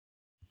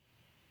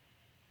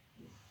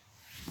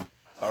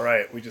All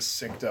right, we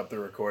just synced up the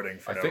recording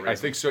for no reason. I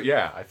think so.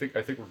 Yeah, I think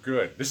we're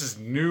good. This is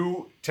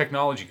new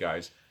technology,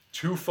 guys.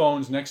 2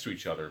 phones next to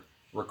each other,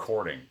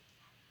 recording.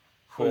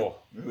 Cool.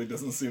 It really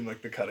doesn't seem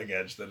like the cutting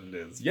edge that it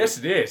is. Yes,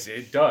 it is.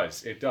 It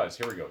does. It does.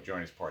 Here we go.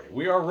 Join us party.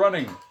 We are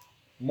running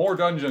more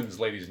dungeons,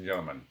 ladies and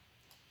gentlemen.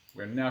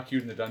 We're now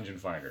queued in the dungeon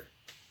finder.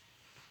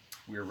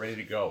 We are ready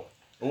to go.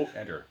 Oh,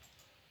 enter.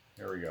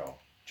 There we go.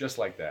 Just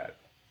like that.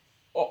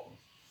 Oh,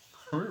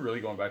 are we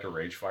really going back to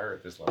Ragefire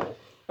at this level?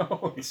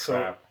 Holy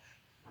crap.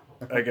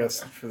 I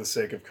guess for the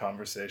sake of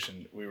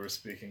conversation, we were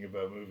speaking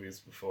about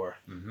movies before.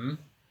 Mm-hmm.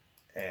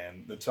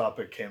 And the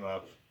topic came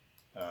up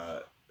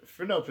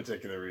for no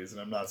particular reason.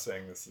 I'm not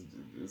saying this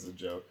is a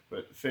joke,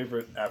 but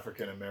favorite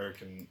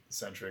African-American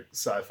centric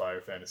sci-fi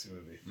or fantasy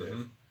movie,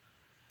 Dave?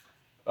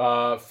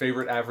 Mm-hmm.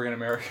 Favorite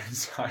African-American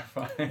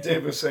sci-fi?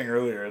 Dave was saying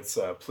earlier it's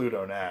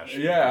Pluto Nash.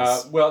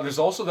 Yeah, well, there's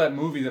also that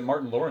movie that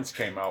Martin Lawrence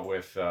came out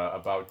with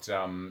about...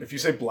 If you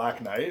say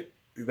Black Knight...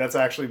 That's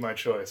actually my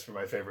choice for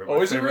my favorite.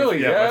 Oh, is it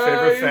really? Yeah, my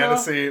favorite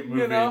fantasy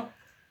movie. You know,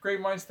 great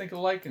minds think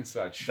alike and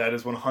such. That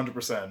is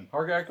 100%.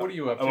 Hargak, what are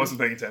you up to? I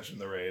wasn't paying attention to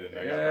the raid.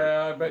 And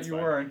I bet you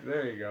weren't.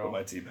 There you go. But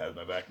my team had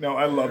my back. No,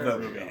 I love that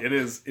movie. It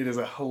is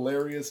a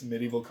hilarious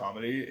medieval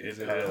comedy. It has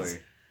really?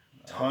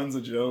 Tons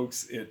of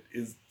jokes. It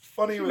is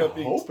funny without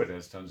being... I hope it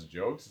has tons of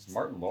jokes. It's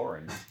Martin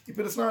Lawrence.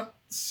 But it's not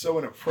so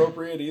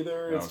inappropriate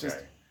either. It's just...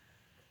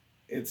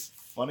 It's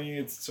funny.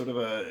 It's sort of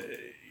a...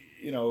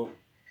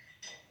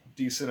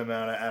 decent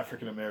amount of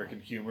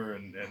African-American humor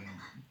and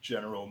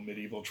general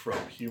medieval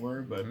trope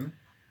humor, but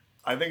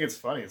I think it's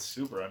funny. It's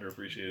super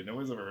underappreciated. No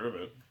one's ever heard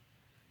of it.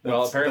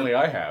 Well, apparently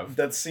I have.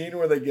 That scene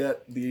where they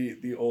get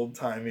the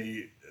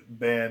old-timey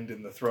band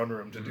in the throne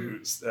room to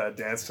do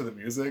dance to the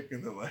music,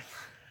 and they're like,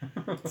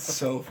 it's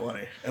so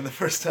funny. And the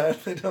first time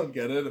they don't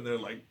get it, and they're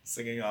like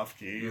singing off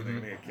key, and they're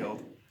gonna get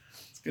killed.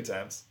 It's good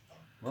times.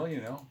 Well,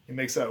 you know. He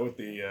makes out with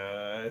the,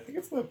 I think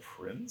it's the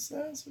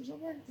princess or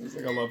something. It's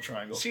like a love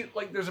triangle. See,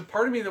 like, there's a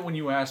part of me that when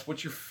you ask,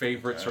 what's your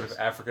favorite sort of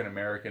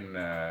African-American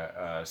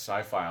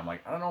sci-fi, I'm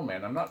like, I don't know,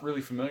 man. I'm not really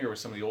familiar with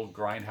some of the old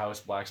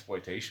grindhouse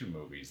blaxploitation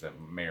movies that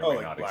may or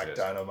may not Black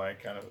exist.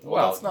 Dynamite kind of.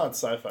 Well, that's not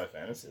sci-fi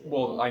fantasy.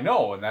 Well, I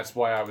know, and that's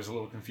why I was a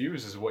little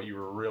confused as to what you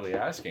were really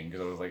asking, because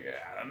I was like,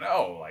 I don't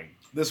know. Like,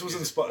 this was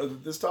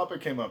this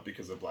topic came up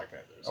because of Black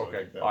Panther. So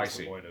okay, I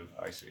see. The point of,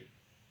 I see.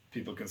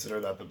 People consider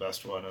that the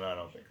best one, and I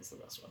don't think it's the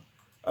best one.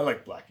 I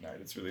like Black Knight.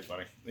 It's really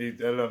funny. He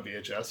did it on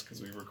VHS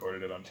because we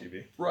recorded it on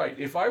TV. Right.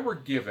 If I were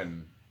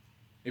given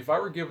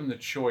the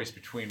choice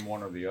between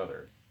one or the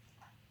other,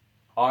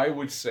 I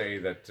would say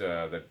that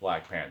that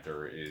Black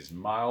Panther is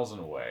miles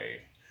and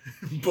away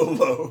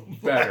below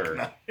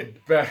better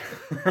than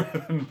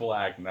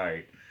Black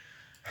Knight.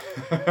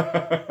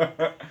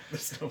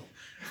 There's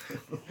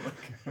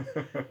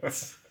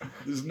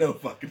no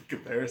fucking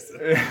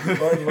comparison.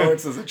 Martin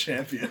Lawrence is a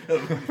champion.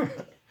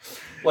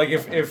 Like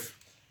if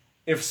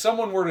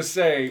someone were to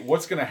say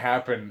what's going to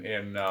happen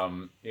in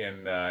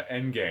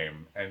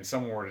Endgame, and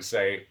someone were to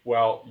say,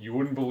 well, you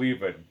wouldn't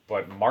believe it,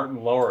 but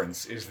Martin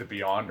Lawrence is the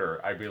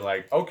Beyonder, I'd be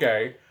like,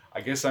 okay,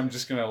 I guess I'm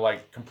just going to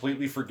like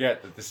completely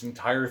forget that this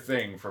entire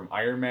thing from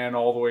Iron Man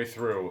all the way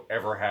through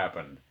ever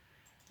happened.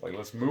 Like,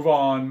 let's move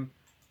on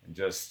and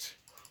just...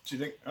 Do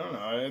you think... I don't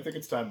know. I think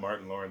it's time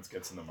Martin Lawrence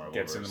gets in the Marvel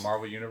in the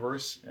Marvel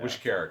Universe? Yeah. Which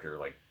character?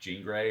 Like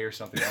Jean Grey or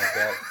something like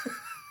that?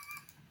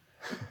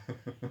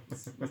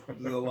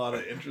 There's a lot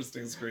of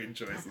interesting screen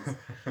choices.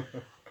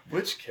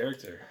 Which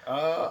character?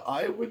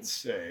 I would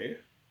say...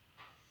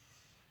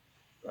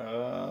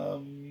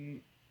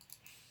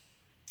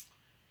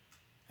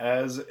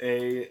 as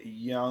a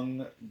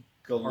young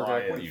Goliath...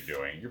 Mark, what are you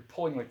doing? You're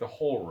pulling like the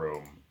whole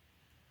room.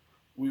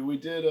 We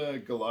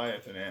did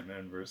Goliath and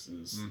Ant-Man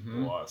versus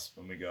the Wasp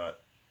when we got...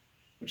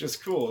 Which is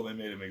cool. They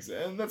made him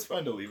exist. And that's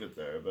fine to leave it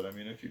there. But I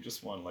mean, if you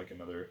just want like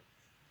another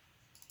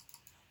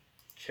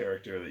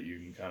character that you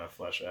can kind of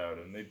flesh out,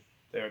 and they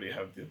already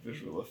have the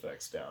visual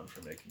effects down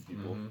for making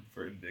people,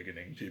 for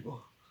embiggening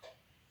people.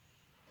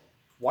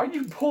 Why'd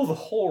you pull the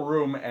whole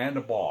room and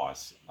a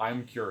boss?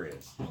 I'm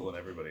curious. Pulling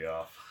everybody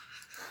off.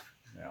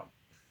 Yeah,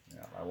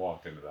 I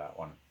walked into that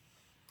one.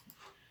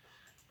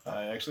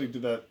 I actually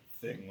did that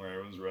thing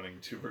where I was running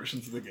 2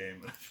 versions of the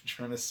game, and I'm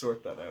trying to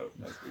sort that out.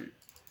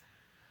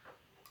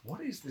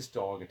 What is this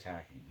dog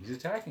attacking? He's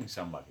attacking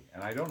somebody,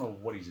 and I don't know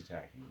what he's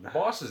attacking. The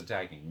boss is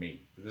attacking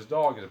me, but this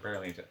dog is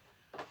apparently attacking...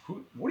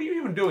 What are you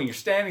even doing? You're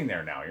standing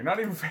there now. You're not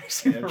even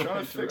facing I'm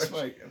trying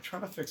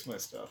to fix my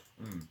stuff.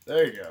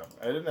 There you go.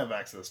 I didn't have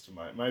access to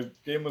my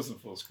game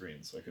wasn't full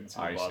screen, so I couldn't see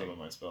the bottom of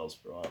my spells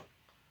for a while.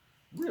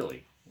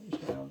 Really? What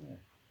was down there?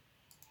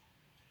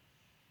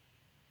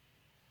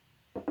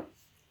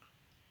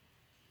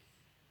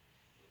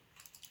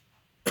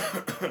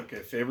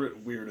 Okay,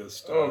 favorite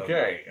weirdest.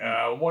 Okay,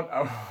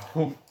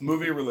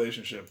 movie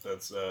relationship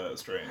that's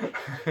strange.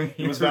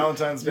 It was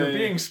Valentine's Day. You're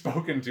being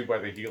spoken to by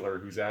the healer,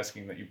 who's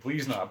asking that you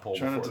please not pull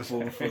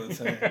before the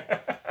tank.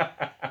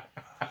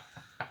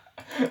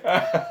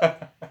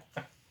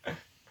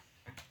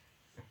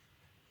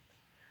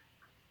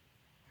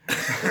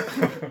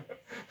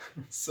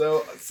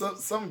 So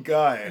some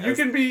guy. You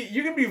can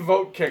be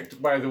vote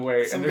kicked, by the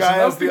way, Some and there's guy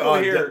has enough people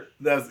here.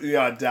 that's the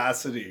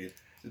audacity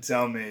to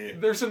tell me.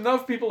 There's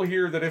enough people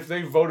here that if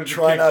they voted to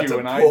Try not kick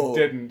you to and pull. I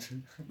didn't.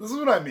 This is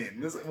what I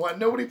mean. Why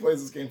nobody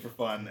plays this game for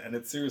fun, and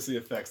it seriously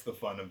affects the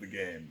fun of the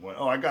game.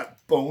 I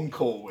got bone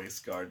coal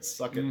waist guards.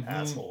 Suck it,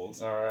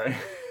 assholes. All right.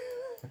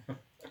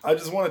 I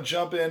just want to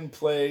jump in,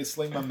 play,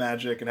 sling my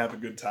magic, and have a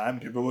good time.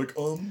 People are like,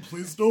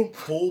 please don't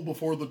pull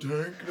before the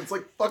tank. And it's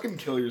like, fucking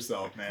kill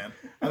yourself, man.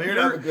 I'm here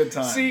to have a good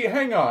time. See,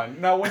 hang on.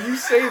 Now, when you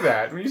say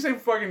that, when you say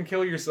fucking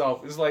kill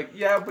yourself, it's like,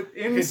 yeah, but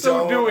in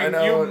so doing,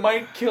 you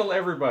might kill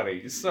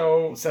everybody.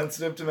 So I'm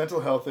sensitive to mental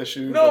health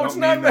issues. No, it's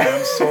not that.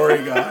 I'm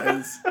sorry,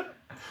 guys.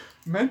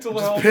 Mental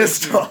I'm health. just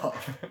pissed issues.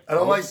 off. I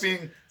don't like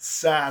being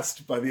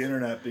sassed by the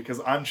internet because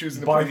I'm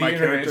choosing to play my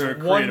character.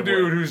 It's one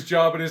dude whose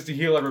job it is to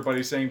heal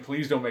everybody, saying,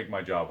 "Please don't make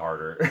my job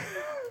harder."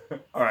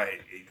 All right,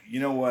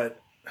 you know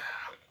what?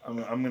 I'm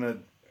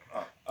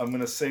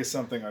gonna say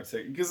something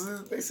articulate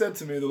because they said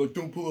to me, they're like,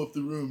 "Don't pull off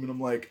the room," and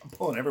I'm like, I'm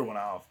pulling everyone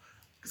off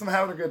because I'm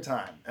having a good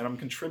time and I'm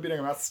contributing.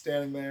 I'm not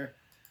standing there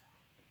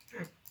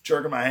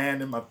jerking my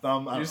hand and my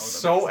thumb. You're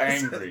so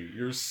angry.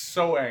 You're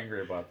so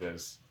angry about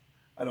this.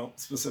 I don't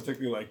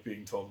specifically like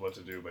being told what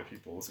to do by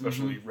people,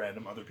 especially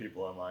random other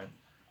people online.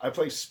 I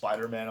play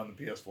Spider-Man on the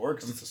PS4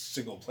 because it's a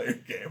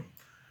single-player game.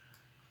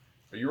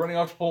 Are you running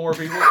off to pull more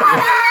people?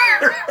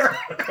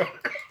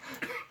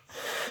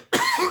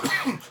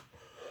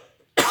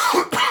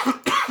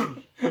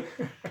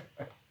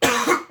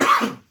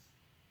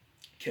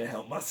 Can't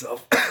help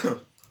myself. I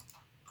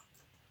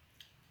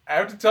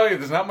have to tell you,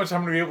 there's not much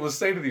I'm going to be able to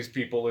say to these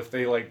people if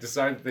they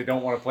decide that they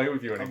don't want to play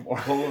with you anymore.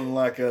 I'm pulling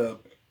like a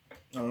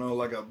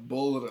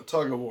bull at a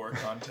tug-of-war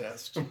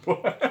contest. You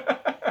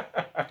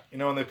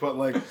know when they put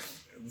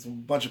it's a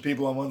bunch of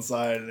people on one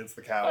side and it's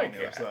the cow on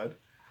the other side.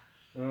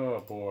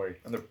 Oh boy!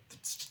 And they're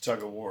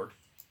tug-of-war.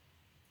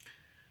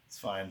 It's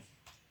fine.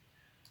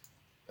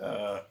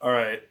 All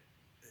right,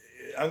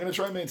 I'm gonna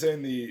try and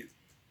maintain the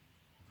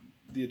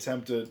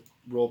attempt at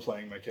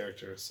role-playing my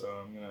character, so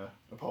I'm gonna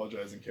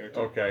apologize in character.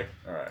 Okay,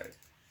 all right.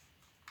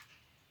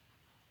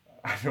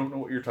 I don't know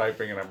what you're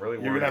typing, and I'm really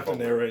worried. You're gonna have to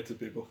narrate to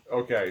people.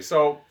 Okay,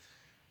 so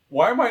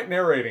why am I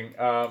narrating?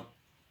 Well,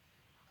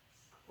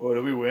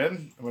 did we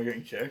win? Am I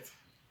getting kicked?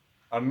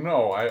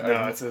 No,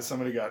 it says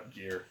somebody got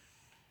gear.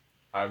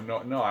 I have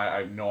no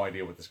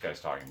idea what this guy's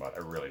talking about.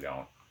 I really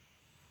don't.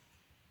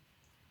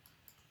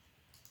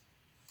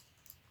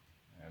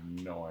 I have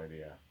no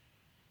idea.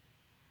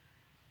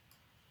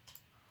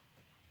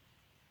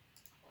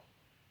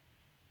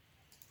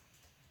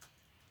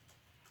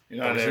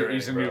 You're not narrating.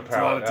 He's a new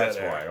palette. That's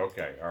why.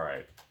 Okay, all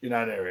right. You're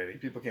not narrating.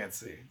 People can't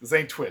see. This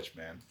ain't Twitch,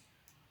 man.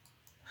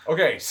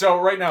 Okay,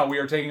 so right now we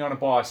are taking on a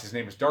boss. His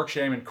name is Dark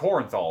Shaman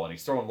Corinthal, and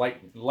he's throwing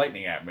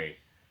lightning at me.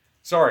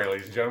 Sorry,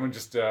 ladies and gentlemen,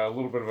 just a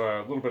little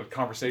bit of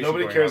conversation.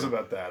 Nobody cares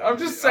about that. I'm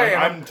just saying.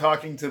 I'm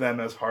talking to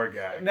them as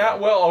Hargag. Now,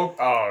 well,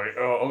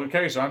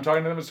 okay, so I'm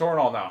talking to them as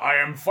Tornall now.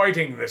 I am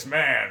fighting this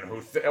man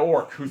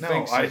orc who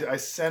thinks. I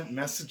sent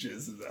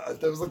messages.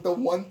 That was the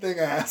one thing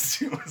I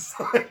asked you was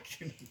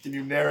can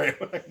you narrate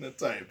what I'm gonna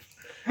type?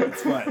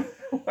 It's fine.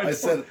 I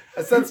said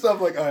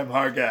stuff like I'm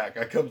Hargak.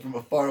 I come from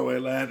a faraway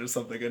land or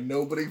something, and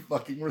nobody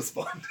fucking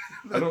responded.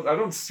 I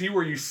don't see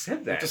where you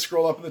said that. Just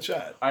scroll up in the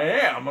chat. I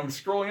am. I'm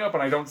scrolling up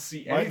and I don't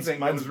see anything.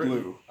 Mine's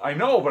blue. I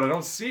know, but I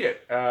don't see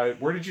it.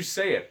 Where did you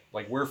say it?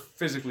 Where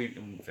physically?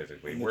 In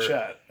the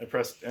chat. I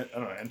pressed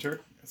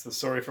enter. It says,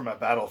 "Sorry for my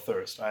battle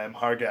thirst. I am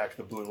Hargak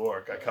the Blue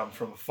Orc. I come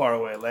from a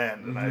faraway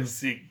land, and I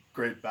seek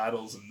great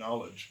battles and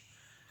knowledge."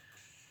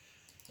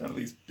 None of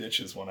these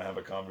bitches want to have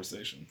a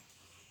conversation.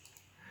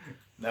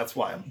 That's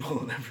why I'm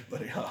pulling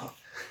everybody off.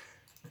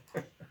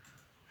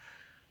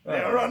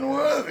 They are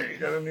unworthy.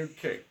 Got a new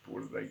cape.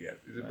 What did I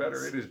get? Is it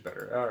better? It is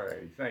better. All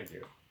right. Thank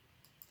you.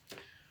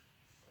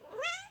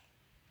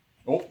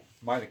 Oh,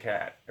 the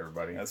cat,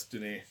 everybody. That's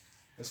Denis.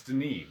 That's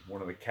Denis, one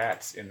of the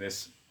cats in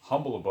this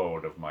humble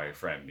abode of my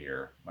friend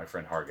here, my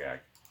friend Hargak.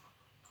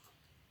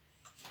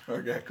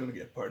 Hargak gonna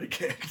get party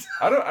kicked.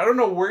 I don't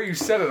know where you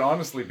said it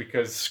honestly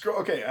because scroll.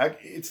 Okay,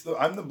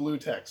 I'm the blue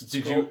text.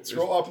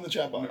 Scroll up in the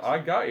chat box? I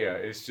got you.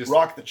 It's just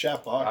rock the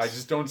chat box. I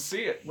just don't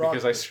see it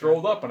because I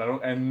scrolled up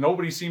and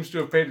nobody seems to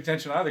have paid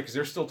attention either because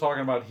they're still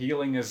talking about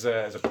healing as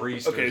a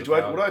priest. Okay,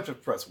 what do I have to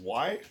press?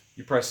 Y?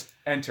 You press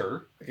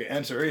enter. Okay,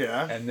 enter.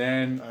 Yeah. And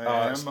then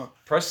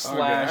press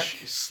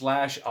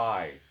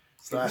 //I.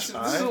 This is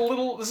a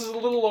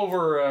little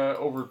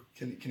over.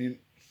 Can you?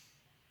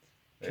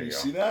 Can you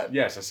see that?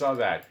 Yes, I saw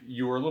that.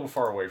 You were a little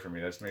far away from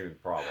me. That's maybe the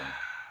problem.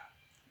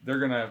 They're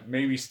going to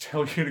maybe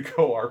tell you to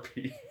go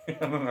RP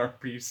on an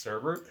RP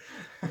server.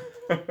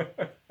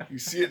 You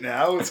see it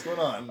now? What's going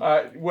on?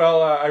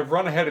 I've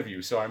run ahead of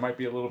you, so I might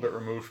be a little bit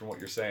removed from what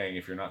you're saying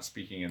if you're not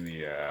speaking in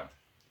the... I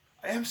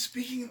am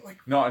speaking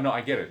No,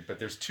 I get it, but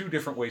there's two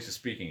different ways of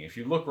speaking. If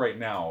you look right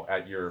now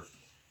at your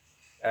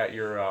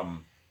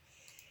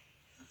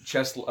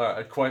chat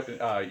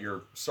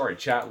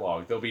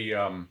log, there'll be...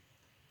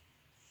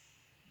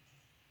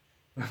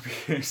 There'll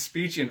be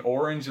speech in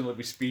orange and there'll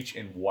be speech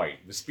in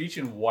white. The speech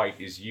in white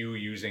is you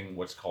using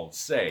what's called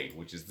say,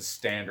 which is the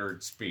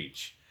standard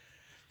speech.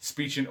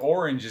 Speech in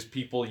orange is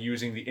people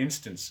using the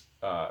instance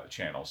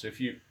channel. So if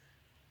you...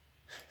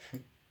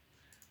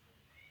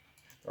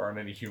 There aren't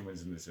any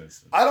humans in this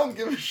instance. I don't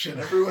give a shit.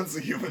 Everyone's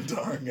a human to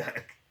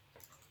Arngak.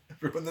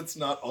 Everyone that's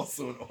not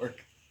also an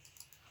orc.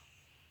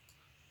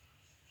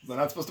 Is I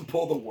not supposed to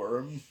pull the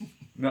worm?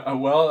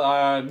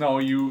 No,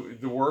 no.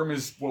 The worm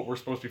is what we're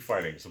supposed to be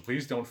fighting. So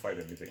please don't fight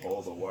anything.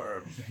 Pull the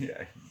worm.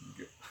 Yeah.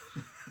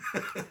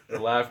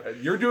 Laugh.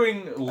 You're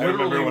doing literally. I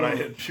remember when I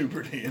hit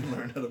puberty and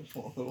learned how to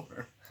pull the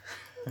worm.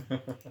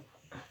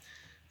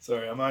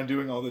 Sorry, am I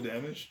doing all the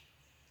damage?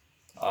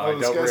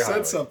 This guy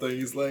said something.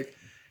 He's like,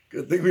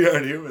 "Good thing we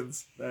aren't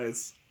humans."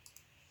 Nice.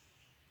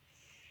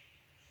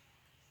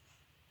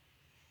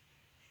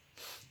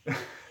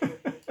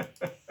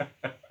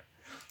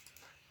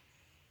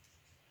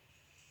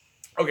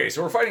 Okay,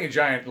 so we're fighting a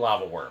giant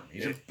lava worm.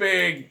 He's a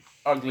big,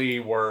 ugly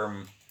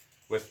worm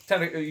with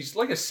he's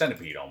like a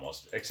centipede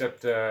almost,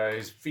 except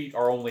his feet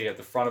are only at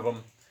the front of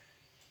him.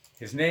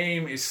 His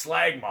name is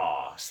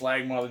Slagmaw.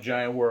 Slagmaw the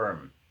giant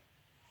worm.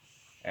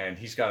 And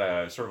he's got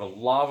a sort of a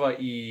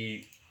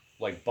lava-y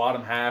like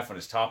bottom half, and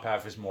his top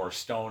half is more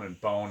stone and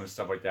bone and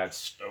stuff like that.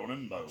 Stone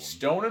and bone.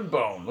 Stone and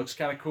bone. Looks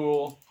kind of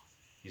cool.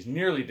 He's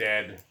nearly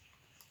dead.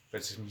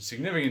 But some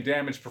significant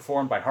damage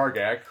performed by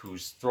Hargak,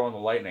 who's throwing the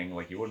lightning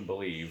like you wouldn't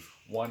believe.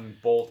 One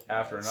bolt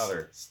after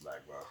another.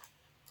 Slagma.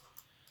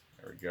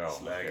 There we go.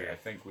 Okay, I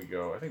think we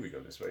go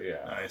this way,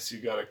 yeah. Nice,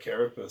 you got a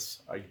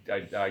carapace. I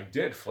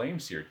did.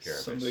 Flame-seared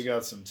carapace. Somebody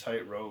got some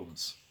tight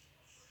robes.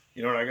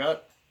 You know what I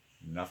got?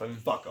 Nothing.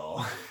 Fuck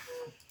all.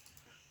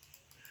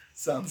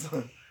 Sounds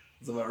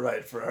about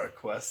right for our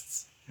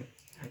quests.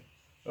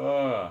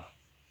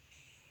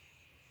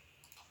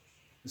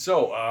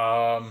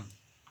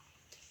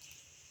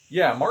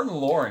 Yeah, Martin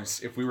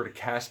Lawrence, if we were to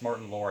cast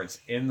Martin Lawrence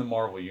in the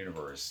Marvel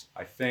Universe,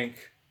 I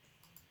think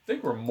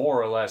we're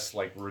more or less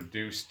like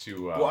reduced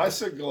to... well, I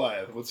said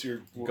Goliath. What's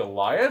your...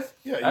 Goliath?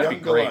 Yeah, that'd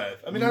young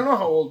Goliath. I mean, I don't know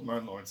how old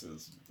Martin Lawrence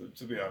is,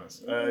 to be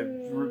honest.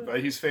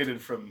 He's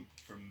faded from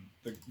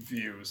the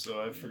view,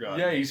 so I forgot.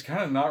 Yeah, he's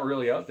kind of not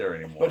really out there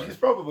anymore. But he's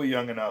probably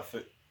young enough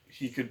that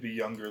he could be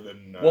younger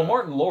than... well,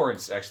 Martin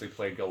Lawrence actually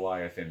played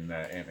Goliath in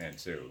Ant-Man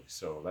 2,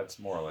 so that's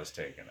more or less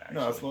taken, actually.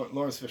 No, it's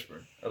Lawrence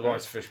Fishburne.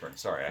 Lawrence Fishburne,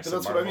 sorry. But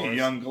that's what I mean, Lawrence.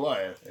 Young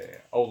Goliath. Yeah.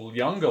 Oh,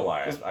 young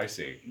Goliath, I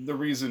see. The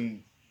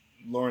reason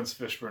Lawrence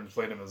Fishburne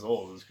played him as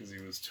old is because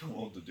he was too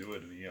old to do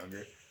it any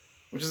younger.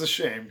 Which is a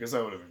shame, because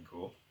that would have been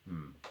cool.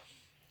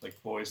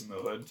 Like Boys in the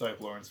Hood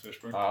type Lawrence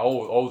Fishburne.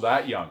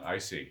 That young, I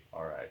see.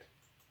 All right.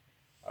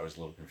 I was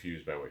a little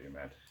confused by what you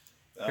meant.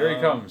 Here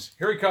he comes.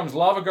 Here he comes.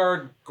 Lava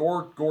Guard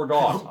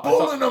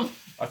Gordon.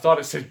 I thought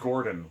it said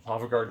Gordon.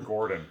 Lava Guard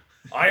Gordon.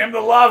 I am the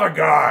Lava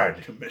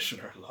Guard.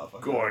 Commissioner Lava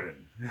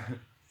Gordon.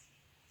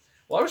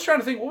 Well, I was trying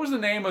to think. What was the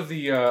name of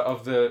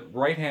the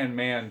right hand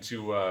man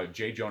to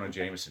J. Jonah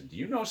Jameson? Do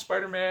you know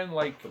Spider-Man?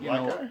 Like the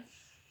black guy?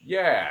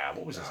 Yeah.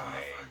 What was his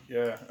name?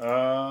 Yeah.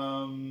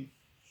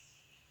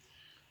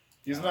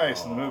 He's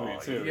nice in the movie,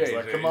 too. Yeah, he's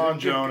like, come on,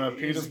 Jonah,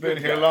 Peter's been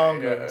here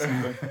longer.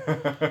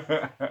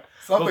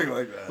 Something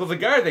like that. Well, the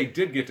guy they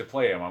did get to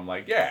play him, I'm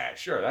like, yeah,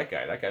 sure, that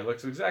guy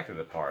looks exactly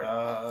the part.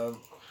 Yeah,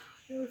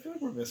 I feel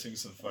like we're missing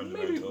some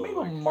fundamental... Maybe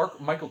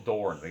Michael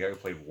Dorn, the guy who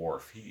played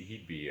Worf,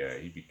 he'd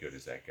be good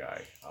as that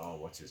guy. Oh,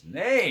 what's his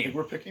name? I think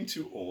we're picking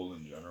too old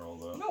in general,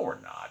 though. No, we're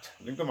not.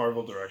 I think the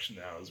Marvel direction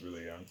now is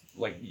really young.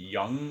 Like,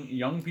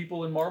 young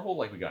people in Marvel?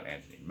 Like, we got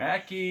Anthony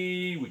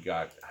Mackie, we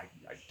got... I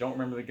don't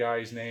remember the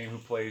guy's name who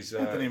plays...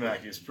 Anthony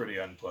Mackie is pretty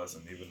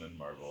unpleasant, even in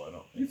Marvel, I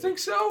don't think. You think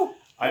so?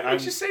 Why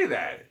did you say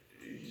that?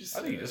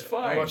 I think he's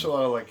fine. I watch a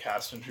lot of, like,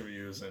 cast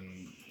interviews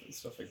and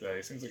stuff like that.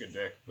 He seems like a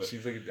dick. But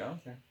seems like a...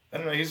 Okay. I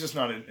don't know, he's just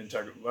not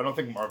integral. I don't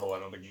think Marvel, I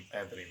don't think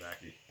Anthony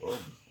Mackie. Well,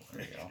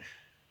 there you go.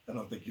 I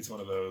don't think he's one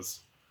of those,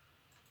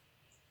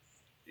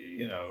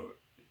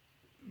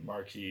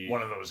 marquee...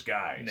 One of those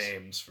guys.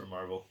 Names for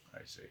Marvel.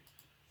 I see.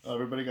 Oh,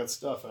 everybody got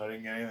stuff, and I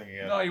didn't get anything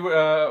yet. No, you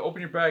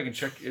open your bag and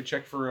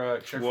check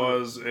for...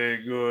 was a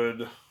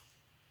good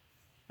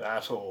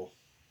battle.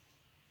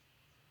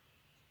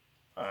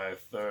 I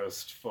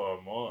thirst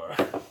for more.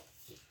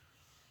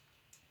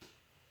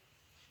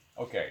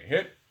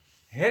 Okay,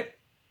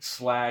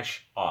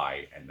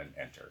 hit/I and then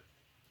enter.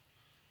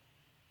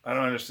 I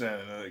don't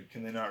understand.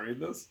 Can they not read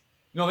this?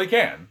 No, they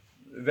can.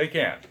 They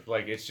can.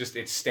 Like,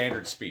 it's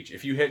standard speech.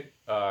 If you hit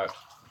 /I,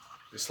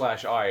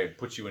 it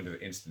puts you into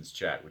the instance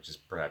chat, which is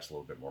perhaps a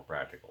little bit more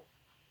practical.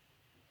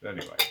 But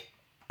anyway.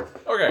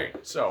 Okay,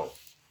 so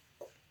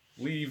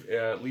leave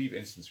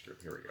instance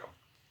group. Here we go.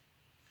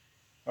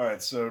 All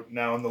right, so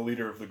now I'm the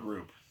leader of the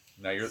group.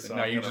 Now you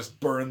just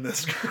burn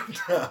this group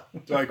down.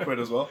 Do I quit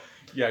as well?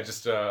 Yeah,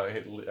 just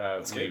hit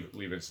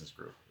leave instance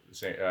group.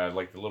 Say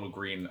like the little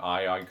green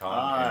eye icon.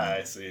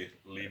 I see.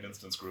 Leave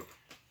instance group.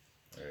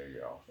 There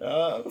you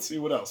go. Let's see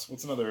what else.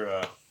 What's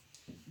another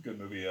good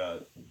movie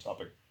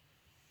topic?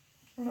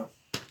 I don't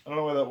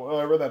know why that. Well,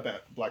 I read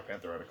that Black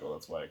Panther article.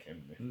 That's why it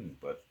came to me.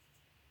 But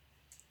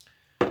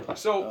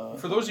So,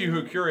 for those of you who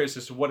are curious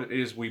as to what it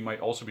is we might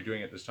also be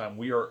doing at this time,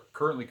 we are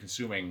currently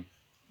consuming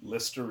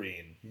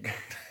Listerine.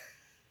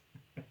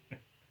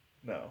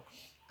 No.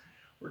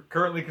 We're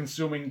currently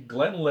consuming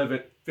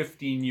Glenlivet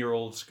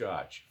 15-year-old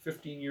Scotch.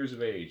 15 years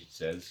of age, it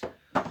says.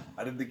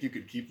 I didn't think you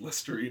could keep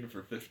Listerine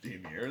for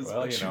 15 years.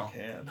 Well, but you know,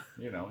 can.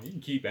 You can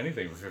keep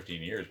anything for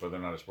 15 years, whether or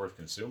not it's worth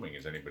consuming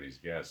is anybody's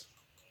guess.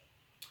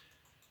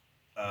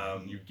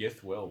 You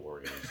gith well,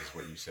 Warriors, is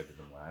what you said to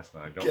them last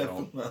night. I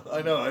don't know.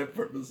 I know, I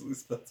purposely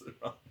spelled it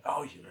wrong.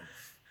 Oh,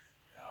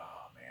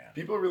 man.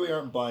 People really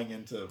aren't buying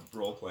into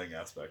role-playing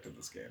aspect of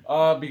this game.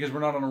 Because we're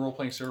not on a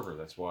role-playing server,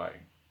 that's why.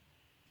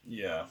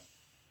 Yeah.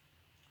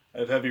 I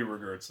have heavy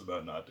regrets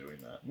about not doing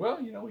that. Well,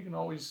 we can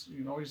always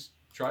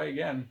try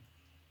again.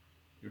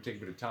 It would take a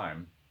bit of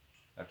time.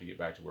 Have to get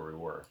back to where we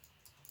were.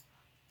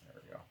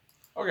 There we go.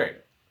 Okay.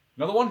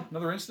 Another one?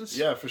 Another instance?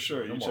 Yeah, for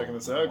sure. No You more. checking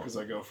this out? Because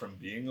I go from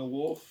being a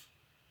wolf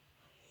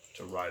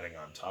to riding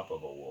on top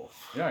of a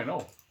wolf. Yeah, I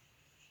know.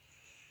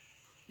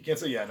 You can't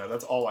say, yeah, no,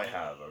 that's all I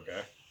have,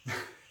 okay?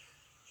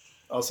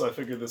 Also, I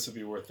figured this would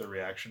be worth the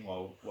reaction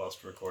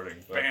whilst recording.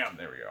 But Bam!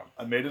 There we go.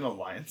 I made an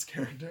alliance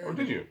character. Oh,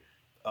 did you?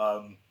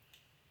 I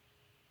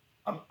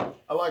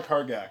like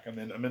Hargak. I'm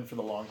in for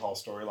the long haul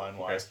storyline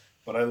wise, Okay.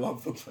 but I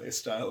love the play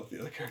style of the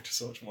other character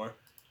so much more.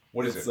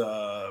 What is it?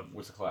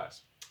 What's the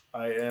class?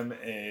 I am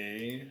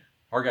a...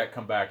 Hargat,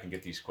 come back and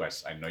get these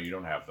quests. I know you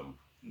don't have them.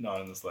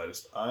 Not in the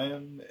slightest.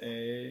 I'm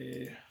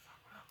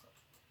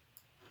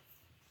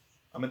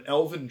an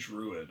elven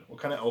druid. What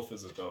kind of elf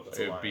is it though? If it's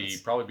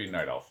alliance? Probably be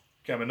night elf.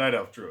 Okay, I'm a night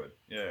elf druid.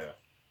 Yeah.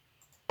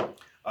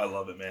 I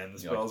love it, man. The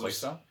spells like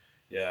the playstyle?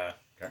 Yeah.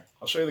 Okay.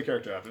 I'll show you the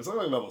character after. It's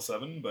only like level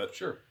 7, but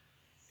Sure.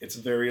 it's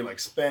very like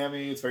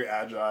spammy. It's very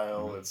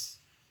agile.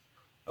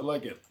 I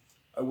like it.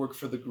 I work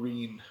for the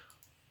green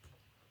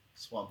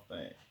swamp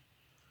thing.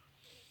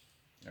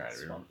 All right,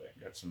 Swamp Thing.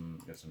 Got some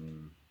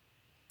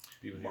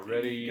people here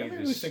ready. You got me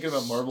really thinking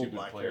about Marvel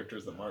Black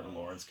characters that Martin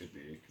Lawrence could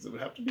be, because it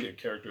would have to be a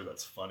character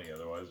that's funny.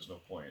 Otherwise, there's no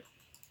point.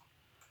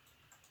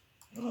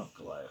 I don't know if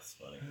Goliath's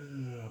funny.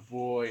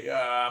 Boy,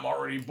 I'm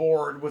already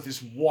bored with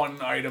this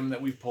one item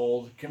that we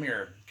pulled. Come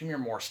here,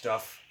 more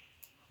stuff.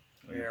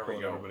 There we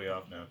go. Everybody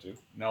off now too.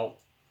 No,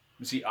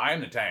 see, I'm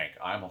the tank.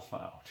 I'm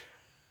allowed.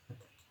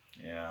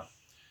 Yeah.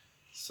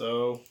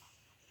 So,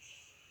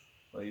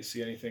 well, you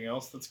see anything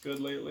else that's good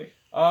lately?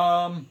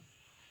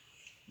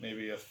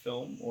 Maybe a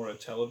film or a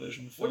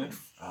television film.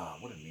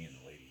 What did me and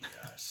the lady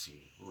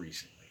see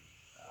recently?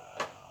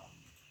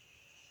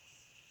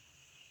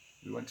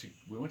 We went to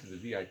the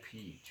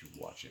VIP to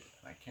watch it,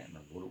 and I can't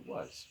remember what it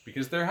was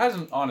because there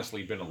hasn't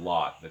honestly been a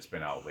lot that's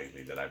been out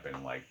lately that I've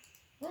been like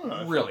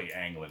really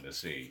angling to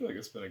see. I feel like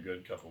it's been a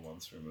good couple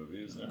months for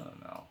movies. I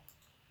don't know.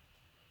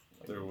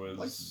 There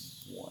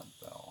was one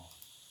though.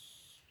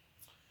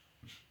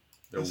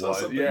 I saw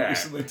something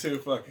recently too.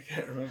 Fuck, I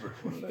can't remember.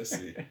 What did I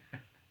see?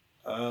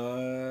 Fuck,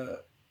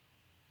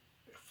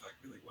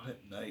 like one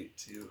at night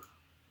too.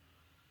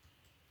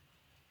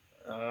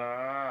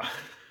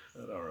 I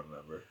don't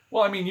remember.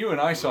 Well, I mean, you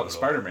and I saw the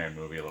Spider-Man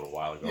movie a little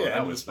while ago. Yeah,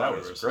 that was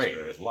great.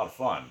 It was a lot of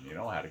fun.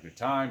 Had a good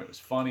time. It was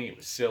funny. It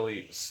was silly.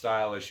 It was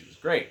stylish. It was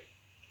great.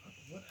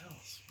 What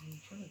else? I'm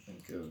trying to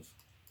think of.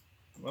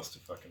 I must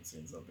have fucking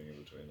seen something in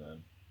between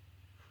then.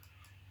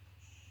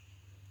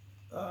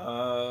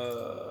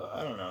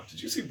 I don't know.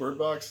 Did you see Bird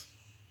Box?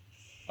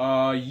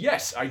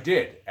 Yes, I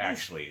did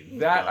actually.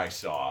 That I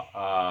saw.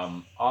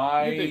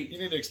 You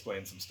need to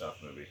explain some stuff,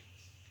 movie.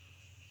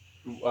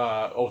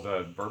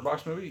 The Bird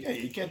Box movie? Yeah,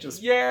 you can't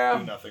just do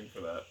nothing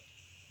for that.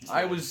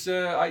 I was,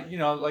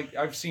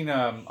 I've seen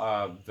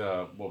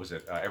the what was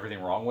it? Everything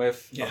Wrong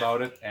With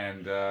about it,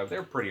 and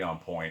they're pretty on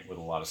point with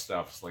a lot of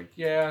stuff. It's like,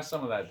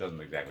 some of that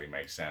doesn't exactly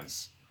make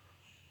sense.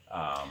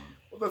 Well,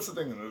 that's the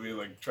thing. The movie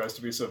tries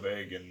to be so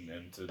vague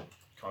and to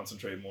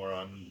concentrate more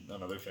on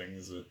other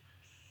things. That,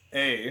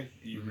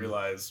 you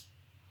realize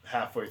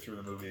halfway through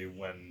the movie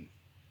when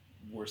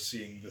we're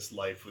seeing this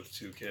life with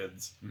two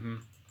kids. Mm-hmm.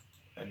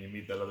 And you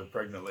meet that other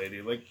pregnant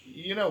lady,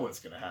 you know what's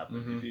going to happen.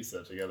 Mm-hmm. You piece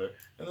that together.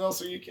 And then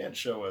also, you can't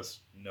show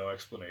us no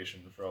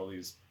explanation for all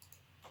these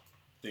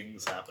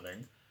things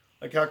happening.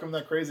 How come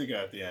that crazy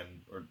guy at the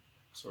end, or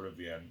sort of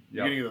the end,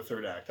 beginning of the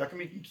third act, how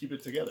come he can keep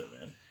it together,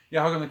 man?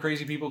 Yeah, how come the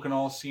crazy people can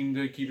all seem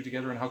to keep it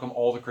together, and how come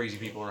all the crazy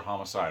people are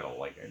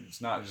homicidal? It's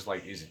not just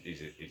is it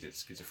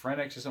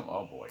schizophrenics or something?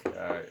 Oh boy,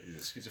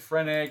 is it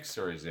schizophrenics,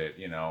 or is it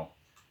a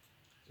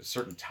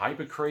certain type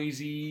of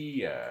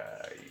crazy?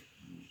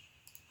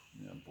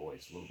 Boy,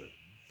 it's a little bit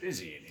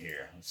busy in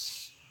here.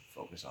 Let's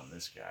focus on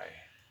this guy.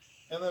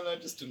 And then I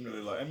just didn't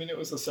really like... I mean, it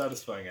was a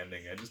satisfying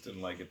ending. I just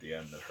didn't like at the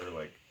end that her,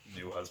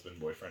 new husband,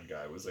 boyfriend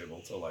guy was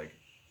able to,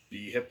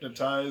 be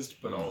hypnotized,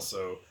 but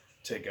also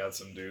take out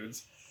some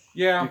dudes.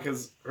 Yeah.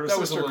 Because her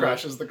sister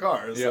crashes the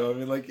car. So, I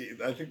mean,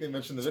 I think they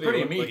mentioned the video.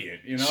 Pretty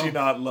immediate, She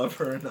not love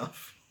her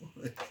enough.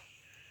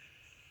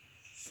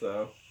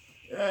 So,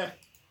 All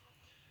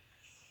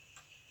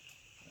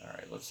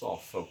right, let's all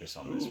focus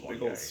on this one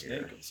big guy old snake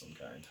here. of some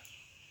kind.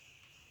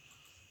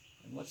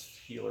 And let's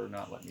healer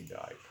not let me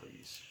die,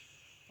 please.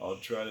 I'll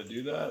try to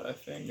do that, I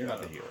think. You're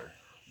not the healer.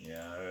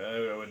 Yeah,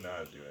 I would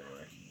not do it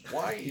anyway.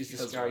 Why is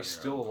this guy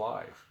still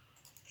alive?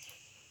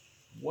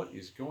 What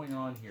is going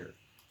on here?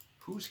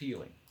 Who's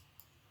healing?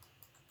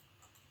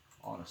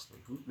 Honestly,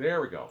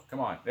 there we go. Come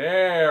on.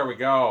 There we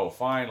go.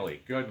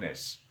 Finally.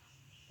 Goodness.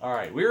 All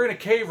right. We're in a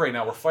cave right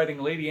now. We're fighting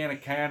Lady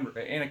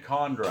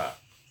Anaconda.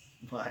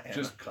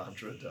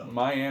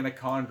 My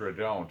Anaconda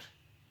don't.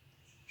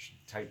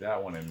 Should type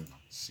that one and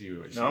see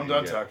what. No, I'm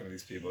done talking to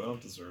these people. I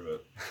don't deserve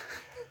it.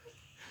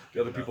 The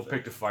other people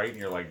picked a fight, and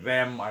you're like,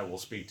 them I will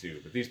speak to.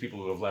 But these people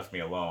who have left me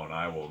alone,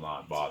 I will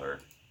not bother.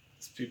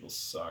 These people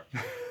suck.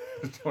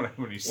 Don't have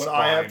any when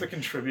I have to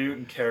contribute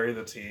and carry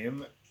the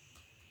team,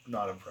 I'm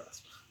not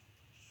impressed.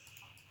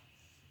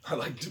 I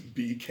like to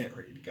be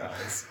carried,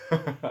 guys.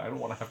 I don't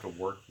want to have to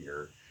work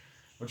here.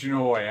 Don't you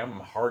know who I am?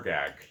 I'm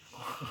Hargag.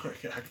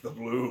 Hargag the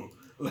Blue.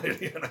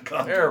 Lady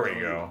Anaconda. There we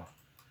go.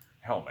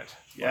 Helmet.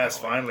 Yes,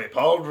 finally.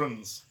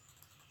 Pauldrons.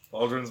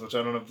 Pauldrons, which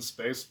I don't have the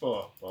space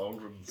for.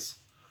 Pauldrons.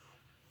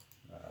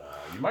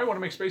 You might want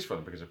to make space for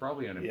them because they're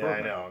probably an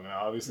improvement. Yeah, I know. I'm going to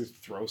obviously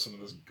throw some of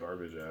this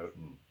garbage out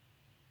and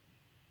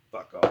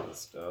fuck all this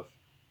stuff.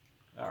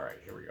 All right,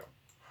 here we go.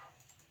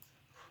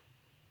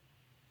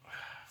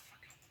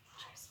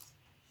 Jesus.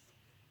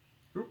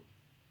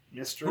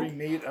 Mystery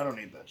meat? I don't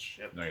need that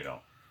shit. No, you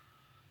don't.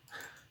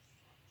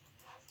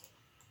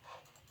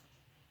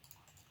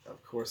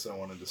 Of course I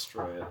want to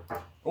destroy it.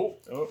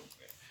 Oh.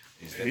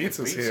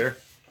 Pizza's here.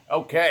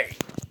 Okay.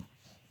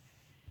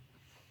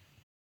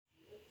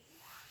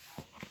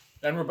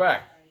 And we're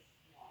back.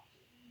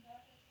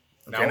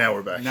 Okay, now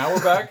we're back. Now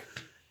we're back?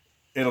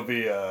 It'll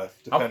be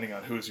depending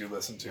on whose you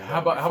listen to.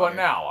 How about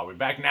now? Are we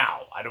back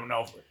now? I don't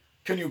know.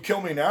 Can you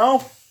kill me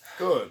now?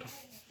 Good.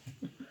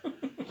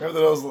 Remember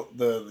those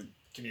the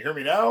can you hear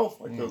me now?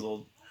 Like those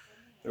old.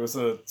 There was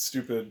a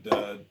stupid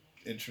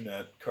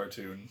internet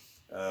cartoon.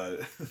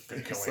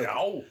 It's like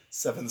a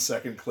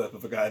 7-second clip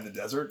of a guy in the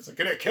desert. It's like,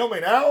 can it kill me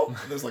now? And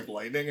there's like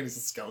lightning, and he's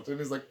a skeleton.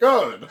 He's like,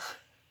 good.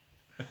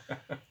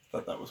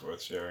 Thought that was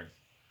worth sharing.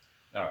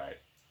 All right.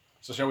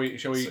 So shall we?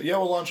 So, yeah,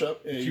 we'll launch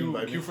up.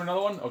 Yeah, cue for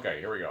another one. Okay,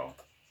 here we go.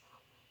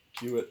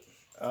 Cue it.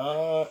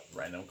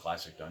 Random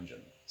classic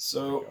dungeon.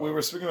 So we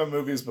were speaking about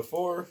movies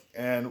before,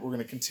 and we're going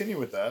to continue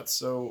with that.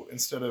 So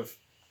instead of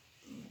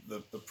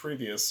the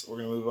previous, we're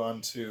going to move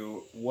on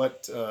to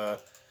what.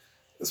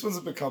 This one's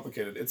a bit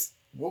complicated. It's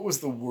what was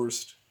the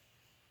worst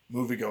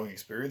movie-going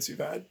experience you've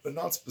had, but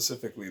not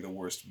specifically the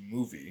worst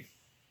movie,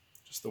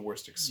 just the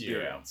worst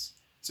experience. Yeah.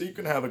 So you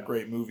can have a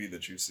great movie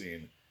that you've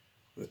seen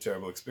with a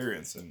terrible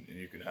experience, and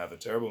you can have a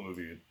terrible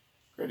movie with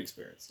a great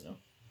experience. You know,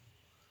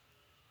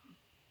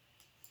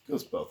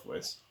 goes both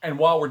ways. And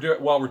while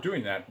we're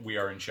doing that, we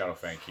are in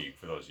Shadowfang Keep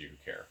for those of you who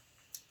care.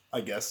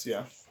 I guess,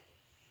 yeah.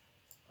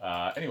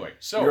 Anyway,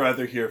 so you're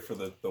either here for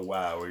the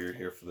wow or you're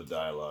here for the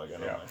dialogue. I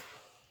don't know.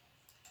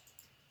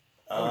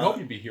 I would hope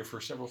you'd be here for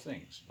several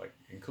things, like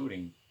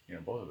including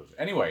both of those.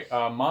 Anyway,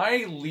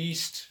 my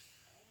worst.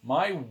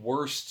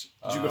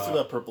 Did you go through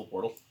that purple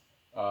portal?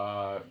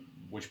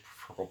 Which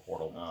purple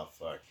portal? Oh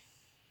fuck!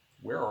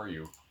 Where are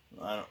you?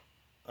 I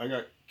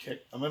got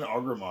kicked. I'm in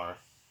Orgrimmar.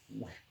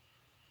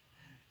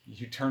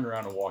 You turned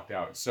around and walked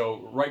out.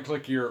 So right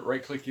click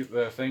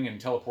the thing and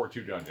teleport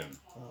to dungeon.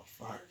 Oh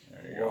fuck!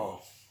 There you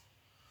go.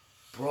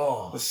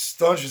 Bro, this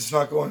dungeon's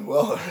not going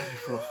well.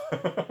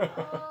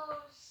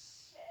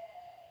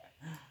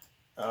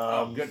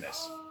 Oh,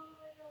 goodness.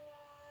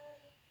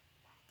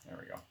 There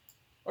we go.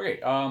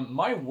 Okay,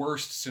 my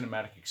worst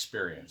cinematic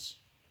experience.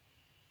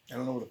 I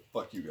don't know what the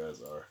fuck you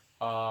guys are.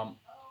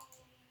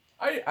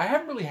 I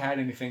haven't really had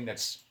anything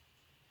that's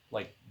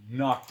like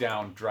knocked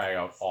down, drag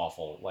out,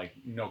 awful. Like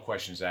no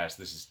questions asked.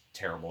 This is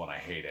terrible and I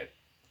hate it.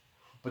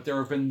 But there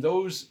have been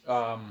those.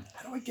 How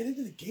do I get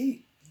into the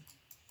gate?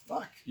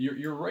 Fuck.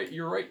 You're right.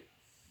 You're right.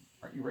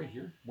 Aren't you right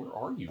here? Where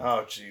are you?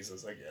 Oh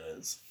Jesus, I get it.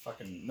 It's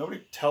fucking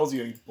nobody tells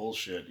you any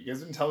bullshit. You guys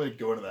didn't tell me to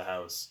go into the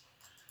house.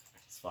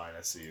 It's fine.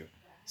 I see you.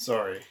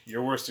 Sorry,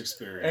 your worst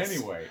experience.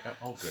 Anyway,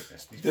 oh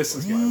goodness, this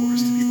is my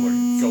worst. These people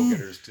are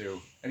go-getters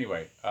too.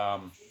 Anyway,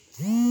 crap.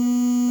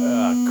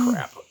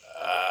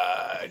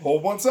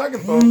 Hold 1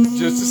 second, folks.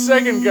 Just a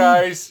second,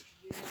 guys.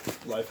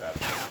 Life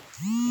happens.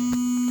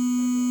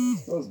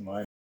 That was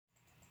mine.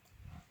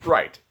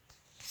 Right.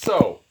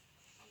 So.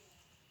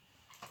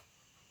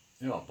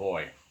 Oh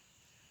boy.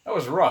 That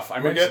was rough.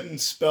 We're getting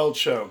spell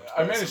choked.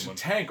 I managed to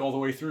tank all the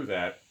way through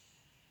that.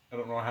 I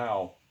don't know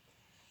how.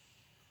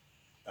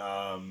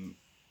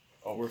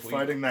 We're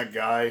fighting that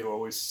guy who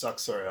always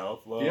sucks our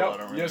health low. Yep. I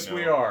don't really know.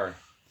 We are.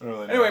 I don't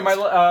really anyway,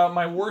 know.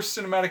 my worst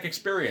cinematic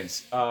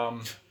experience.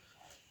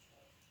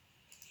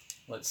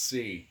 Let's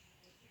see.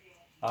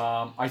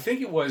 I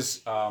think it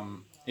was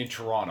in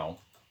Toronto.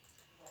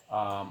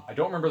 I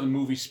don't remember the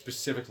movie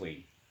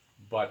specifically.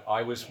 But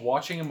I was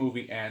watching a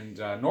movie, and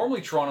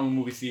normally Toronto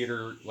movie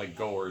theater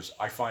goers,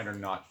 I find, are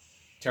not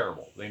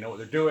terrible. They know what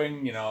they're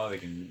doing.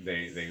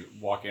 They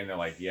walk in. They're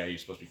like, yeah, you're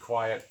supposed to be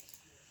quiet.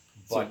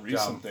 It's a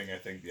recent thing. I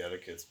think the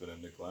etiquette's been in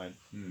decline.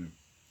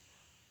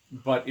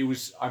 But it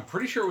was. I'm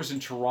pretty sure it was in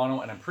Toronto,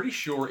 and I'm pretty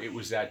sure it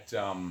was at.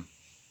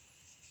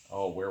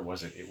 Where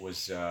was it? It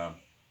was.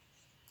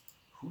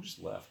 who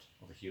just left?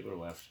 Oh, the healer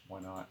left. Why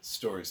not?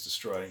 Story's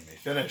destroying me.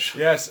 Finish.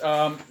 Yes.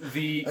 I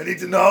need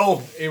to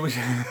know. It was.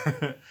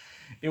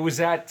 It was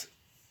at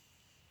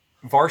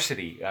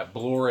Varsity at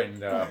Bloor and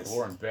Nice.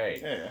 Bloor and Bay.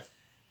 Yeah.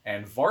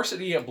 And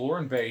Varsity at Bloor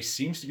and Bay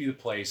seems to be the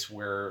place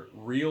where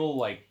real,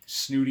 like,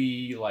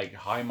 snooty, like,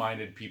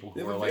 high-minded people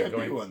They who have are a like VIP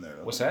going. one there.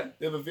 What's that?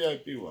 They have a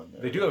VIP one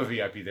there. They do have a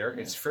VIP there.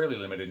 It's fairly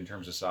limited in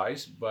terms of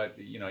size, but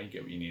you know you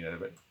get what you need out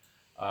of it.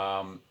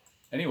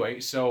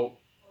 Anyway, so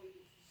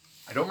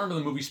I don't remember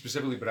the movie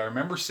specifically, but I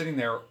remember sitting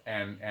there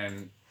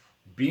and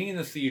being in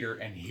the theater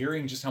and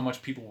hearing just how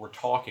much people were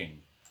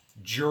talking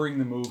during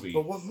the movie.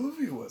 But what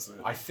movie was it?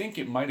 I think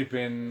it might have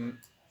been.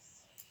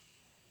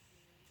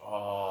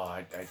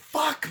 Oh,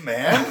 Fuck,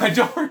 man! I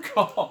don't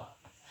recall.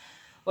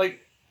 Like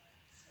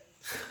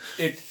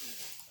it.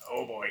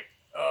 Oh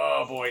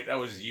boy, that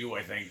was you,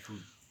 I think.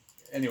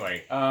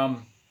 Anyway, I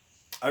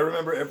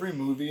remember every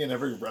movie and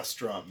every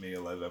restaurant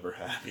meal I've ever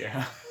had.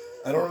 yeah.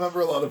 I don't remember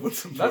a lot of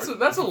what's important.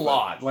 That's a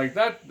lot. Like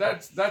that's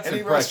any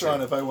impressive.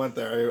 restaurant. If I went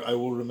there, I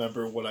will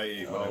remember what I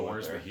ate when I went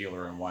where's there. the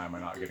healer and why am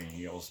I not getting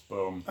heals?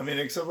 Boom. I mean,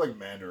 except like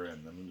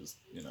Mandarin. I'm just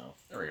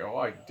There we go. Oh,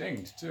 I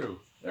dinged too.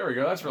 There we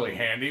go. That's really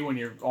handy when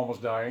you're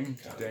almost dying.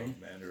 God, Ding.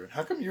 Mandarin.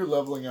 How come you're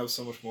leveling up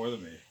so much more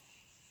than me?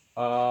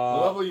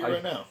 What level are you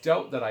right now?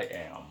 Doubt that I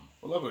am.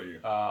 What level are you?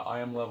 I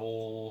am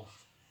level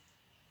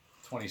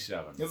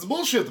 27. It's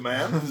bullshit,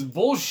 man. This is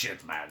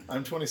bullshit, man.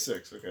 I'm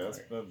 26. Okay,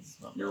 that's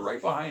not. You're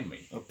right behind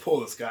me. I'll pull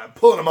this guy. I'm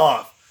pulling him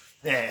off.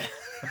 Yeah.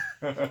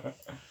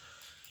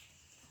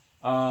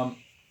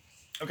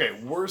 Okay,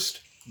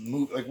 worst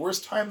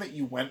time that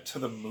you went to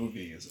the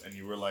movies and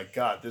you were like,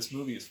 God, this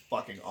movie is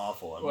fucking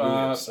awful. I'm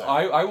really upset.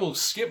 I will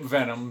skip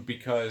Venom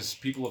because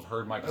people have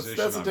heard my position.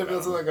 That's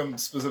Venom. like a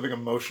specific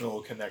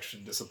emotional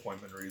connection,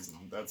 disappointment reason.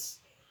 That's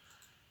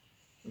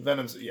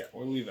Venom's. Yeah,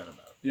 we'll leave Venom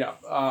out. Yeah,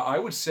 I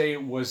would say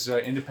it was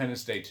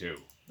Independence Day 2.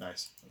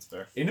 Nice, that's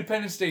fair.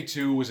 Independence Day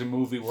 2 was a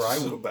movie where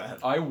So bad.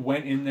 I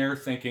went in there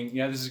thinking,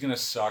 yeah, this is gonna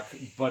suck,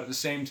 but at the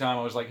same time,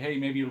 I was like, hey,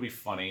 maybe it'll be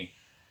funny,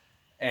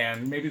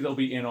 and maybe they'll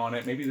be in on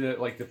it. Maybe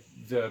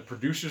the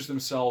producers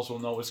themselves will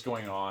know what's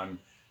going on.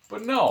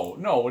 But no.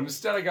 What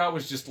instead I got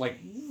was just like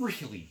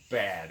really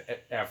bad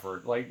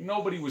effort. Like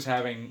nobody was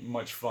having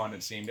much fun.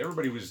 It seemed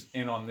everybody was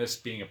in on this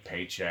being a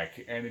paycheck,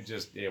 and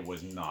it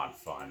was not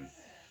fun.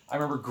 I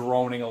remember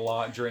groaning a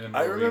lot during the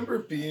movie. I remember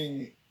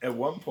being at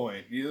one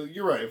point.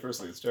 You're right.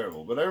 Firstly, it's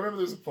terrible, but I remember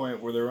there's a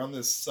point where they're on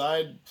this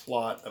side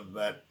plot of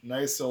that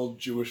nice old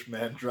Jewish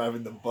man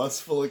driving the bus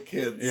full of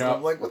kids. Yeah. And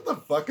I'm like, what the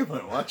fuck am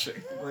I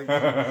watching? Like,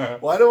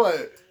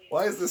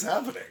 why is this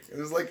happening?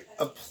 There's like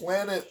a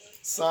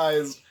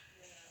planet-sized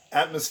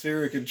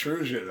atmospheric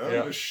intrusion. I don't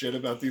give a shit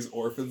about these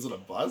orphans on a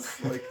bus.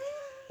 Like,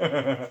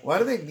 why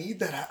do they need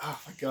that? Oh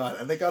my god!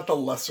 And they got the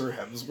lesser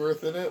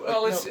Hemsworth in it.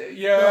 Well, like,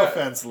 yeah. No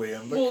offense,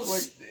 Liam. But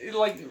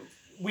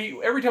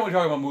Well, every time we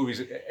talk about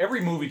movies,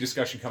 every movie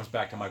discussion comes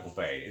back to Michael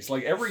Bay. It's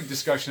like every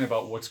discussion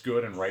about what's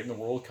good and right in the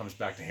world comes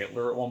back to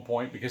Hitler at one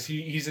point because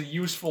he's a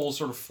useful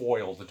sort of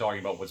foil to talking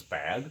about what's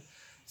bad.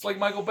 It's like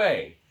Michael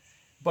Bay.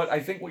 But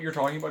I think what you're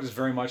talking about is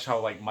very much how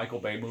like Michael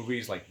Bay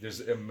movies, like there's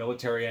a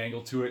military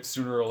angle to it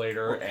sooner or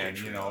later, and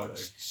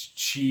just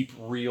cheap,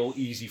 real,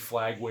 easy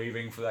flag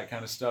waving for that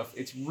kind of stuff.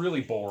 It's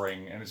really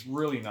boring, and it's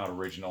really not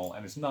original,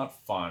 and it's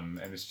not fun,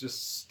 and it's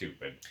just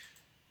stupid.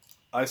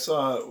 I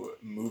saw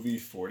movie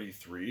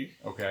 43.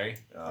 Okay,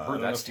 I've heard I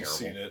don't know that's if you've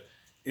terrible. seen it.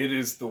 It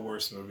is the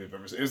worst movie I've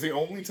ever seen. It was the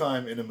only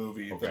time in a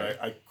movie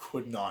that I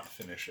could not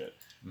finish it.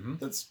 Mm-hmm.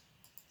 That's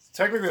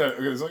technically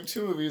there's only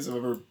 2 movies I've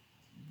ever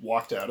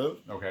walked out of.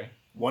 Okay.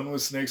 One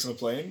was Snakes on a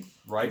Plane.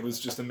 Right. It was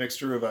just a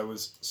mixture of I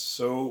was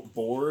so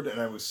bored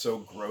and I was so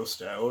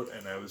grossed out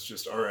and I was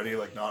just already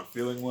like not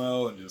feeling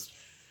well and just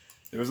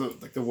there was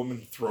the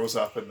woman throws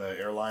up in the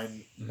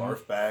airline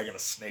barf bag and a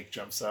snake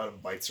jumps out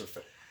and bites her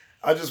face.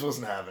 I just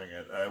wasn't having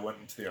it. I went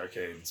into the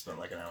arcade and spent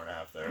like an hour and a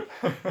half there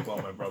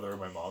while my brother and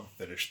my mom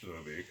finished the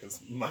movie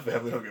because my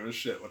family don't give a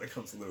shit when it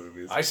comes to the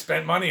movies. I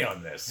spent money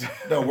on this.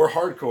 No, we're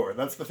hardcore.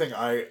 That's the thing.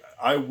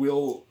 I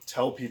will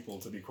tell people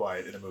to be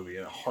quiet in a movie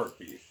in a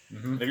heartbeat.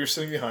 Mm-hmm. And if you're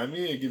sitting behind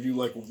me, I give you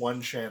like one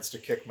chance to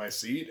kick my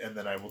seat and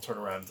then I will turn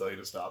around and tell you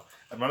to stop.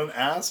 I'm not an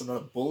ass. I'm not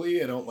a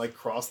bully. I don't like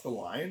cross the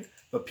line.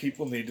 But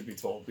people need to be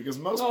told because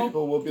most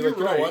people will be like,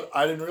 you know what?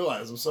 I didn't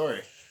realize. I'm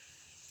sorry.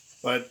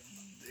 But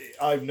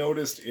I've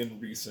noticed in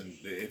recent,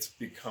 it's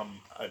become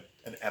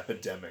an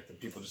epidemic that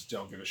people just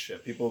don't give a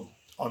shit. People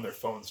on their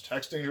phones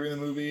texting during the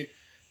movie,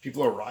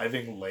 people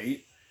arriving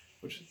late,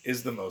 which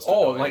is the most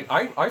annoying. Like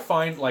I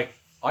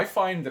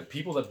find that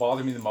people that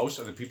bother me the most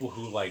are the people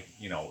who like,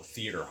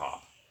 theater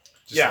hop.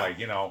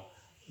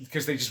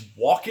 Because they just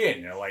walk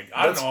in. They're like,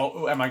 I don't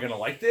know, am I going to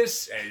like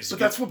this? But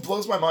that's what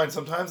blows my mind.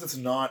 Sometimes it's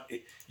not.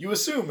 You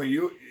assume,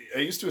 I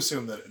used to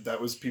assume that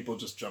was people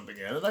just jumping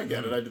in, and I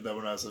get it. I did that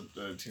when I was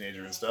a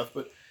teenager and stuff.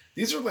 But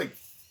these are like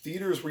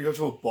theaters where you have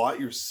to have bought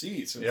your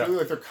seats, and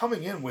like they're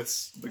coming in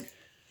with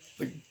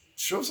like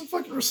show some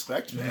fucking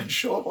respect, man.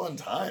 Show up on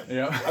time.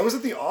 Yeah. I was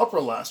at the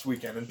opera last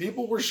weekend, and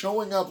people were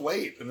showing up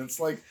late, and it's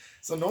like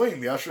it's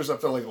annoying. The ushers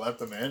have to like let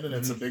them in, and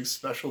it's a big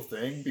special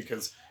thing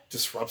because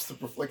disrupts the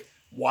like.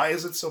 Why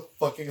is it so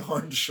fucking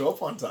hard to show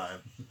up on time?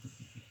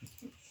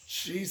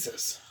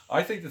 Jesus.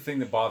 I think the thing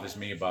that bothers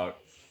me about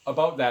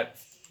that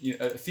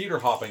theater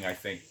hopping, I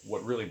think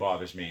what really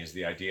bothers me is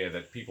the idea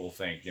that people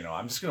think,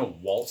 I'm just going to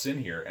waltz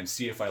in here and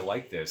see if I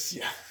like this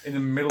in the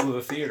middle of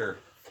the theater.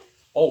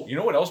 Oh, you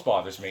know what else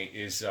bothers me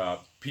is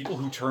people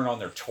who turn on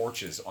their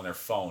torches on their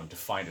phone to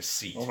find a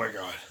seat. Oh my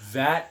God.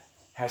 That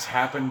has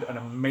happened an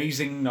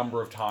amazing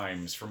number of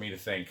times for me to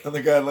think. And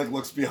the guy like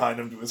looks behind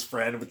him to his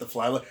friend with the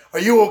flashlight. Are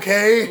you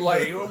okay?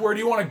 Like, where do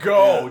you want to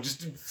go?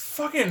 Just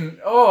fucking,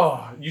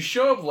 you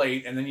show up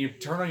late and then you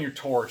turn on your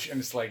torch and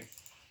it's like,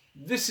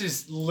 this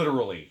is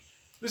literally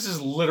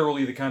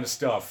the kind of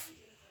stuff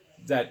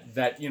that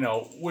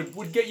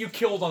would get you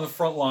killed on the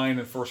front line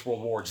in First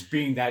World War, just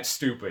being that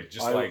stupid.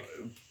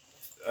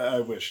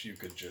 I wish you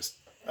could just...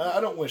 I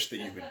don't wish that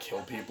you could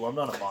kill people. I'm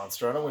not a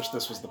monster. I don't wish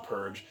this was the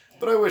Purge.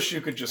 But I wish you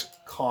could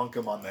just conk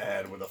them on the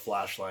head with a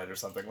flashlight or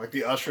something. Like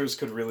the ushers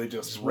could really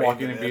just walk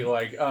in and be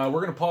like, we're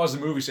going to pause the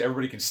movie so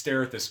everybody can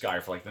stare at this guy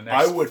for like the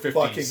next 15 seconds.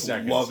 I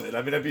would fucking love it.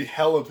 I mean, I'd be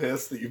hella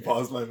pissed that you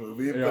paused my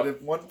movie. But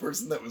if one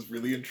person that was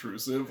really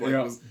intrusive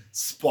was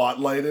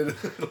spotlighted in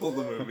the middle of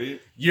the movie.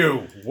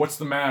 What's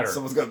the matter?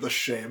 Someone's got the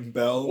shame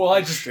bell. Well, I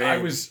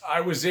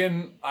was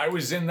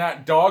in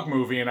that dog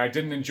movie and I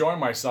didn't enjoy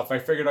myself. I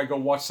figured I'd go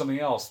watch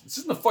something else. This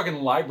isn't the fucking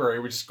library.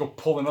 We just go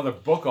pull another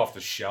book off the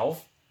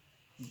shelf.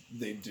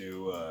 They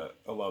do, a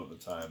lot of the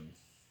time,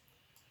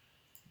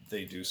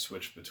 they do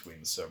switch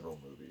between several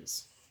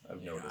movies.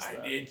 I've noticed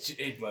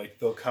that. Like,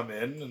 they'll come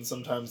in, and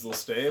sometimes they'll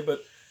stay,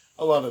 but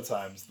a lot of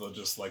times they'll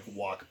just, like,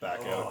 walk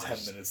back out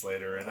 10 minutes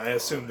later, and I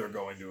assume they're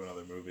going to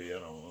another movie. I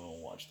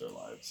don't watch their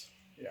lives.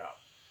 Yeah.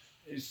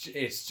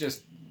 It's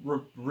just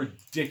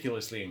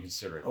ridiculously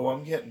inconsiderate. Oh,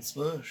 I'm getting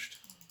smushed.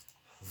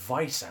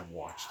 Vice I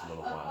watched a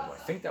little while ago. I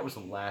think that was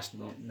the last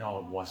movie. No,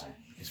 it wasn't.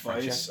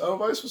 Vice. Oh,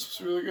 Vice was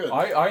really good.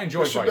 I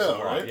enjoyed Vice a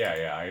lot. Right?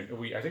 Yeah. I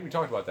think we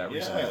talked about that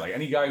recently. Like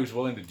any guy who's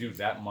willing to do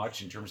that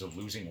much in terms of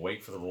losing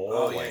weight for the role.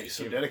 Oh yeah, he's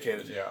so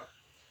dedicated. Yeah.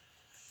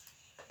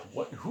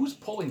 Who's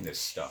pulling this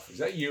stuff? Is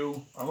that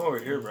you? I'm over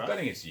here, bro. I'm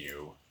betting it's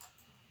you.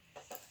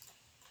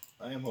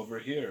 I am over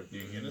here,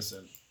 being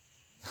innocent.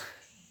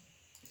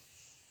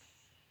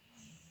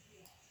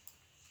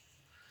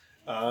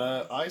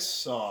 I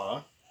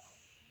saw...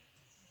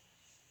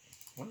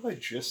 What did I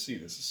just see?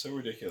 This is so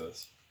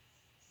ridiculous.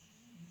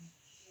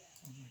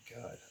 Oh my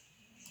god.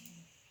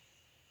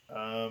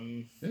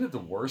 Isn't it the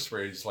worst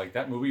where it's like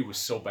that movie was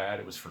so bad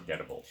it was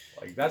forgettable?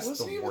 Like that's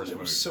the worst movie. It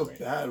was so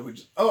bad.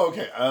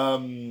 Okay.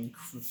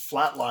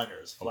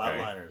 Flatliners.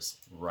 Flatliners.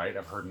 Okay. Right.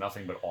 I've heard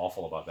nothing but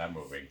awful about that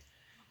movie.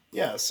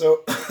 Yeah.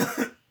 So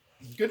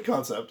good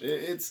concept.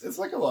 It's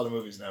like a lot of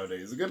movies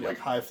nowadays. A good like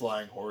high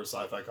flying horror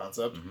sci-fi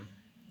concept,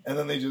 and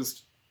then they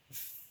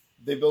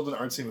build an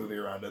artsy movie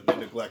around it. They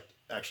neglect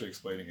actually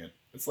explaining it.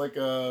 It's like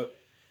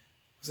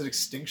was it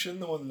Extinction,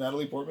 the one, the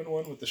Natalie Portman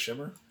one with the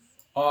shimmer?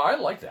 I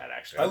like that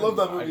actually. I love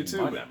that movie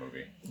too. I that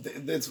movie.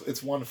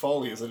 It's one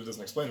folly is that it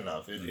doesn't explain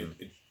enough.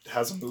 It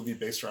has a movie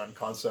based around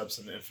concepts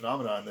and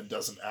phenomena, and then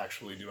doesn't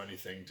actually do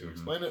anything to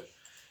explain it.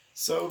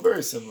 So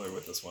very similar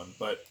with this one,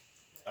 but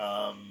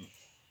I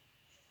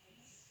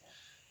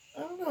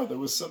don't know. There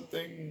was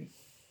something.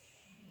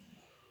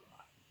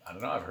 I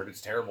don't know. I've heard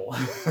it's terrible.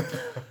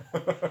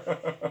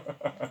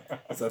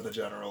 Is that the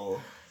general?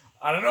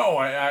 I don't know.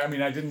 I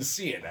mean, I didn't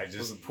see it.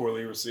 Was it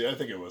poorly received? I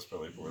think it was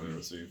probably poorly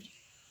received.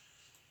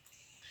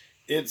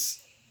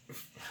 It's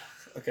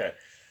okay.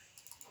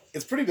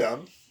 It's pretty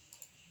dumb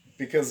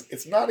because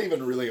it's not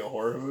even really a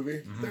horror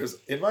movie.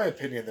 In my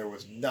opinion, there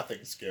was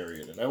nothing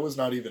scary in it. I was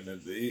not even.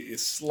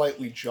 It's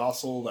slightly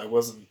jostled. I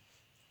wasn't.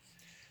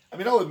 I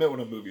mean, I'll admit when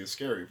a movie is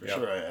scary for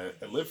sure. I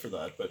live for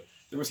that, but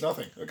there was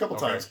nothing. A couple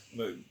times,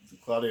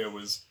 Claudia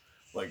was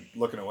like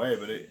looking away,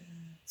 but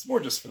it's more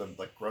just for the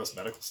like gross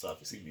medical stuff.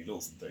 You see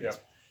needles and things. Yeah.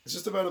 It's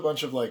just about a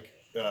bunch of like.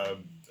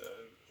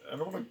 I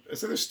don't want to. I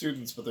say they're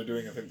students, but they're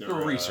doing. I think they're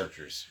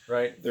researchers,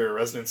 right? They're a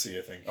residency,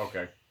 I think.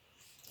 Okay.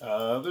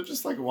 They're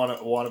just like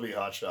wannabe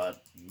hotshot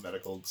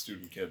medical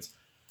student kids,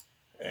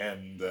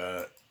 and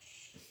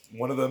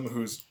one of them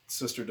whose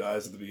sister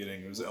dies at the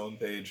beginning, who's Ellen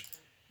Page,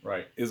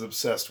 right, is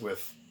obsessed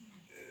with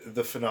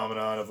the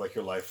phenomenon of like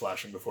your life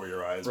flashing before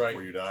your eyes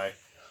before you die.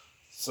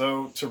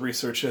 So to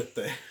research it,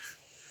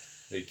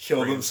 they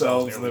kill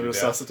themselves and then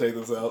resuscitate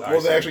themselves.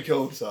 Well, they actually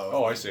kill themselves.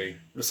 Oh, I see.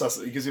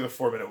 Resuscitate because you have a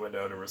 4-minute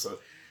window to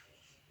resuscitate.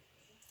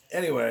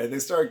 Anyway, they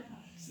start,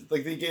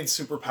 like, they gain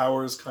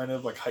superpowers, kind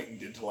of, like,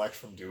 heightened intellect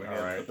from doing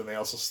it, but then they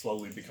also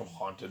slowly become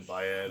haunted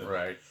by it.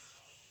 Right.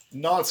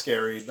 Not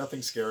scary,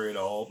 nothing scary at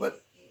all,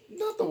 but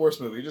not the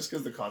worst movie, just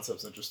because the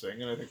concept's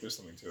interesting, and I think there's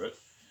something to it.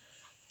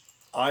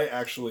 I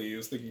actually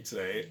was thinking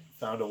today,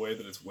 found a way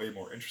that it's way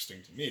more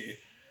interesting to me.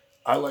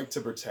 I like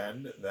to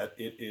pretend that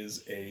it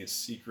is a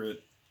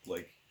secret,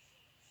 like,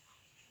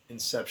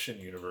 Inception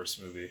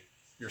universe movie.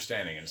 You're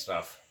standing and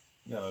stuff.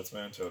 No, it's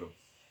my own totem.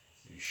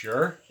 You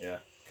sure? Yeah.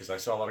 Because I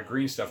saw a lot of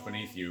green stuff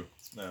beneath you.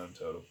 It's my own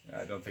totem.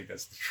 I don't think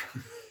that's the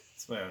truth.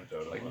 It's my own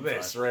totem. Like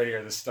this right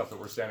here, this stuff that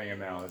we're standing in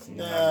now. That's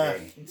not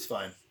good. It's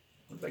fine.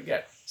 What did I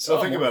get?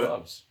 So think more about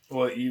gloves. it.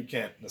 Well, you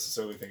can't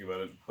necessarily think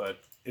about it, but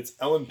it's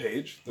Ellen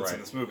Page that's in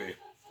Right. this movie.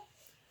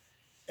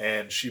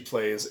 And she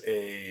plays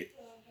a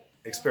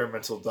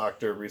experimental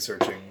doctor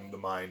researching the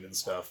mind and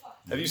stuff.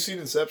 Have you seen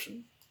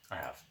Inception? I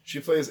have. She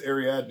plays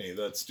Ariadne,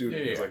 that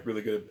student who's like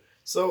really good.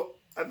 So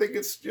I think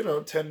it's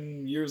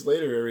 10 years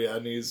later,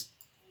 Ariadne's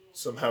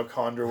somehow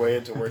conned her way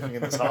into working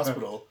in this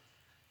hospital,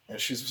 and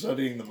she's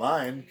studying the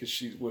mind because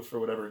she's for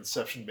whatever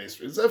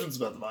Inception's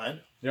about the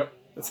mind. Yep.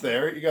 It's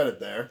there. You got it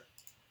there.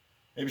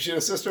 Maybe she had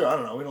a sister. I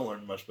don't know. We don't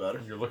learn much about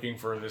her. You're looking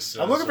for this.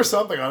 I'm looking for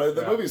something on it.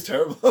 The movie's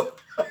terrible.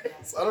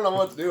 I don't know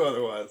what to do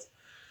otherwise.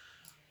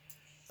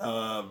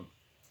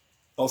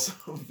 Also,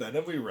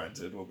 Venom we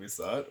rented when we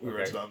saw it. We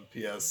rented on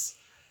PS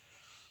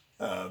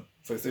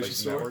PlayStation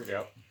Store. Network,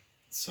 yep.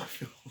 So I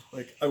feel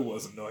like I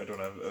wasn't. No, I don't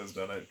have. I was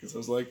done it because I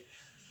was like,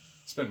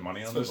 spend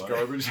money on this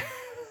garbage.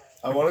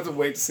 I wanted to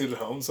wait to see it at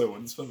home so I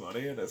wouldn't spend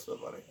money, and I spent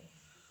money.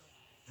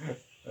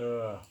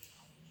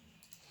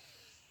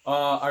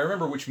 I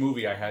remember which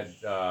movie I had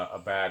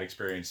a bad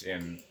experience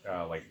in,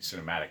 like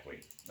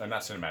cinematically.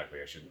 Not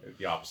cinematically, I should.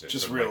 The opposite.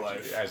 Just but real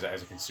like, life.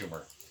 as a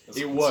consumer.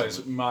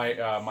 Was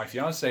my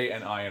fiance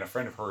and I and a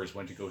friend of hers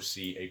went to go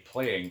see a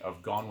playing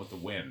of Gone with the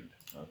Wind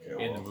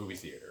in the movie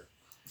theater,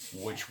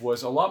 which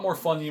was a lot more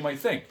fun than you might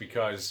think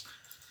because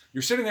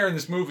you're sitting there in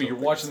this movie, you're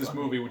watching this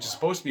movie, which is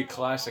supposed to be a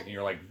classic, and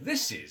you're like,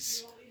 this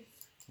is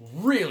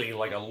really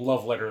like a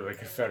love letter to the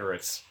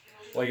Confederates.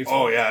 Like it's,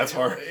 that's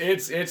hard.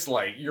 It's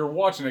like you're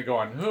watching it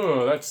going,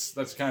 oh,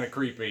 that's kind of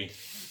creepy.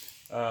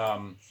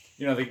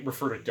 They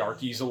refer to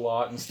darkies a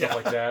lot and stuff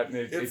like that. And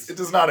it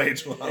does not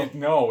age well.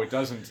 No, it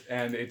doesn't,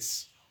 and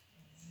it's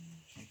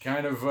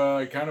kind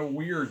of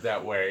weird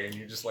that way. And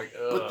you're just like,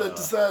 ugh.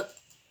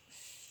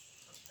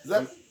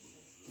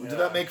 But did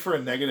that make for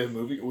a negative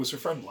movie? Was her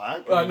friend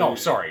black? No,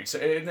 sorry. So,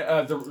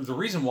 the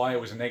reason why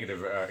it was a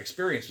negative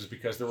experience was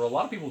because there were a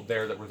lot of people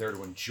there that were there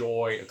to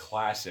enjoy a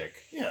classic.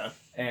 Yeah.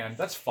 And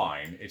that's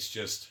fine. It's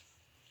just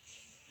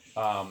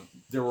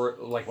there were,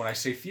 like, when I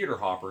say theater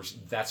hoppers,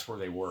 that's where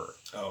they were.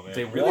 Oh man,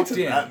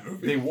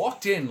 They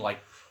walked in like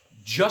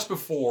just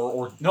before,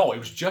 or no, it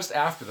was just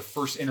after the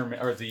first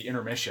the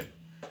intermission,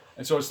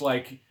 and so it's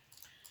like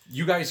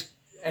you guys.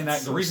 And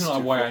the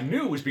reason why I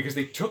knew was because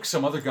they took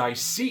some other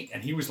guy's seat,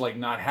 and he was like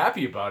not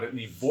happy about it, and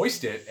he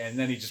voiced it, and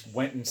then he just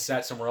went and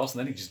sat somewhere else, and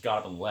then he just got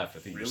up and left. I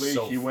think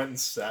he went and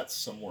sat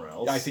somewhere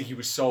else. I think he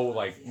was so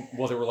like,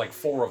 well, there were like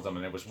 4 of them,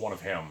 and it was one of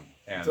him.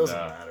 And it doesn't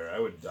matter. I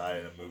would die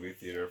in a movie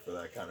theater for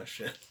that kind of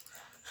shit.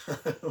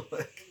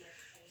 Like,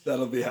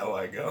 that'll be how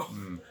I go.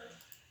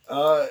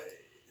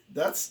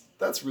 That's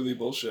really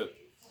bullshit.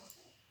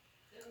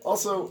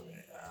 Also,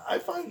 I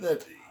find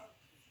that.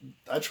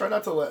 I try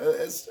not to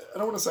I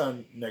don't want to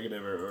sound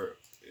negative or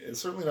it's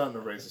certainly not in a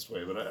racist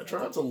way, but I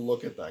try not to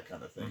look at that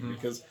kind of thing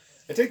because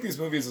I take these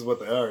movies as what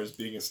they are, as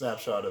being a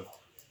snapshot of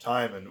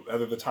time and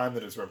either the time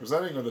that it's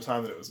representing or the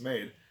time that it was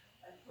made.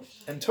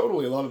 And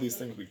totally, a lot of these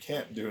things we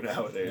can't do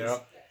nowadays. Yeah.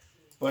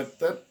 But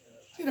that,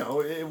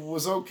 it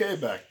was okay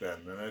back then.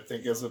 And I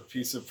think as a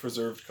piece of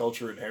preserved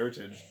culture and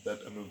heritage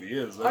that a movie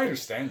is. I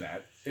understand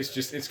that. It's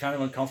just, it's kind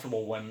of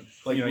uncomfortable when,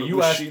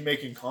 was she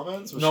making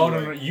comments?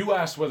 No. You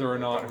asked whether or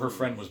not her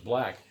friend was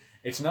black.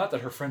 It's not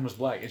that her friend was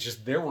black. It's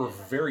just there were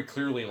very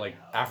clearly like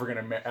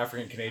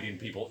African Canadian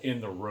people in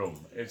the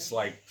room. It's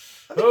like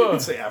I think you can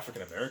say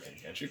African American,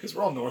 can't you? Because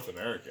we're all North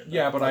American.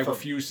 Yeah, but I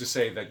refuse to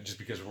say that just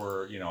because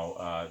we're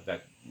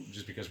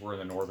just because we're in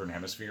the northern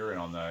hemisphere and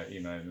on the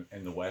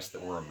in the west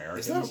that we're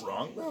Americans. Is that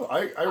wrong though?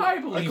 I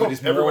believe it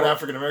is everyone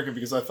African American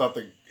because I thought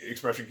the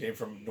expression came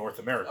from North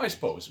America. I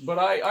suppose, but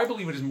I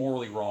believe it is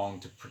morally wrong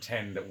to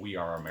pretend that we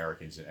are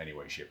Americans in any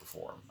way, shape, or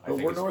form. But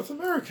we're North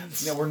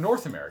Americans. No, we're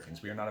North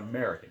Americans. We are not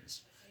Americans.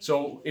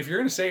 So if you're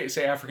going to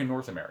say African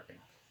North American,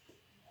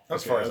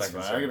 as far as I'm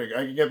concerned,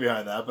 I can get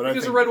behind that. But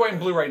because the red, white, and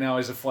blue right now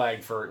is a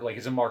flag for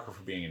is a marker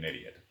for being an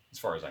idiot. As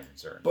far as I'm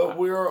concerned. But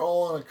we are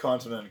all on a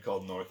continent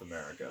called North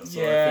America. So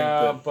yeah,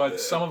 I think but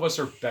some of us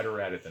are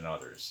better at it than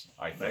others,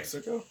 I think.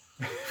 Mexico?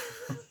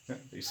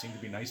 They seem to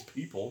be nice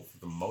people for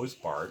the most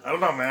part. I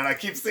don't know, man. I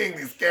keep seeing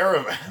these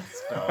caravans.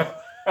 No.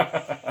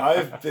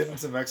 I've been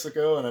to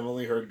Mexico, and I've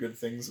only heard good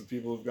things of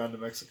people who've gone to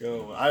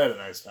Mexico. I had a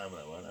nice time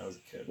when I went. I was a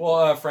kid.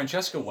 Well,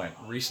 Francesca went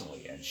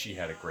recently, and she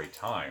had a great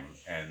time.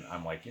 And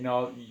I'm like,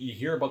 you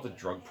hear about the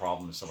drug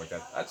problem and stuff like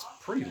that. That's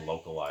pretty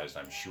localized,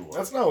 I'm sure.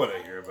 That's not what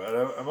I hear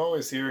about. I'm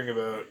always hearing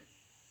about,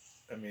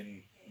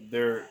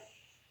 they're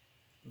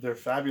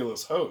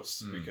fabulous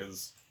hosts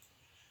because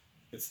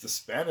it's the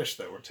Spanish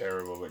that were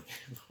terrible that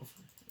came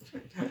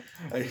over.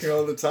 I hear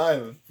all the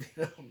time,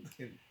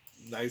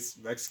 nice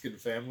Mexican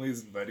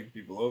families inviting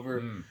people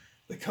over.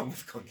 They come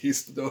with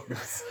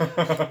conquistadors.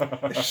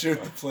 They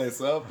shoot the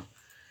place up.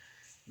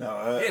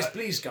 No, yes,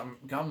 please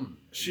come.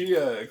 She,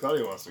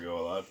 Claudia wants to go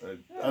a lot.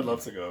 I'd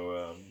love to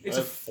go. It's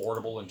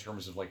affordable in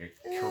terms of like a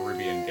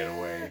Caribbean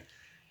getaway.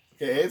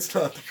 Okay, it's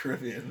not the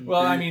Caribbean.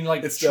 Well, I mean,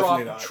 like it's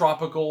definitely not.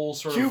 tropical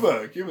sort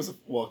of.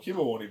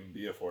 Cuba won't even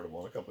be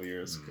affordable in a couple of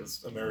years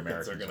because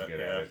Americans are gonna get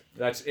at it.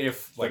 That's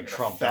if like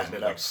Trump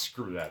doesn't like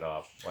screw that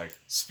up. Like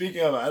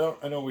speaking of,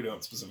 I know we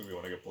don't specifically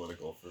want to get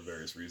political for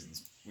various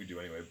reasons. We do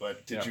anyway.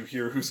 But did you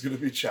hear who's going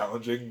to be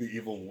challenging the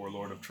evil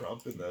warlord of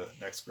Trump in the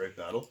next great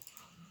battle?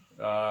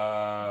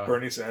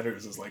 Bernie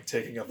Sanders is like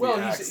taking up the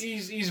axe.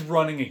 He's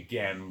running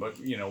again, but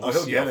we'll he'll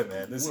see get it,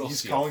 man.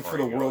 He's calling for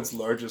the world's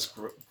largest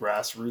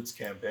grassroost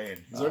campaign.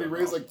 He's already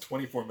raised like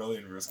 $24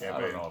 million for his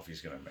campaign. I don't know if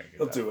he's gonna make it.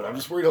 He'll do it. I'm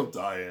just worried he'll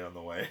die on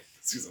the way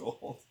because he's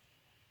old.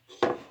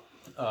 The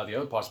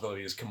other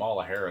possibility is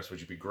Kamala Harris, which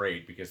would be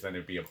great because then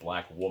it'd be a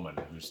black woman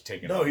who's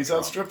taking. No, he's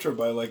outstripped her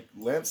by like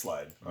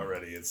landslide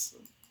already. It's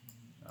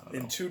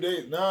in 2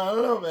 days. No, I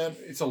don't know, man.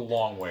 It's a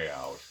long way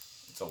out.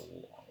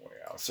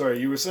 Sorry,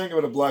 you were saying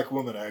about a black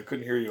woman. I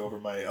couldn't hear you over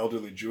my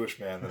elderly Jewish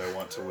man that I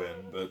want to win,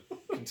 but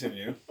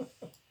continue.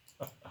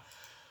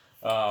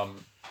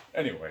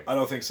 Anyway. I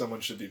don't think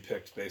someone should be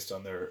picked based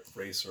on their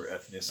race or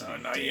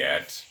ethnicity. Not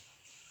yet.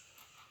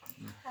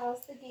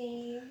 How's the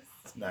games?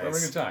 It's nice.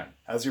 Having a good time.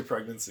 How's your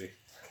pregnancy?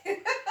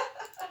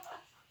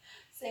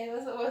 Same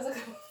as it was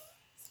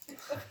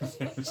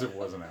As it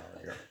was an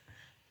hour ago.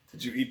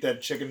 Did you eat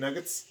that chicken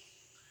nuggets?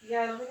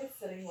 Yeah, I don't think it's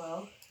sitting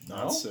well.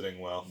 Not sitting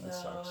well. No,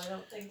 I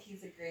don't think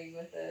he's agreeing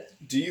with it.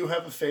 Do you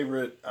have a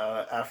favorite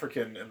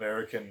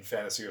African-American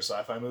fantasy or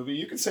sci-fi movie?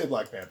 You can say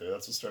Black Panther.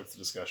 That's what starts the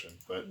discussion.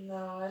 But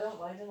no, I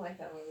didn't like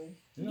that movie.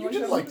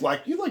 You like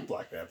Black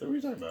Panther. What are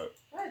you talking about?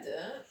 I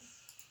didn't.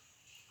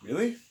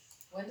 Really?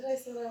 When did I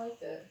say that I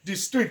liked it? The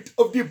Street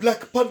of the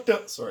Black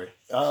Panther. Sorry.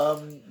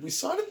 We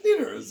saw it in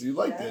theaters. You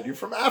liked it. You're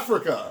from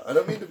Africa. I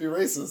don't mean to be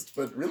racist,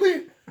 but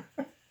really?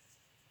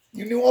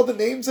 You knew all the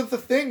names of the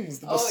things,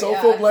 the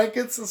Basofo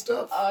blankets and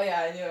stuff. Oh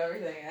yeah, I knew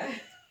everything.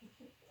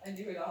 I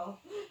knew it all.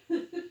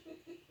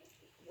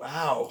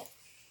 Wow.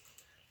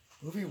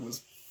 The movie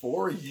was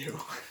for you.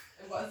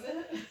 It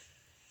wasn't?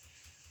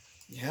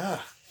 Yeah.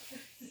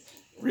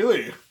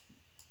 Really?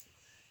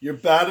 You're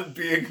bad at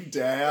being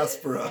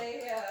diaspora.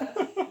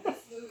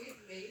 This movie's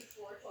made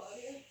for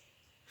Claudia.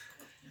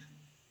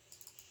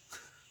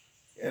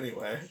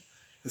 Anyway.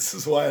 This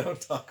is why I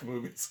don't talk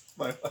movies with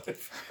my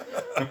life.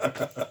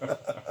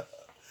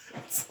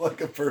 It's like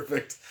a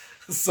perfect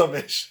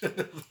summation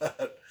of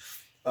that.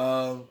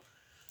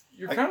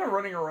 You're kind of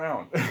running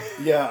around.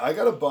 Yeah, I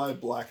gotta buy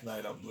Black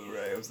Knight on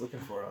Blu-ray. I was looking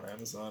for it on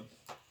Amazon.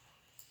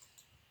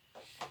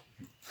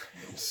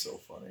 It was so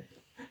funny.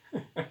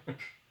 I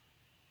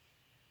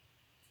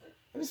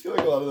just feel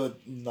like a lot of the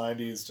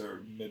 90s to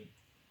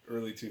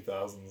early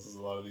 2000s is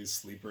a lot of these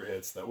sleeper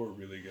hits that were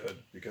really good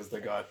because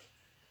they got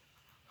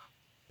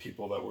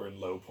people that were in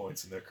low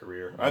points in their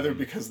career, either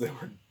because they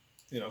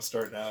were,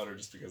 starting out or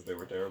just because they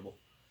were terrible.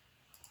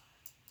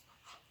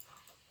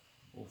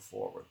 Move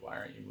forward. Why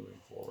aren't you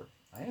moving forward?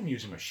 I am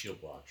using my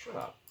shield block. Shut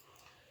up.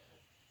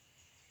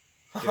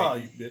 You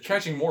bitch.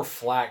 Catching more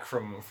flack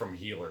from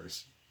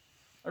healers.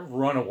 I've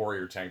run a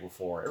warrior tank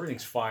before.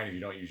 Everything's fine if you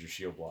don't use your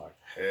shield block.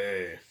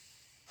 Hey.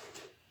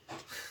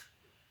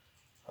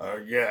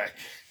 Argak.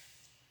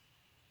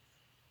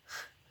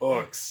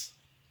 Orcs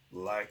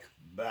like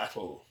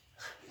battle.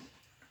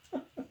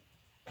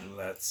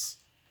 Let's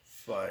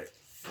fight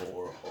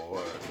for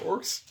Horde.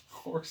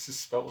 Orcs is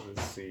spelled with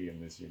a C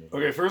in this universe.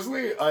 Okay,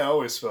 firstly, I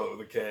always spell it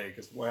with a K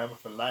because Warhammer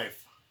for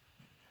life.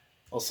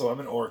 Also, I'm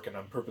an orc and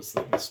I'm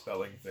purposely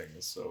misspelling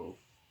things, so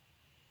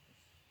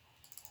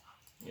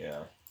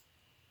yeah.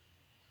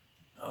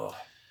 Oh,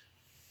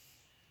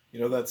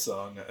 you know that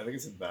song? I think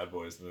it's in Bad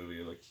Boys, the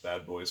movie, like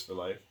Bad Boys for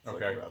Life. It's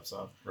like a rap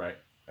song. Right.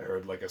 I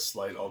heard like a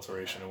slight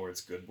alteration of where it's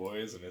Good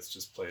Boys, and it's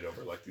just played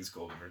over like these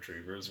golden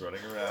retrievers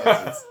running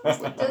around. It's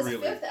like Does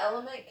really... Fifth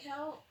Element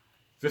count?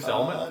 Fifth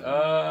Element?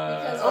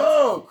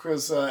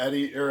 Chris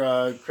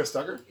Chris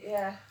Tucker?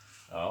 Yeah.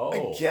 Oh.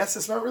 I guess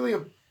it's not really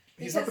a...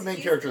 He's not the main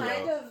character, though.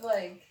 Kind of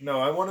like...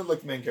 No, I wanted like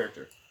the main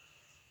character.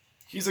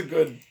 He's a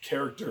good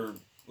character,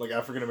 like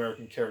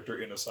African-American character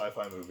in a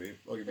sci-fi movie.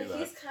 I'll give you that.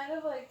 He's kind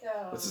of like...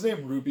 What's his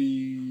name?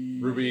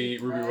 Ruby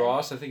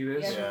Ross, I think it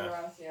is. Yeah, Ruby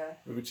Ross, yeah.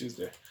 Ruby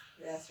Tuesday.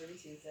 Yeah, it's Ruby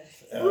Tuesday.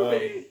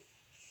 Ruby.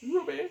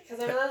 Because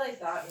I really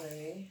like that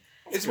movie.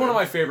 It's one of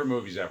my favorite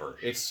movies ever.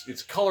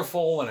 It's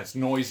colorful and it's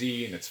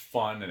noisy and it's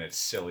fun and it's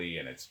silly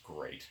and it's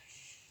great.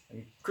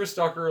 And Chris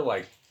Tucker,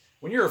 like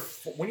when you're a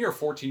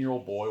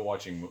 14-year-old boy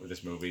watching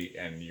this movie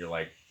and you're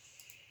like,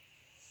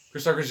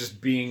 Chris Tucker's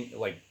just being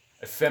like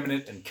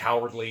effeminate and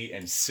cowardly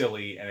and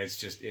silly, and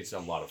it's a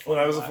lot of fun.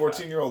 When I was a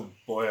 14-year-old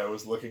boy, I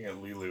was looking at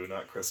Lilu,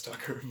 not Chris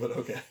Tucker, but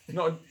okay.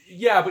 No,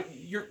 yeah, but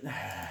you're...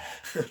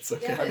 It's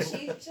okay. Yeah, but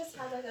she just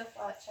had like a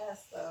flat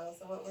chest, though,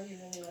 so what were you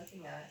really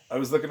looking at? I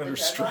was looking at her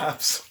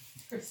straps.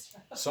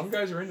 Some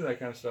guys are into that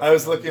kind of stuff. I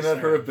was looking at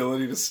her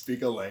ability to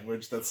speak a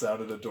language that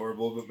sounded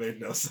adorable but made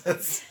no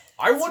sense.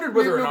 I wondered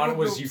whether or not it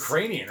was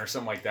Ukrainian or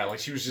something like that. Like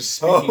she was just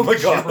speaking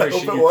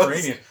gibberish in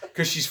Ukrainian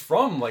because she's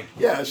from like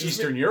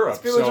Eastern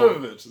Europe. It's Mila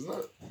Jovovich, isn't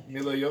it?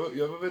 Mila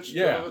Jovovich?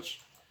 Yeah. Jovovich?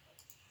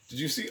 Did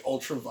you see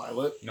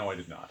Ultraviolet? No, I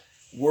did not.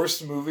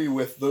 Worst movie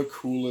with the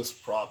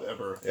coolest prop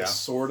ever. Yeah. The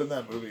sword in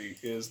that movie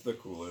is the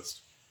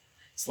coolest.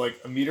 It's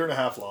like 1.5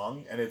 meters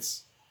long, and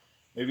it's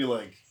maybe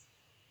like,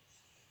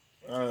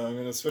 I don't know, I'm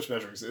going to switch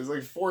measurements. It's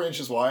like 4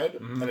 inches wide,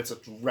 and it's a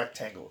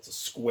rectangle. It's a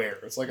square.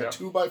 It's like a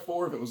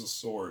 2x4 if it was a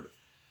sword.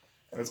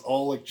 And it's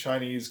all like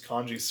Chinese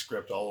kanji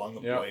script all along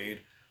the blade.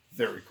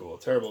 Very cool.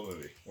 Terrible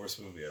movie.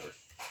 Worst movie ever.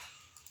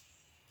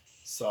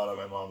 Saw it at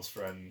my mom's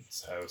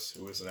friend's house,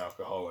 who was an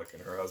alcoholic,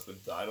 and her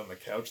husband died on the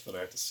couch that I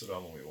had to sit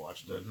on when we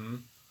watched it. Mm-hmm.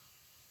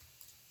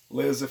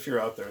 Liz, if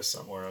you're out there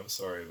somewhere, I'm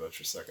sorry about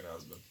your second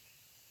husband.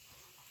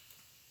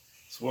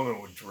 This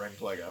woman would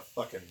drink like a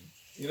fucking...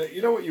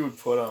 You know what you would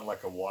put on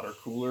like a water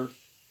cooler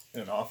in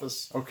an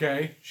office?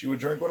 Okay. She would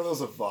drink one of those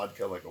of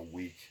vodka like a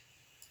week.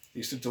 They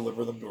used to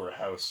deliver them to her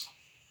house.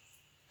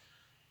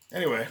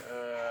 Anyway.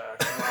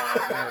 Come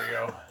on, there we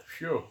go.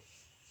 Phew.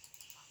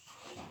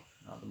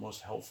 Not the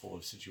most helpful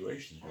of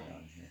situations going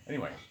on here.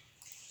 Anyway.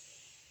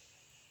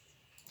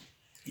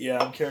 Yeah,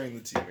 I'm carrying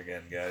the team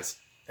again, guys.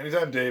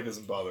 Anytime Dave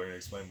isn't bothering to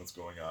explain what's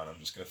going on, I'm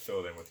just going to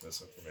fill it in with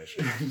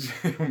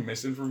misinformation.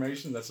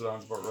 Misinformation? That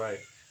sounds about right.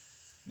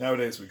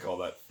 Nowadays, we call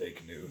that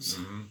fake news.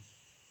 Mm-hmm.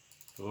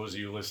 For those of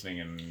you listening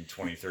in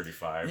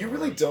 2035. You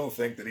really don't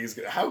think that he's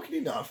going to... How can he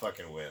not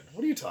fucking win?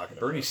 What are you talking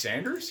about? Bernie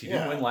Sanders? He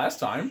didn't win last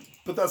time.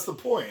 But that's the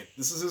point.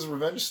 This is his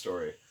revenge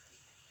story.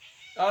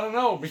 I don't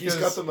know, because...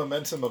 He's got the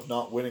momentum of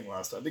not winning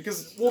last time.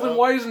 Because... Well, then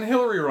why isn't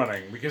Hillary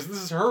running? Because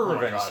this is her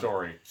revenge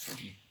story.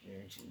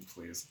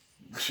 Please.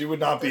 She would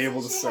not be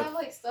able to... Doesn't she have,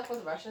 like, stuff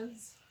with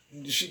Russians?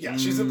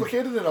 She's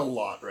implicated in a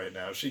lot right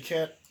now. She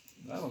can't...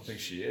 I don't think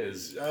she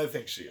is. I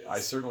think she is. I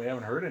certainly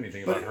haven't heard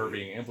anything about her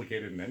being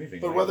implicated in anything.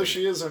 But whether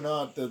she is or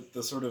not,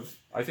 the sort of...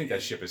 I think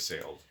that ship has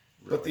sailed.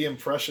 Really. But the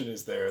impression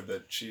is there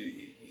that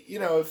she... You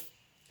know, if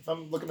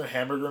I'm looking at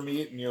hamburger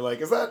meat and you're like,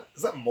 is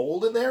that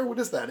mold in there? What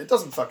is that? It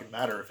doesn't fucking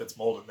matter if it's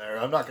mold in there.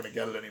 I'm not going to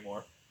get it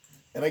anymore.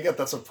 And I get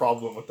that's a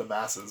problem with the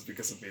masses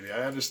because of media.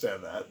 I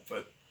understand that,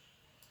 but...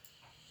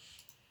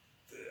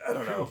 I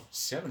don't know.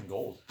 7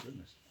 gold.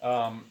 Goodness.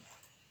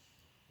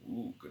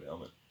 Ooh, good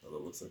helmet. Although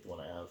it looks like the one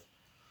I have.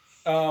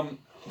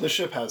 The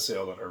ship has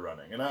sailed on her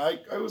running, and I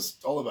was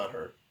all about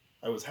her.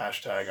 I was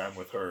hashtag I'm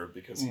with her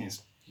because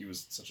he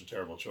was such a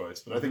terrible choice.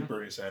 But I think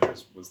Bernie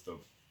Sanders was the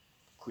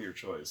clear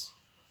choice.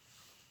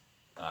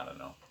 I don't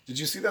know. Did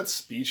you see that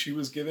speech he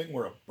was giving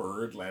where a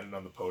bird landed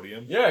on the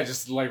podium? Yeah,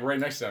 just like right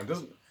next to him.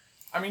 Just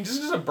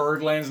because a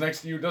bird lands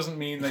next to you doesn't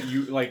mean that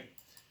you like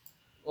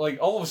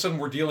all of a sudden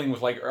we're dealing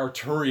with like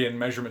Arturian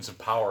measurements of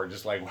power.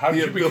 Just like how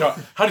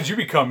did you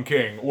become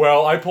king?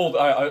 Well, I pulled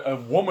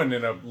a woman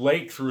in a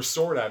lake threw a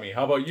sword at me.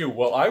 How about you?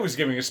 Well, I was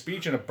giving a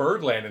speech and a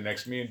bird landed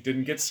next to me and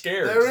didn't get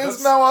scared. There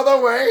is no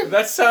other way.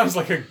 That sounds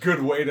like a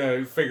good way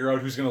to figure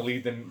out who's going to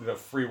lead the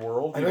free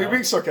world. I know you're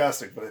being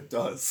sarcastic, but it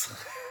does.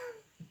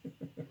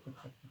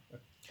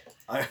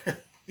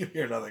 You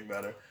hear nothing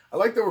better. I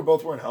like that we're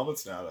both wearing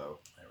helmets now, though.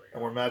 There we go.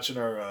 And we're matching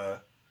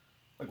our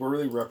we're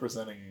really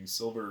representing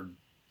Silver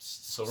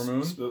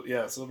Moon?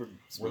 Silver.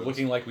 We're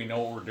looking like we know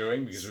what we're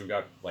doing because we've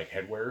got like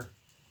headwear.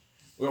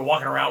 We were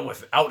walking around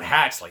without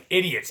hats like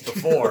idiots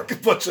before. Like a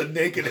bunch of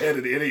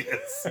naked-headed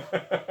idiots.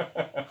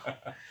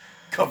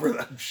 Cover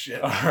that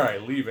shit. All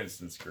right, leave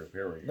instance group.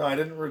 Here we go. No, I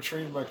didn't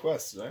retrieve my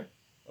quest, did I?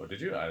 Oh,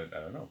 did you? I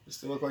don't know. They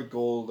still look like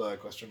gold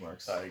question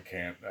marks. I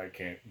can't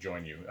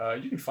join you.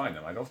 You can find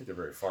them. I don't think they're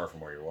very far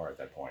from where you are at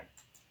that point.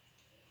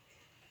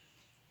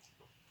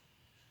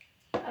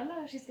 I don't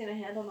know if she's gonna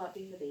handle not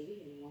being the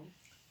baby anymore.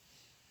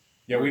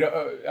 Yeah, we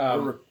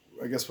don't.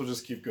 I guess we'll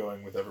just keep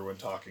going with everyone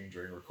talking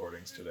during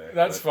recordings today.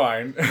 That's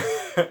fine.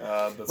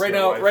 That's right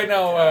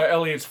now,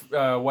 Elliot's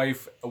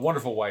wife, a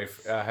wonderful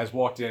wife, has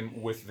walked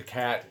in with the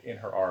cat in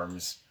her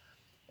arms.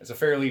 It's a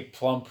fairly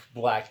plump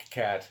black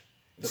cat.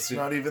 It's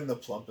not even the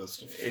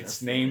plumpest.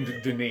 It's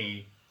named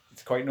Denis.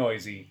 It's quite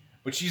noisy.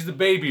 But she's the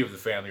baby of the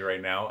family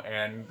right now,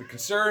 and the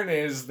concern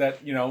is that,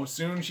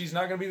 soon she's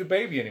not going to be the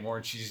baby anymore,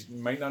 and she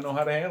might not know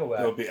how to handle that.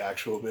 There'll be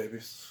actual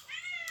babies.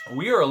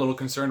 We are a little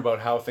concerned about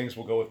how things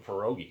will go with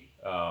Pierogi,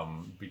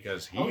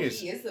 because he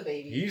is the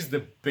baby. He's the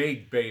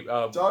big baby.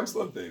 Dogs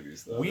love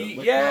babies, though.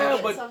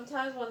 But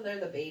sometimes when they're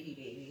the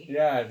baby.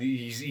 Yeah,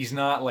 he's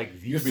not like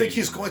the You baby. think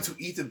he's going to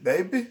eat a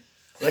baby?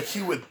 Like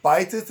he would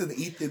bite it and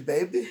eat the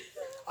baby?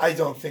 I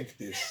don't think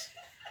this.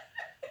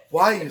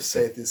 Why you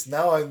say this?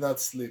 Now I'm not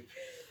sleep.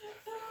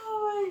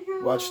 Oh my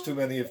god. Watch too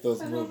many of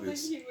those I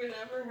movies. don't think he would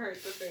ever hurt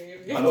the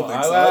baby. I don't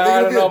think so.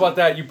 I don't know about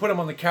that. You put him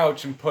on the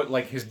couch and put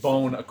like his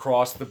bone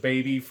across the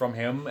baby from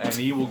him, and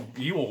he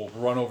will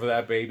run over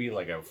that baby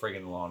like a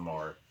friggin'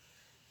 lawnmower.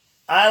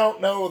 I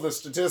don't know the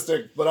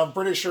statistic, but I'm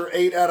pretty sure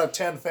 8 out of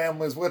 10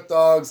 families with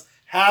dogs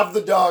have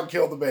the dog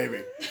kill the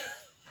baby.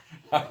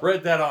 I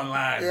read that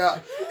online. Yeah,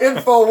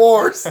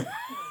 InfoWars.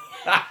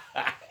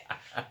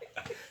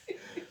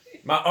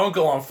 My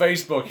uncle on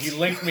Facebook, he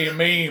linked me a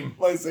meme.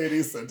 My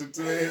Sadie sent it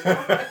to me.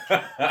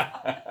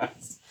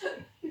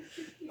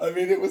 I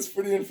mean, it was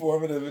pretty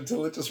informative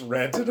until it just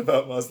ranted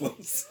about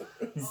Muslims.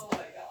 Oh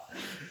my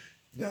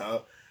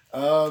god.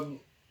 No.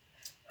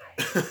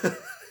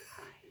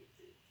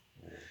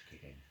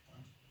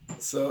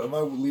 So, am I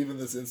leaving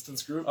this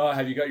instance group?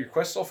 Have you got your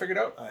quests all figured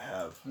out? I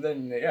have.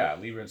 Then, yeah,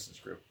 leave instance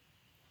group.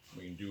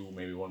 We can do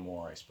maybe one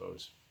more, I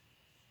suppose.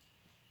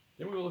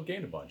 Then we will have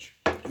gained a bunch.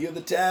 You have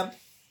the tab?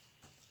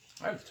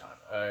 I have the time.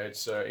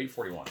 It's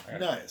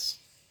 8:41. Nice.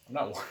 I'm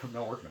not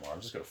working tomorrow.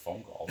 I'm just got a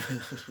phone call.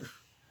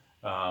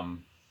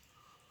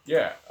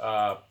 Yeah.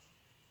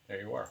 There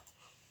you are.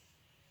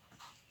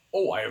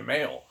 Oh, I have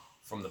mail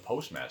from the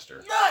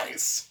postmaster.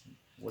 Nice!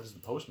 What does the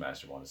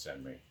postmaster want to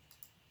send me?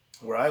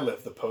 Where I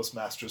live, the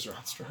postmasters are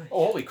on strike.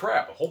 Oh, holy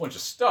crap. A whole bunch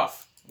of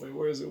stuff. Wait,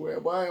 where is it?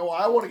 Why?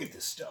 I want to get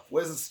this stuff.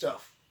 Where's the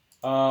stuff?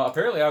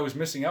 Apparently I was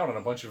missing out on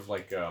a bunch of,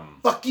 like,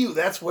 Fuck you,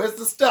 where's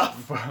the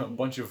stuff? a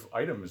bunch of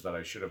items that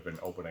I should have been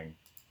opening.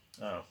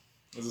 Oh.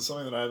 Is it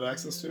something that I have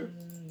access to?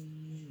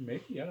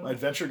 Maybe, I don't My know.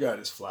 adventure guide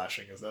is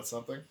flashing. Is that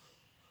something?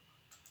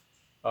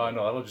 No,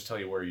 that'll just tell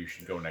you where you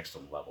should go next to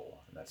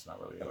level, and that's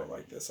not really I good. don't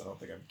like this. I don't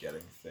think I'm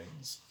getting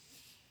things.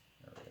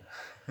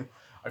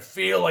 I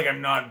feel like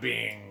I'm not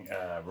being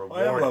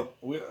rewarded.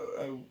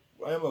 I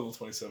am level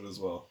 27 as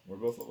well. We're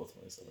both level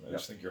 27. I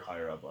just think you're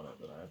higher up on it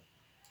than I am.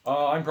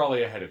 I'm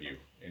probably ahead of you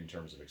in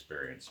terms of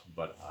experience,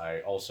 but I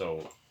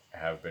also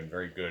have been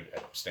very good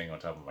at staying on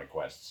top of my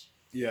quests.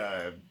 Yeah,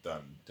 I've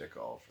done dick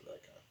all for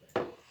that kind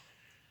of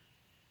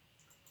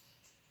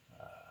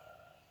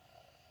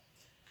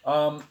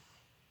thing.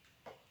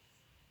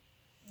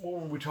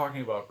 What were we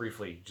talking about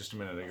briefly just a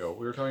minute ago?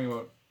 We were talking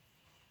about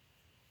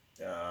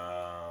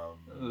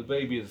the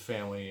baby of the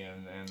family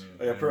and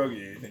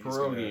pierogi.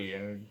 Pierogi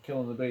and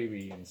killing the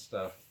baby and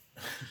stuff.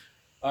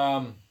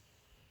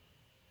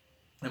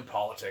 And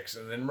politics,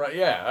 and then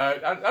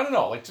I don't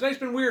know. Like tonight's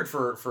been weird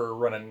for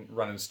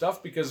running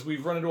stuff because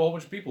we've run into a whole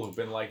bunch of people who've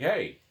been like,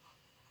 "Hey,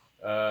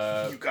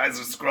 you guys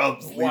are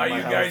scrubs. Why are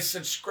you guys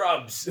such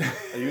scrubs?"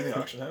 Are you in the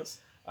auction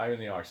house? I'm in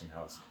the auction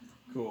house.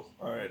 Cool.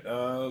 All right.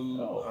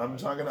 I'm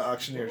talking to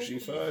auctioneer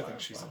Shifa. I think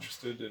she's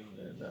interested in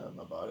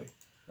my body.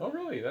 Oh,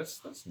 really?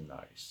 That's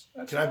nice.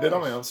 Can I bid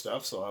on my own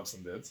stuff? So I'll have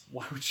some bids.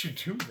 Why would you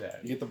do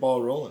that? You get the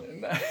ball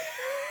rolling.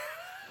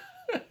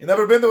 You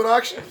never been to an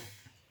auction?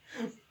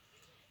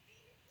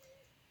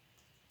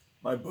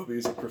 My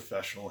Bubbies a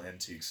professional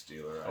antiques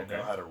dealer. I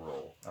know how to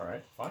roll. All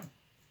right, fine.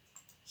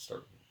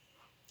 Start.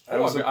 I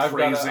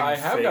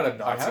have got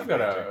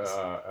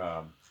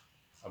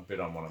a bid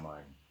on one of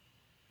mine.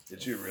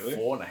 Did you really?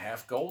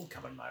 4.5 gold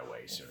coming my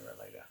way sooner or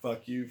later.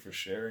 Fuck you for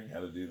sharing how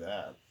to do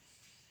that.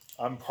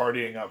 I'm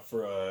partying up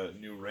for a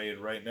new raid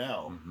right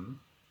now.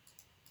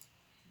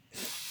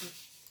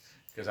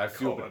 Because I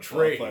feel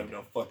betrayed. I have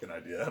no fucking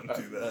idea how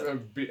to do that.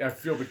 I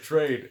feel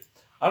betrayed.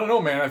 I don't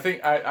know, man. I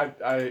think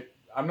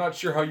I'm not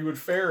sure how you would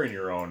fare in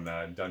your own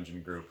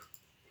dungeon group.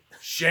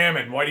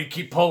 Shaman, why do you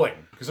keep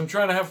pulling? Because I'm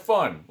trying to have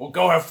fun. Well,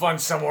 go have fun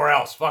somewhere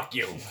else. Fuck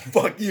you.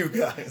 Fuck you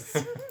guys.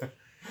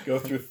 Go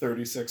through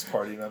 36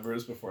 party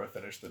members before I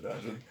finish the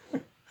dungeon.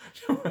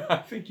 I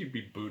think you'd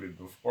be booted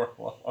before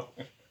long.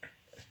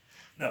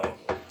 No,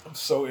 I'm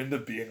so into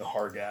being a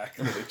Hargak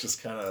that it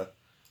just kind of...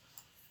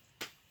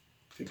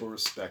 People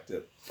respect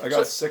it. I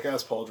got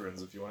sick-ass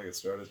pauldrons if you want to get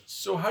started.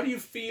 So how do you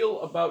feel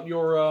about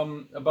your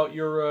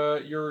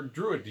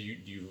druid? Do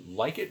you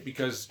like it?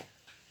 Because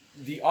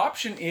the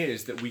option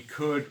is that we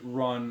could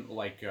run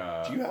like... Do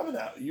you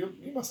have you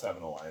must have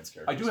an alliance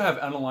character. I do have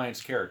an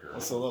alliance character.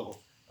 What's the level?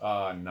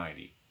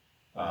 90.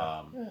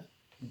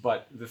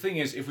 But the thing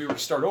is, if we were to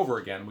start over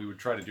again, we would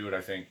try to do it,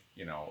 I think,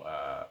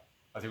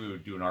 I think we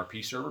would do an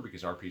RP server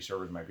because RP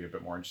servers might be a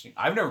bit more interesting.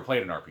 I've never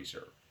played an RP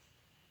server.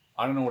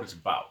 I don't know what it's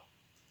about.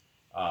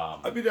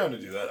 I'd be down to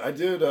do that. I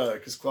did,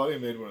 because Claudia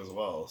made one as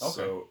well. Okay.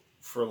 So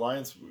for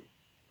Alliance,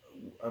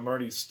 I'm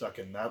already stuck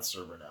in that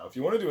server now. If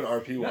you want to do an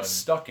RP one... Not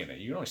stuck in it.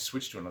 You can always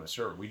switch to another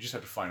server. We just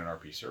have to find an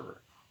RP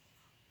server.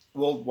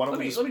 Well, why don't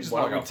we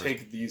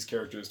take these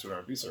characters to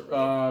an RP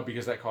server?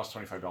 Because that costs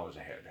 $25 a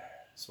head.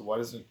 So why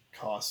does it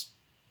cost...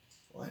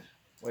 What?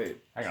 Wait.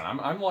 Hang on.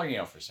 I'm logging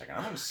out for a second. I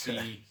want to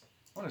see...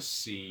 I want to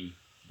see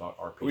about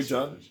RP Are we servers.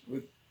 done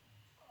with...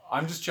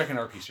 I'm just checking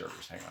RP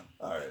servers. Hang on.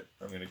 All right.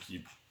 I'm going to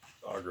keep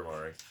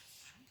Argramaring.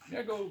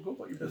 Yeah, go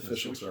about your business.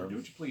 Official Do term.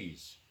 what you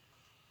please.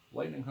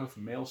 Lightning Hoof,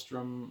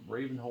 Maelstrom,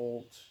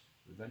 Ravenholt,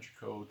 Adventure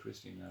Co,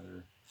 Twisting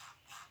Nether.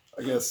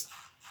 I guess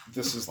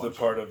this is the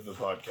part of the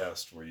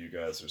podcast where you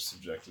guys are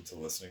subjected to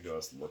listening to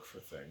us look for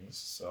things.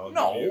 So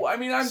I'm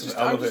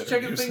just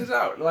checking things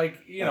out.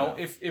 Like, know,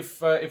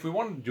 if we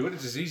wanted to do it,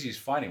 it's as easy as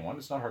finding one.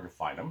 It's not hard to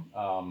find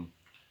them.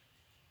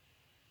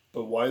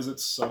 But why is it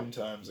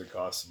sometimes it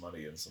costs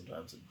money and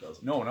sometimes it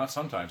doesn't? No, not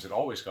sometimes. It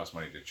always costs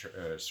money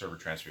to server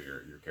transfer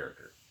your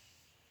character.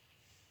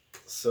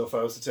 So if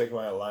I was to take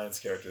my Alliance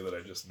character that I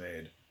just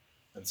made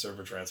and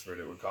server transfer it,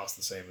 it would cost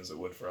the same as it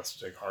would for us to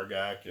take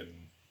Hargak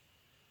and...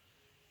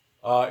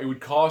 it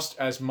would cost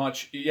as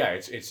much... Yeah,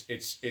 it's a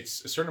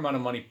certain amount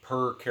of money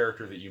per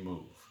character that you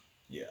move.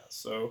 Yeah,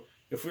 so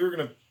if we were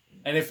going to...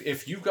 And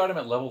if you've got him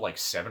at level like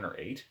 7 or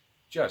 8...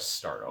 Just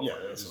start over. Yeah,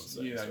 that's what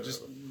I'm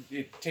saying.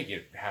 It take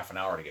you half an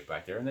hour to get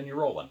back there, and then you're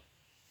rolling.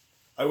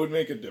 I would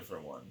make a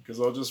different one, because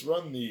I'll just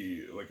run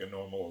a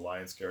normal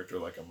alliance character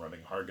like I'm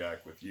running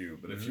Hargak with you.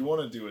 But if you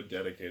want to do a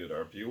dedicated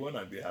RP one,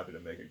 I'd be happy to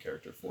make a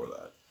character for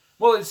that.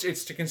 Well,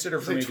 it's to consider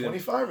for me.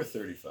 25 or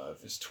 35?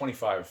 It's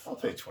 25. I'll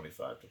pay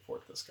 25 to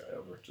port this guy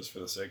over, just for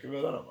the sake of it.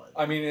 I don't mind.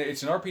 I mean,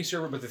 it's an RP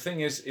server, but the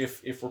thing is,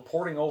 if we're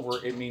porting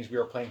over, it means we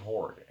are playing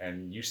Horde,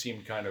 and you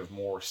seem kind of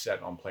more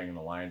set on playing an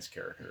Alliance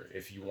character.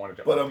 If you wanted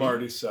to, but I'm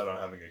already set on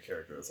having a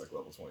character that's like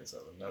level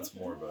 27. That's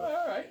more of a.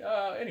 All right.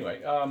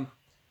 Anyway,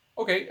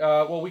 okay.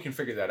 Well, we can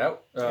figure that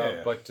out.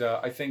 Yeah. But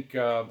I think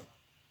I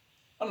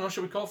don't know.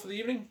 Should we call it for the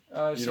evening? You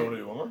don't want to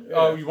do one more?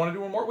 Oh, you want to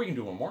do one more? We can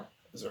do one more.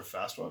 Is there a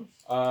fast one?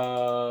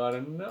 I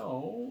don't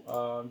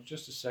know.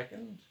 Just a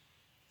second.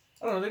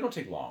 I don't know. They don't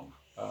take long.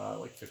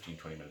 Like 15,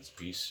 20 minutes a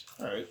piece.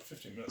 All right,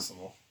 15 minutes and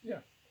we'll...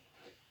 Yeah.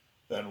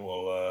 Then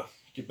we'll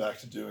get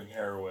back to doing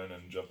heroin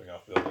and jumping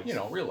off buildings. You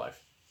know, real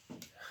life.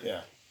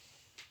 Yeah.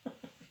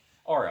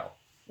 RL.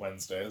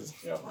 Wednesdays.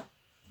 Yeah.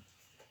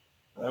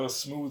 That was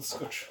smooth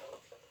scotch.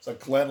 It's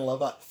like Glenn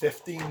Lovett,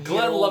 15-year-old.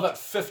 Glenn Lovett,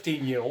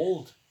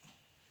 15-year-old.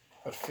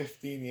 At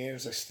 15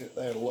 years, I stood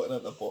there looking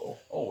at the bottle.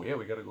 Oh, yeah,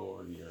 we got to go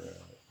over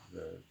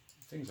the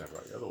things I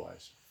brought you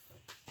otherwise.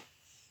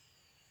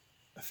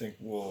 I think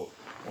we'll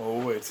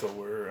wait till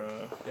we're...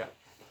 Yeah.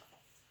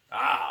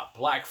 Ah,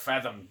 Black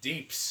Fathom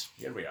Deeps.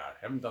 Here we are.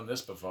 Haven't done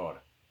this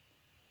before.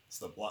 It's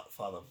the Black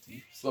Fathom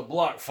Deeps. It's the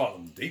Black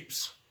Fathom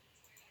Deeps.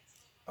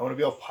 I want to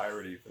be all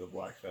piratey for the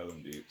Black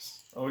Fathom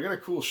Deeps. Oh, we got a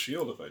cool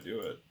shield if I do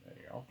it. There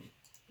you go.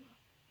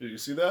 Did you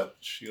see that?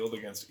 Shield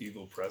against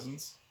evil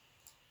presence.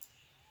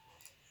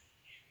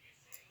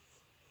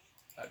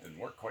 That didn't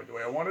work quite the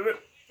way I wanted it.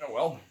 Oh,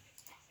 well.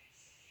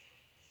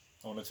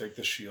 I want to take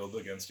the shield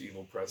against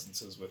evil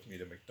presences with me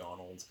to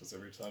McDonald's, because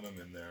every time I'm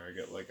in there, I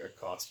get, like,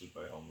 accosted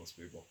by homeless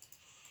people.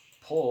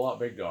 Pull a lot,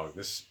 big dog.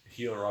 This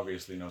healer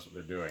obviously knows what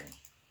they're doing.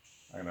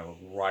 They're going to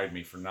ride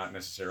me for not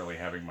necessarily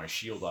having my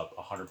shield up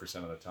 100%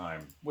 of the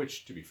time,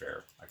 which, to be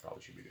fair, I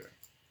probably should be doing.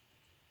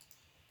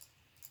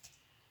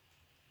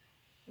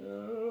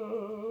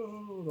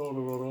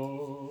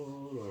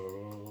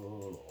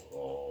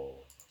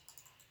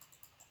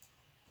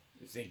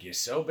 You think you're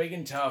so big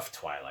and tough,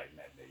 Twilight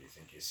Mender. You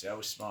think you're so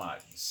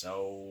smart and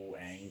so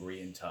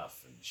angry and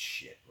tough and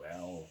shit.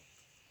 Well,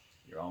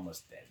 you're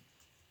almost dead.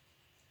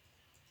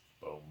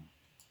 Boom.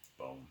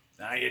 Boom.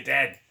 Now you're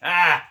dead.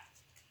 Ah!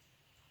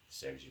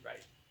 Serves you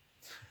right.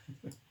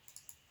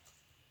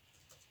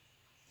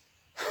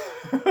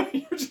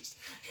 You're just...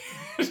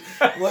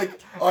 Like,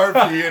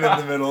 RPing in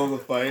the middle of the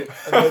fight,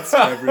 and that's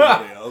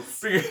everybody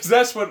else. Because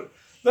that's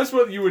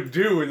what you would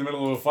do in the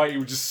middle of a fight. You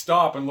would just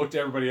stop and look to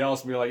everybody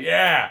else and be like,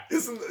 yeah,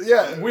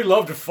 we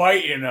love to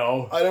fight, you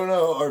know. I don't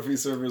know how RP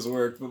servers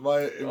work, but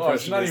my impression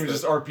it's not even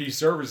just RP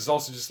servers. It's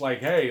also just like,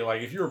 hey,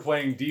 like if you were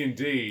playing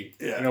D&D,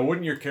 you know,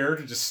 wouldn't your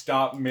character just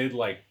stop mid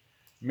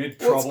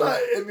trouble? Well,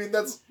 I mean,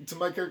 that's, to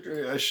my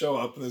character, I show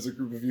up and there's a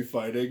group of you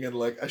fighting and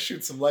like I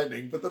shoot some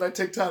lightning, but then I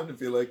take time to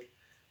be like,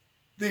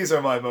 these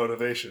are my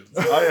motivations.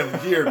 I am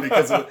here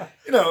because of,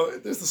 you know,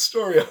 there's a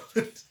story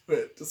element to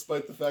it,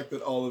 despite the fact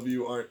that all of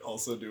you aren't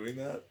also doing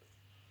that.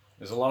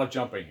 There's a lot of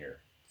jumping here.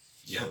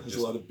 Yeah, there's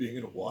a lot of being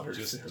in water.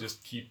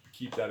 Just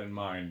keep that in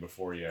mind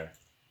before you...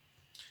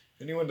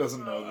 If anyone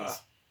doesn't know this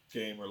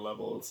game or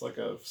level, it's like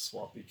a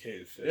swampy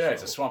cave fish. Yeah,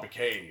 it's a swampy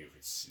cave.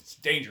 It's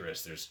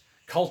dangerous. There's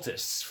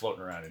cultists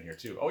floating around in here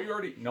too. Oh, you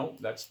already... No,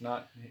 that's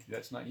not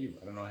you.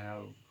 I don't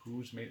know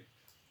who's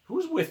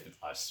with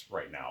us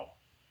right now.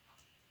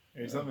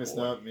 Are you telling me it's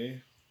not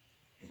me?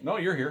 No,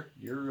 you're here.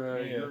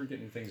 You're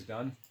getting things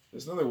done.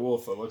 There's another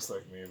wolf that looks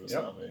like me, but it's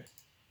not me.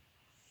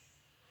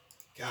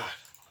 God, I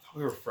thought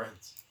we were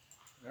friends.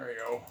 There you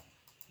go.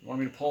 You want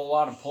me to pull a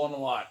lot? I'm pulling a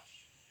lot.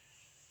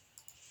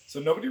 So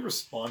nobody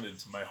responded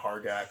to my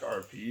Hargak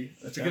RP?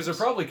 That's because they're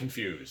probably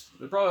confused.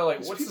 They're probably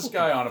like, what's this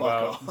guy on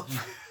about? What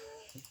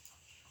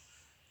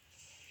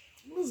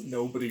does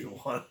nobody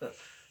want?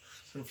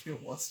 Nobody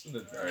wants to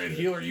know. Alright,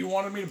 healer, you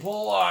wanted me to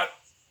pull a lot.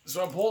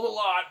 So I pulled a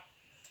lot.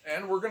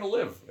 And we're going to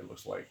live, it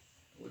looks like.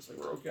 It looks like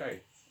we're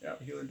okay. Yeah,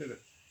 healer did it.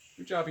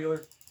 Good job,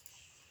 healer.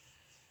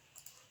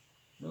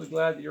 I'm really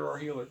glad that you're our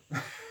healer.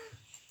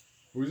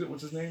 Who is it?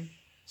 What's his name?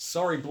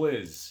 Sorry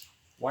Blizz.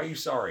 Why are you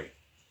sorry?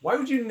 Why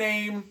would you...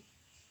 remember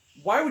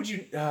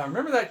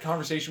that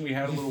conversation we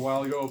had a little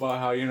while ago about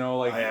how, you know,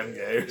 like... I am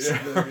gay or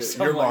something.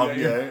 something. Your mom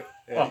gay.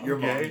 Yeah, your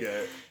mom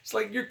gay. It's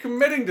like you're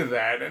committing to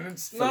that, and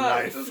it's For not...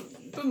 life.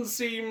 It doesn't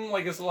seem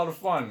like it's a lot of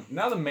fun.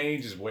 Now the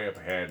mage is way up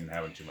ahead and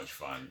having too much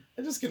fun.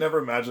 I just can never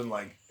imagine,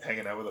 like,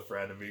 hanging out with a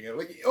friend and being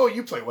like, oh,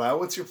 you play WoW,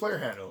 what's your player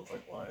handle? It's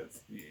like, why? It's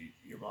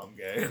your mom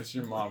gay. It's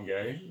your mom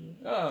gay?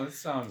 Oh, that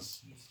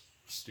sounds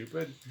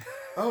stupid.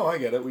 Oh, I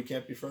get it. We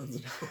can't be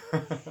friends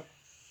anymore.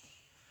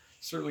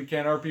 Certainly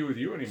can't RP with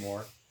you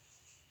anymore.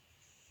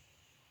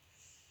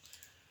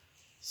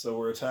 So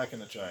we're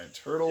attacking a giant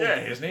turtle. Yeah,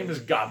 his name is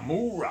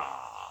Gamura.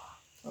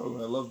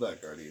 Oh, I love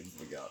that Guardians of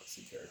the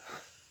Galaxy character.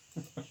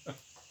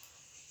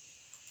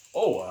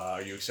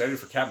 Are you excited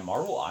for Captain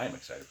Marvel? I am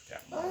excited for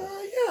Captain Marvel.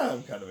 Yeah,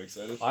 I'm kind of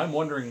excited. I'm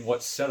wondering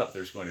what setup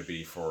there's going to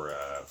be for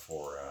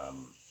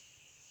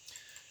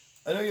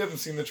I know you haven't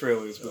seen the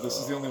trailers, but this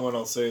is the only one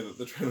I'll say that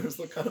the trailers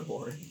look kind of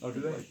boring. Oh,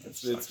 do they? Like,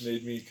 it's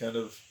made me kind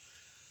of...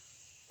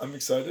 I'm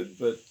excited,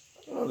 but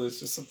I don't know, there's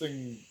just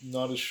something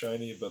not as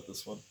shiny about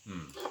this one.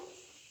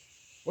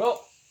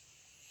 Well,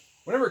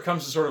 whenever it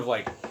comes to sort of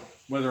like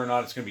whether or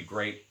not it's going to be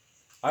great,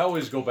 I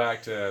always go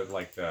back to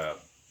like the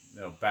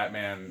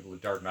Batman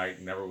Dark Knight,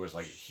 and never was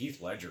like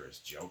Heath Ledger as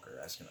Joker.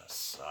 That's going to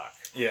suck.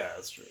 Yeah,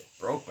 that's true.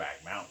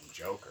 Brokeback Mountain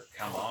Joker.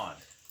 Come on.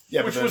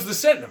 Yeah, which was the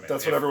sentiment.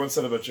 That's what everyone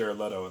said about Jared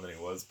Leto, and then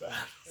he was bad.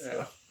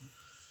 Yeah.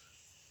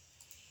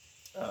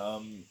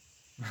 So.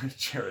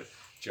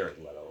 Jared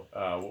Leto.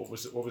 What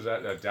was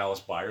that? Dallas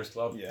Buyers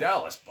Club? Yeah.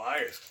 Dallas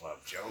Buyers Club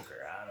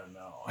Joker. I don't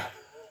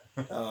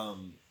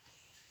know.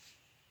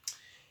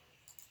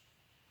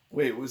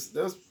 Wait,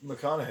 that was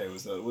McConaughey?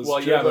 Was that? Was well,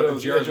 Jared yeah, Leto,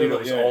 but Jared Leto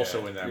was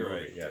also in that You're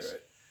movie. right, Yes.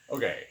 Right.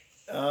 Okay.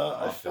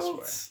 I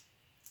felt.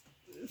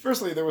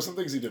 Firstly, there were some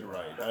things he did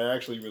right. I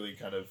actually really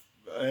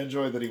I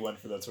enjoyed that he went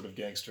for that sort of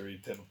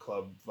gangstery pimp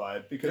club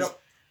vibe because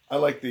I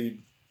like the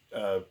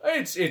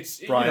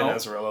it's Brian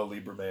Azzarello, Lee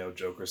Bermeo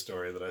Joker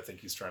story that I think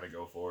he's trying to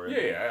go for.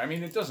 Yeah, I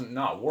mean, it doesn't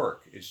not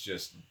work. It's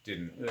just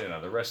didn't.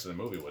 The rest of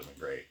the movie wasn't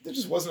great. There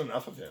just wasn't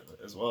enough of him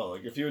as well.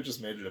 Like if you had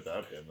just made it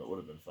about him, it would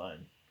have been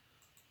fine.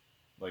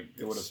 Like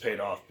it would have paid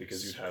off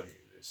because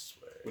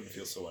wouldn't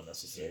feel so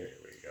unnecessary. Here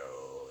we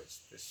go. It's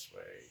this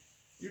way.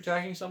 You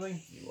attacking something?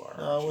 You are.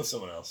 No, with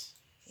someone else.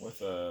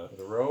 With a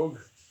rogue.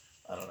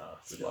 I don't know.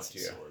 Good luck to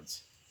you.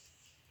 Swords.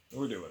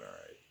 We're doing all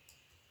right.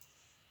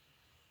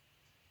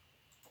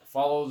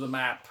 Follow the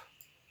map.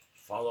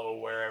 Follow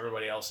where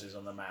everybody else is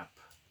on the map.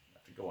 I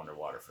have to go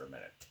underwater for a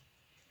minute.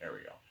 There we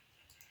go.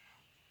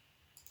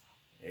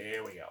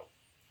 Here we go.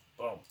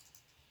 Boom.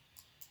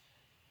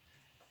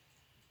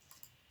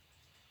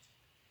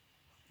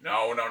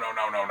 No.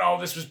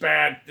 This was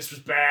bad.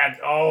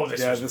 Oh,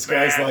 this was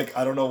bad. Guy's like,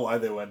 I don't know why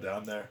they went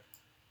down there.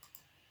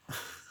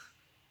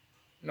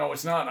 No,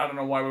 it's not. I don't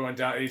know why we went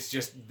down. It's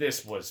just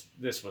this was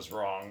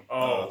wrong.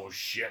 Oh,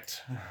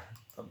 shit.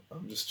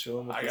 I'm just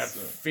chilling with I this.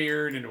 got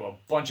feared into a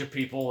bunch of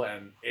people,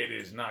 and it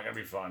is not going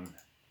to be fun.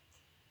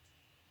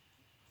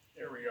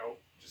 There we go.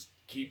 Just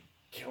keep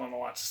killing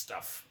lots of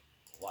stuff.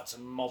 Lots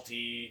of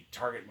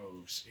multi-target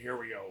moves. Here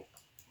we go.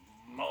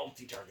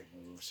 Multi-target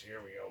moves.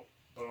 Here we go.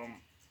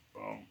 Boom,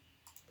 boom,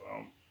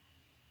 boom,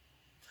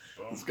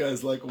 boom. This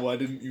guy's like, why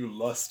didn't you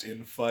lust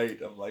in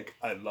fight? I'm like,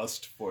 I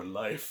lust for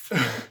life.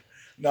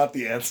 Not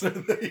the answer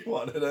that he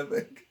wanted, I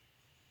think.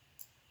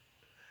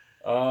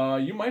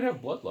 You might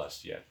have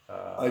bloodlust yet.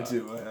 I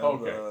do. I have,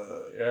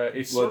 okay.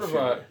 It's sort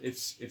of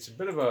it's a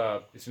bit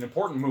of it's an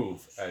important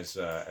move as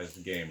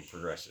the game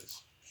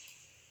progresses.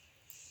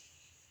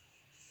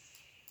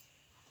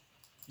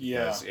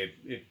 Yeah. Because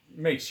it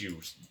makes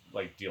you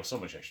like deal so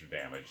much extra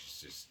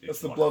damage. That's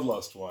the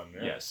bloodlust one.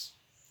 Yeah? Yes.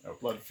 Okay.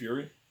 Blood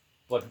fury.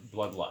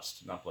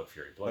 Bloodlust, not blood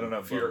fury. I don't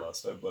have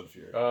bloodlust. I have blood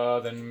fury.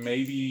 Then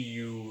maybe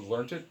you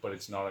learnt it, but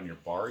it's not on your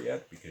bar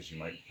yet because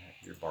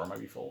your bar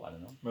might be full. I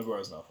don't know. My bar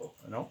is not full.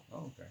 No?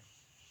 Oh, okay.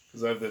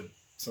 Because I have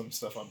some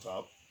stuff on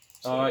top.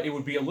 So. It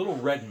would be a little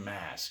red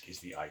mask is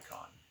the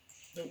icon.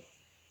 Nope.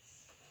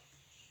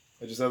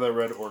 I just have that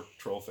red orc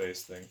troll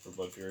face thing for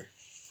blood fury.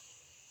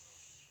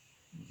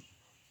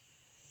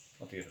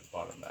 I'll have to get to the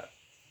bottom of that.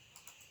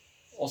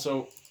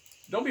 Also,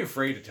 don't be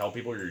afraid to tell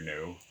people you're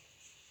new.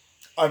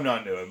 I'm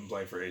not new. I've been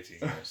playing for 18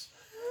 years.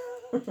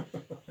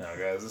 Now,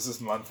 guys, this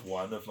is month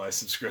 1 of my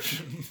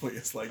subscription.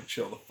 Please,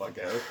 chill the fuck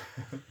out.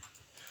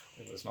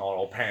 Let's not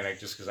all panic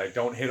just because I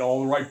don't hit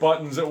all the right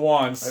buttons at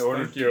once. I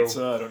ordered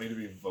pizza. I don't need to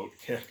be vote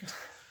kicked.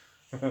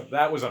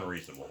 That was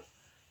unreasonable.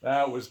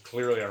 That was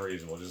clearly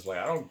unreasonable. Just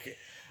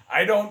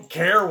I don't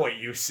care what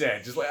you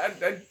said. Just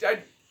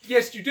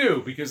yes, you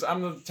do, because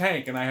I'm the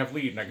tank and I have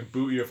lead and I can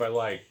boot you if I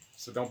like.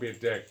 So don't be a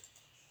dick.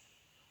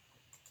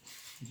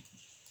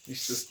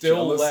 He's just still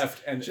jealous,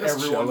 left, and just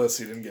everyone. Jealous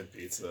he didn't get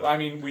pizza. I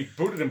mean, we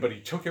booted him, but he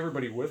took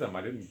everybody with him.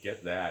 I didn't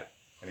get that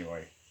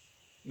anyway.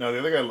 No, the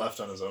other guy left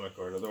on his own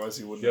accord. Otherwise,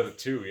 he wouldn't. The other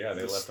two, yeah,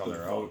 they left on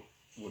their own.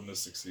 Wouldn't have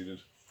succeeded.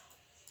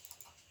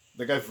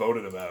 The guy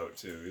voted him out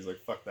too. He's like,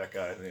 "Fuck that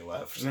guy," and then he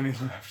left.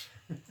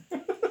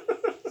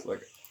 It's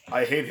like,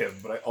 I hate him,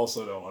 but I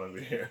also don't want to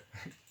be here.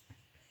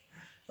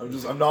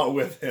 I'm not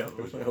with him.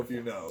 I hope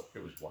you know.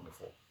 It was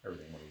wonderful.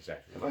 Everything went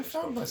exactly. Have I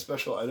found my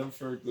special item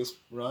for this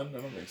run?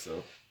 I don't think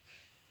so.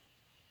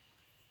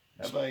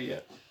 Have I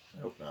yet?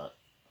 I hope not.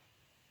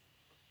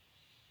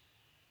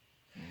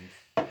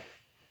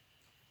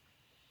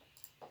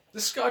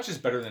 This scotch is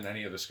better than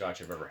any other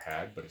scotch I've ever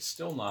had, but it's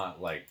still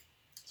not like...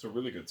 It's a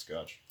really good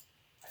scotch.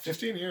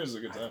 15 years is a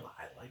good time.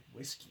 I like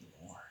whiskey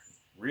more.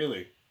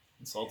 Really?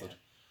 Insulted.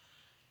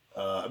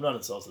 Yeah. I'm not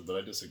insulted, but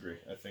I disagree.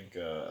 I think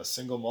a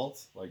single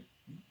malt,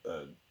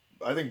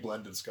 I think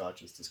blended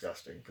scotch is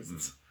disgusting because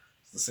it's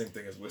the same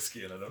thing as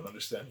whiskey, and I don't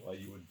understand why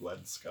you would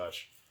blend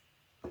scotch.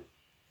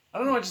 I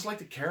don't know. I just like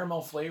the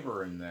caramel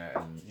flavor in that,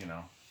 and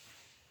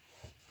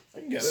I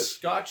can get it.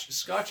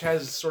 Scotch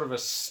has sort of a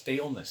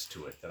staleness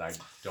to it that I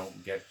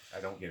don't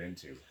get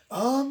into.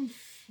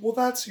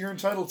 Well, you're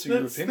entitled to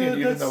your opinion,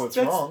 even though it's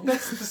wrong.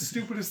 That's the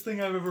stupidest thing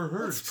I've ever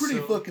heard. It's pretty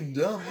fucking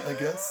dumb, I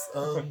guess.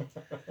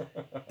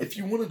 If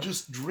you want to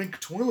just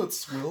drink toilet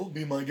swill,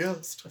 be my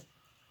guest.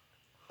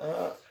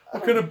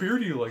 What kind of beer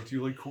do you like? Do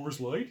you like Coors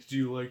Light? Do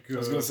you like... I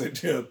was going to say,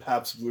 do you have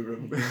Pabst Blue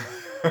Ribbon?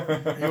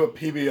 Are you a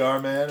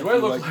PBR man? Do I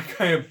look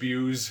like I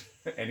abuse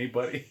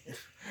anybody?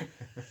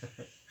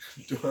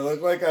 Do I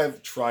look like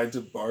I've tried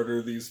to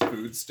barter these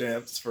food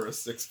stamps for a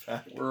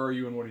 6-pack? Where are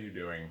you and what are you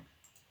doing?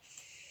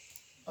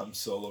 I'm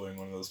soloing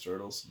one of those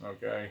turtles.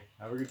 Okay.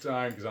 Have a good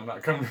time, because I'm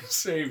not coming to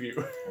save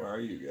you. Where are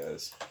you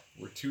guys?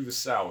 We're to the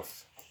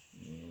south.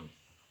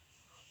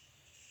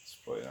 It's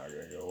probably not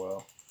going to go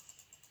well.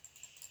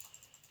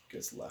 You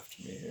guys left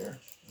me here.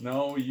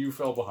 No, you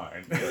fell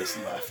behind. You guys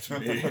left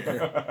me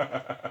here.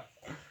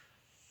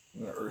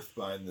 I'm going to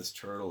earthbind this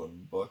turtle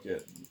and book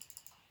it.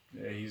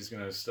 Yeah, he's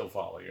going to still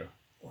follow you.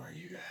 Where are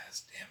you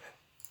guys? Damn it.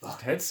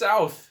 Just head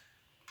south.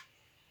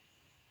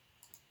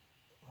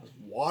 There's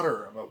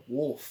water. I'm a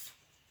wolf.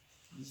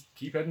 Just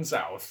keep heading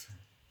south.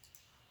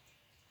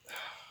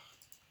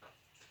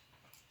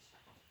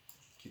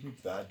 Give me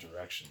bad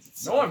directions.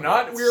 It's No, I'm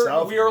not. We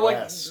are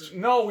like southwest.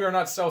 no, we are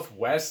not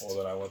southwest. Well,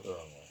 then I went the wrong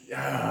way.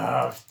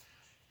 Yeah.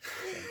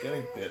 I'm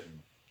getting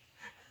bitten.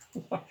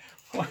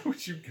 Why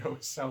would you go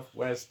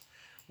southwest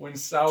when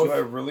south? Do I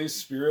release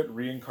spirit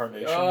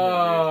reincarnation?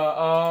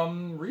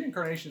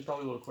 Reincarnation is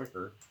probably a little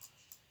quicker.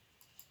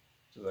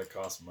 Does that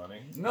cost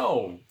money?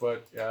 No,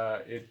 but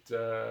it's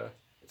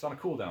on a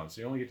cooldown,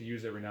 so you only get to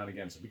use it every now and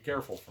again. So be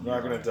careful. I'm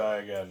not gonna die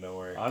again. Don't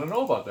worry. I don't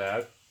know about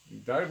that. You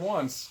died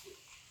once.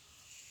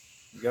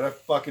 You gotta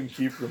fucking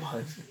keep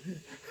reminding me.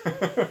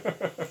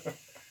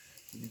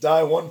 You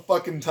die one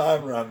fucking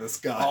time around this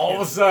guy. All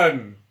of a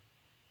sudden.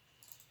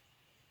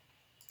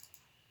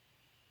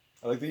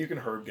 I like that you can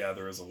herb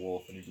gather as a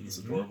wolf and you do this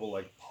adorable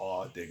like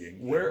paw digging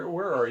thing.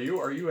 Where are you?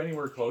 Are you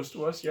anywhere close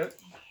to us yet?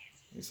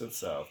 You said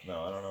south.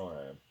 No, I don't know where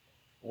I am.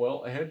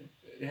 Well,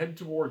 head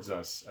towards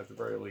us at the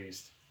very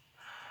least.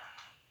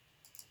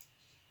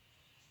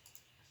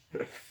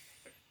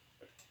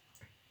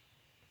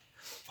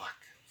 Fuck.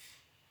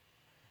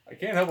 I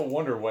can't help but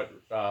wonder what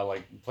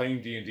like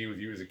playing D&D with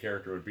you as a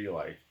character would be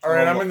like. All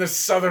right, I'm in the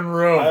southern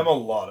room. I'm a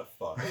lot of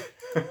fun.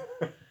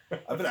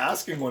 I've been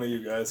asking one of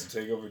you guys to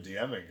take over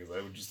DMing because I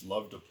would just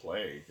love to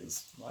play.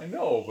 Cause I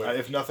know, but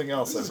if nothing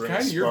else, this I is bring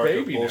kind a of your spark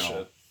baby of bullshit.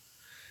 now.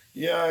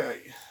 Yeah,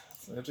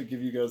 I have to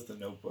give you guys the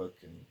notebook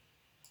and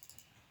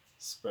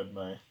spread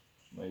my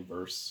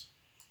verse.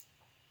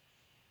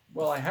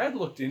 Well, I had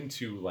looked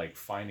into like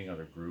finding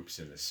other groups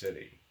in the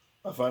city.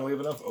 I finally have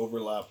enough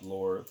overlap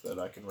lore that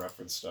I can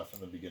reference stuff in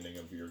the beginning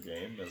of your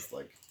game as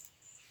like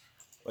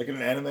in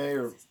an anime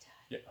or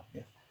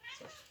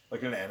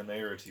like in an anime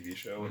or a TV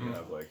show when you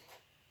have like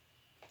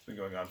it's been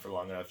going on for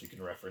long enough, you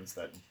can reference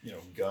that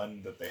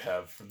gun that they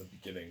have from the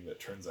beginning that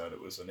turns out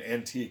it was an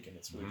antique and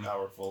it's really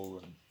powerful.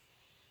 And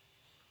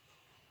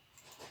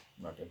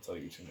I'm not going to tell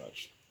you too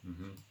much.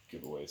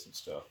 Give away some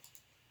stuff.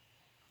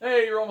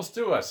 Hey, you're almost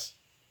to us.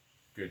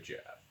 Good job.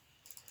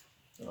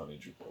 I don't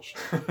need your bullshit.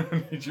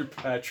 I need your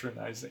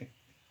patronizing.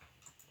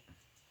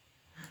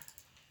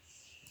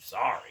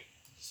 Sorry.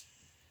 Just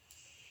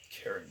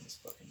carrying this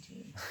fucking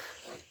team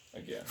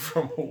again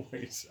From a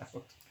ways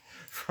out.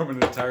 From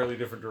an entirely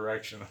different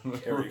direction on the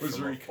Carry from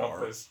rosary afar.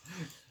 compass.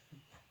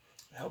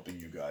 Helping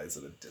you guys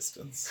at a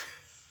distance.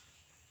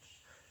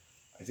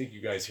 I think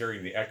you guys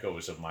hearing the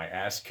echoes of my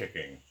ass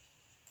kicking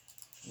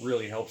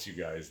really helps you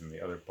guys in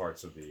the other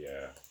parts of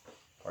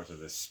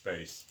this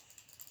space.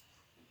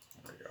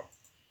 There we go.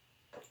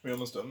 We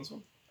almost done this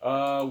one?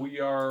 We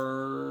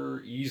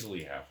are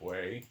easily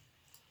halfway.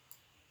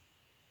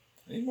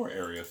 I need more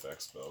area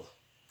effects, though.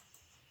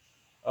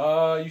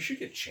 You should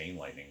get chain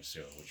lightning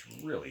soon, which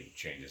really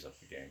changes up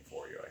the game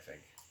for you, I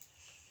think.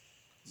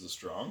 Is it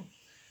strong?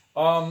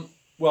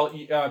 Well,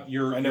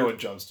 I know it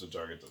jumps to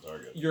target.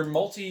 Your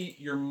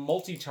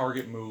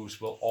multi-target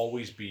moves will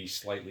always be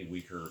slightly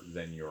weaker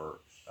than your.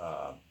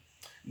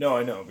 No,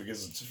 I know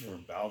because it's for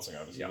balancing,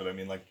 obviously. Yeah. But I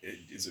mean, like,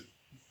 is it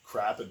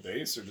crap at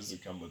base, or does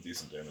it come with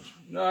decent damage?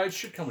 No, it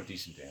should come with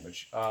decent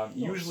damage.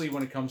 Usually,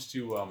 when it comes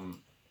to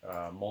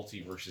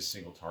multi versus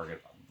single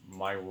target,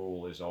 my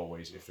rule is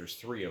always if there's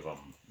 3 of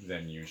them,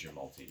 then use your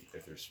multi.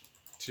 If there's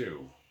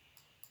 2,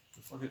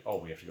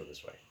 we have to go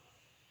this way.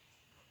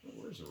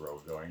 Where's the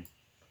road going?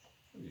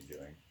 What are you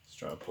doing? Just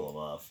trying to pull them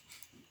off.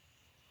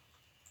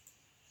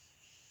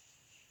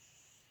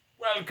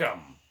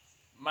 Welcome.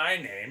 My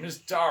name is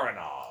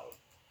Taranol.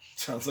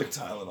 Sounds like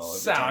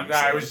Tylenol.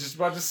 I was just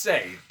about to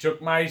say,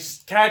 took my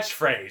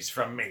catchphrase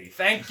from me.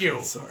 Thank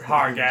you, Sorry.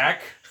 Hargak.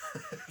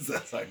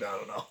 That's like, I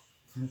don't know.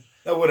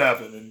 That would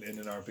happen in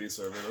an RP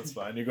server. That's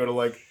fine. You go to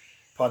like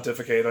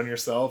pontificate on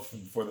yourself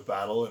before the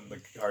battle, and the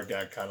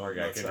Hargak kind of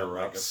lets out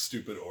like a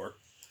stupid orc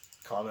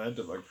comment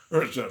of like,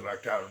 it sounds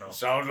like Tylenol.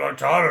 Sounds like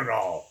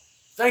Taranol.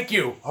 Thank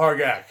you,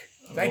 Hargak.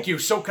 Thank you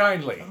so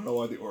kindly. I don't know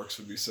why the orcs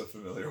would be so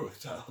familiar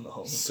with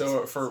Tylenol.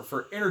 So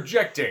for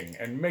interjecting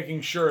and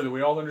making sure that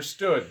we all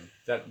understood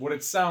that what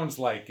it sounds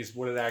like is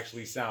what it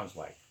actually sounds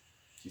like.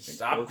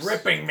 Stop orcs-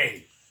 gripping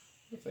me,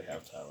 If they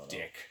have Tylenol.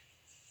 dick.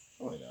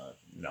 Probably not.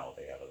 No,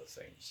 they have other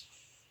things.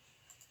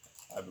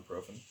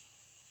 Ibuprofen.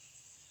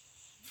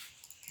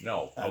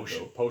 No,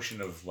 Advil.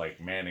 potion of like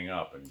manning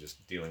up and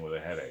just dealing with a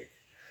headache.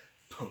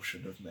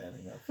 Potion of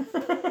manning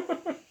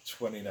up.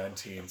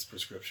 2019's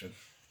prescription.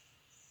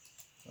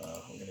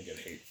 I'm gonna get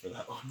hate for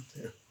that one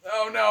too.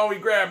 Oh no, he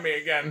grabbed me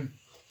again.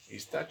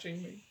 He's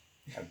touching me.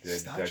 I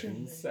He's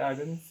touching me.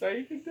 didn't say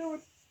you could do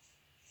it.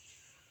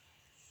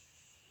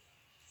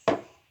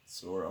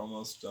 So we're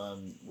almost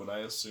done. What I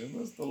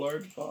assume is the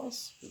large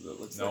boss, because it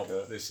looks No, like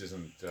a. this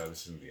isn't the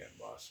end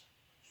boss.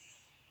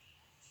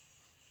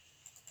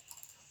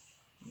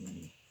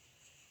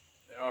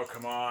 Oh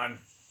come on!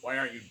 Why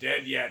aren't you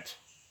dead yet?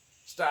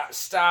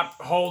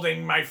 Stop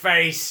holding my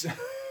face.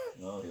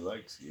 No, he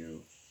likes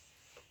you.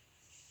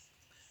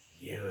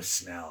 You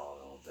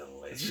smell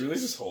delicious. Is he really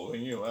just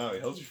holding you? Wow, he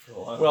held you for a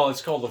while. Well,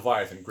 it's called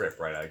Leviathan Grip,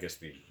 right? I guess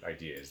the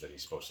idea is that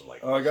he's supposed to like.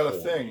 Oh, I got a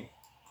hold thing. me.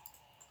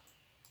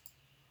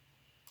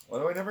 Why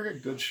do I never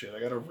get good shit? I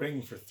got a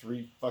ring for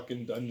 3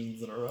 fucking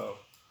dungeons in a row.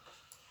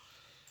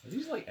 Are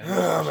these like enemies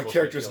we're supposed My to be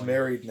character's killing?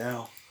 married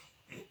now.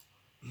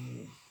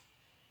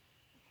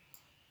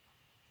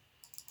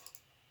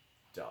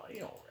 Die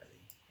already.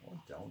 Oh,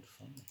 don't.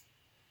 Fine.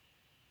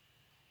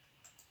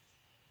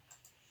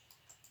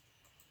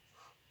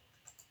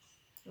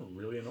 You're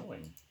really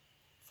annoying.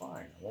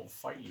 Fine, I won't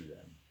fight you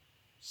then.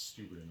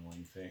 Stupid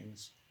annoying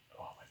things.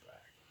 Oh,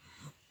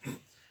 my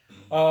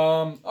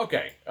back.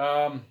 Okay.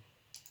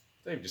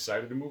 They've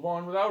decided to move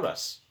on without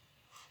us.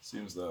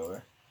 Seems that way.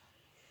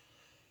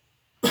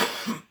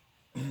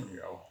 There we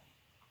go.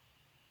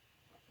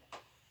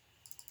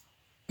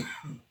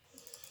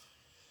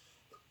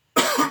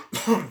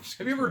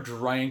 Have you ever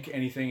drank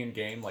anything in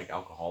game like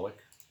alcoholic?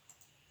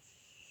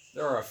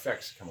 There are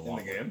effects that come along.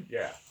 In the game?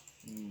 Yeah.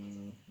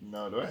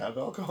 No, do I have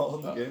alcohol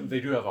in the game? They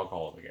do have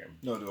alcohol in the game.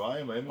 No, do I?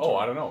 Am I in Oh,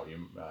 I don't know.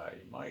 You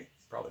might.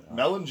 Probably not.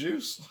 Melon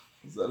juice?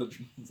 Is that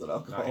Not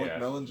alcoholic yet.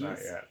 melon juice? Not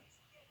yet.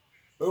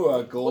 Oh,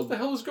 What gold the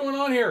hell is going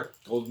on here?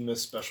 Golden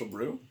Mist Special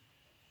Brew?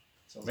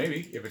 Sounds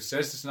Maybe. If it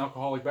says it's an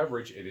alcoholic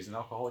beverage, it is an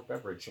alcoholic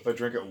beverage. So if I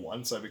drink it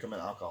once, I become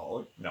an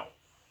alcoholic? No.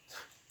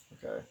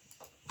 Okay.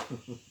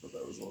 But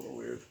that was a little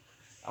weird.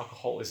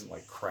 Alcohol isn't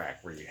like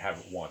crack where you have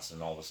it once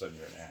and all of a sudden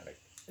you're an addict.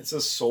 It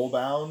says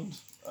Soulbound.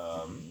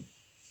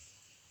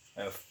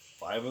 I have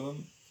 5 of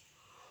them.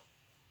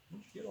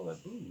 Where'd you get all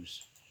that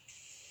booze?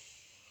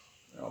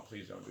 No,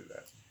 please don't do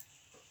that.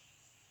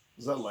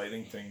 Is that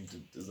lighting thing?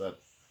 Is that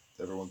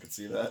everyone could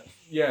see that?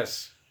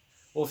 Yes.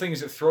 Well, the thing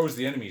is, it throws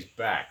the enemies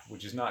back,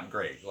 which is not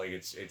great. Like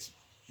it's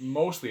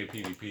mostly a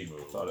PvP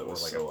move. I thought it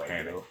was or like so a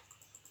panic. ideal.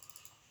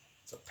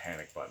 It's a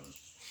panic button.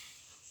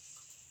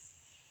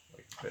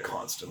 Like I'm there.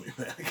 constantly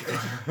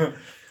panicking.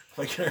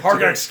 My character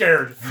Hard got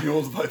scared.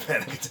 fueled by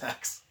panic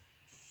attacks.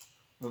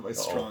 At my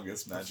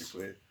strongest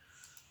magically.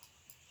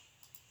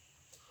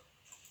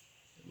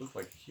 It looked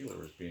like the healer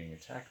was being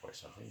attacked by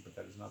something, but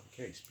that is not the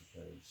case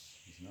because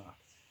he's not.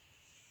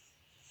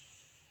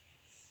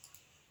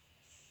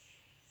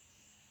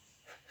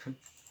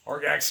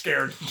 Argak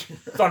scared.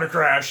 Thunder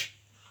crash.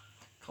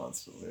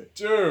 Constantly.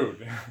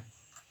 Dude.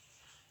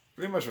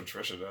 Pretty much what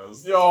Trisha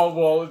does. Yo,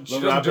 well, she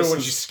doesn't do it Lapis when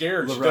is- she's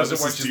scared. She the does it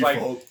Lapis when is she's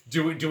default.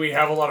 like, do we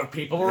have a lot of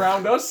people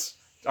around us?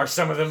 Are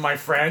some of them my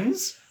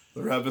friends?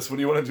 The Rabbis, what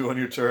do you want to do on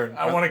your turn?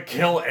 I want to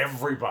kill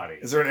everybody.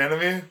 Is there an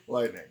enemy?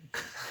 Lightning.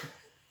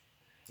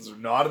 Is there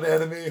not an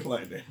enemy?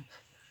 Lightning.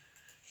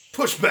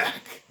 Push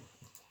back!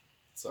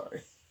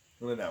 Sorry.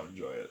 I'm gonna now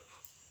enjoy it.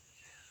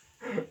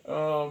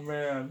 Oh,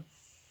 man.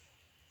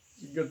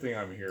 It's a good thing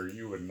I'm here.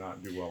 You would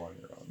not do well on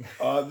your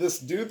own. This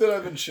dude that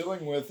I've been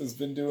chilling with has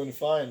been doing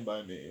fine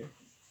by me.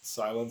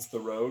 Silence the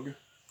Rogue.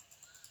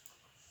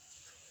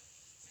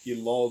 He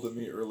lulled at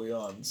me early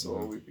on, so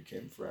we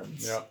became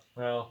friends. Yeah,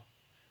 well,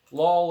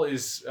 lol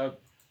is a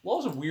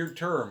weird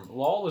term.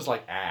 Lol is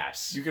like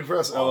ass. You can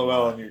press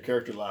LOL and your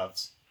character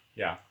laughs.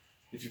 Yeah.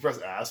 If you press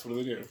ass, what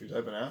do they do? If you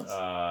type an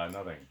ass?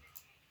 Nothing.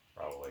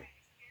 Probably.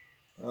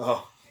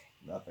 Oh,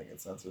 nothing. It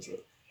censors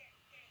it.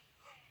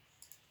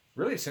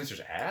 Really? It censors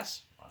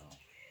ass? Wow.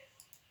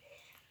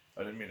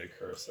 I didn't mean to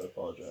curse. I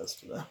apologize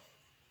to them.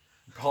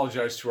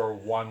 Apologize to our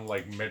one,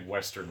 like,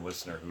 Midwestern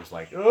listener who's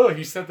like, oh,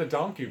 he said the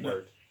donkey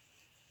word.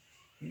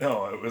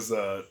 No, it was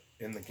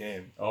in the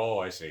game. Oh,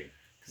 I see.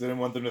 Because I didn't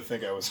want them to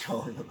think I was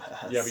calling them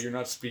ass. Yeah, but you're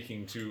not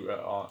speaking to...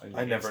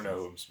 I never know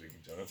who I'm speaking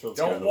to. I'm gonna throw this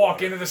guy Don't in the walk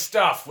water. into the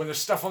stuff. When there's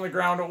stuff on the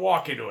ground, don't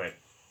walk into it.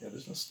 Yeah,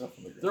 there's no stuff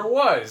on the ground. There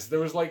was. There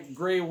was, like,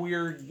 gray,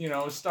 weird,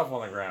 stuff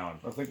on the ground.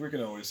 I think we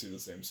can always see the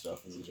same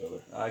stuff as each other.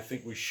 I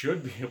think we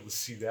should be able to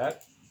see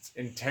that. It's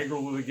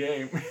integral to the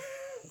game.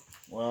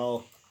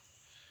 Well,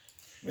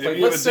 maybe Like,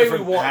 you have let's a say we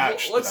different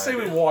patch let's than say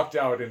I we do. walked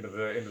out into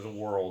the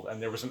world and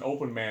there was an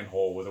open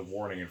manhole with a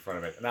warning in front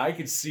of it, and I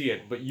could see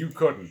it, but you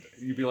couldn't.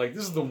 You'd be like,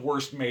 "This is the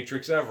worst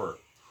Matrix ever."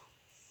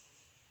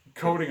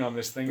 coating on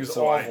this thing is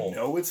so awful. I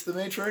know it's the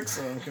Matrix,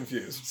 and I'm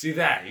confused. See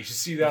that? You should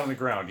see that on the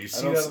ground. You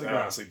see that on the I ground.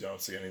 honestly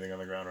don't see anything on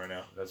the ground right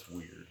now. That's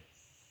weird.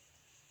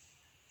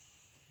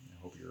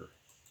 I hope you're...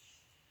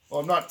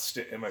 Well, I'm not...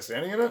 Am I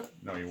standing in it?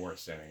 No, you weren't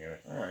standing in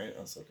it. Alright,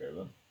 that's okay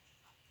then.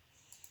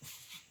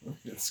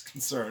 It's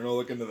concerned. We'll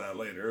look into that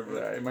later.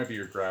 But... it might be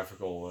your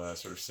graphical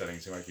sort of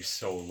settings. It might be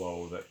so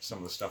low that some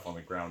of the stuff on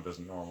the ground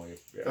doesn't normally...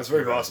 That's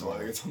very possible. I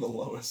think it's on the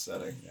lowest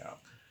setting. Yeah.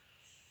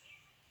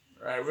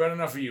 Alright, we got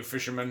enough of you,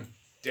 fisherman.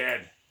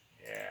 Dead.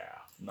 Yeah.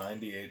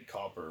 98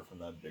 copper from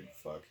that big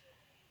fuck.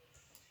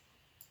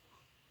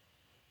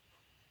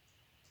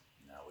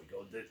 No, we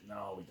go this...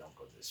 No, we don't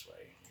go this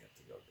way. We have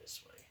to go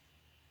this way.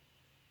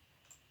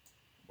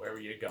 Where are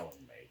you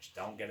going, mage?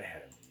 Don't get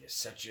ahead of me. You're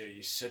such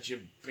a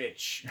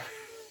bitch.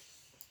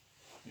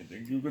 You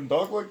think you can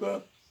talk like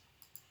that?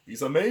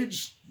 He's a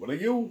mage. What are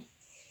you?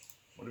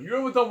 What have you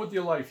ever done with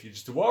your life? You're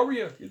just a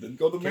warrior. You didn't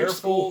go to mage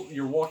Careful, school.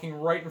 you're walking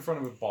right in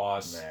front of it,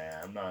 boss.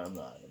 Nah, I'm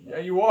not. Yeah,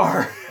 you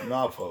are. I'm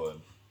not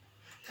pulling.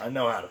 I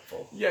know how to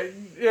pull. Yeah,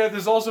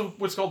 there's also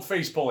what's called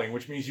face pulling,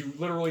 which means you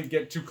literally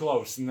get too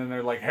close, and then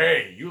they're like,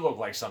 hey, you look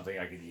like something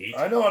I could eat.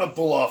 I know how to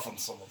pull off on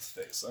someone's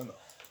face. I know.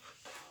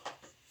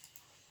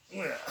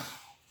 Yeah.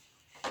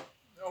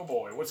 Oh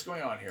boy, what's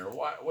going on here?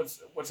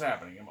 What's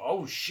happening?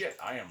 Oh shit,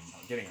 I am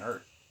getting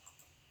hurt.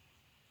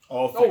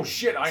 Oh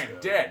shit, I am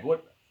dead.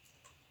 What?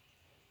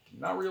 Did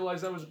not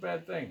realize that was a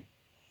bad thing.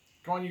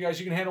 Come on, you guys,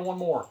 you can handle one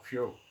more.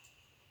 Phew.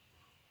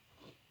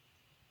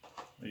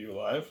 Are you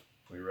alive?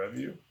 Can we rev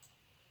you?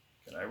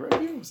 Can I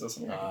rev you? Is that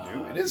something I can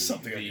do? It is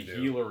something I can do.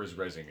 The healer is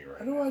resing me right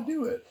How do I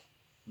do it?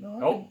 No.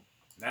 Oh,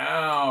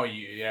 now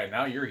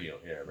you're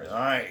healed. Yeah,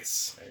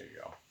 Nice. There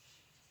you go.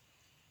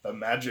 The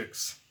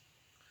magics.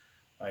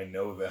 I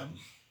know them.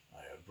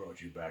 I have brought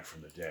you back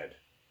from the dead.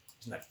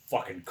 Isn't that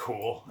fucking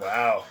cool?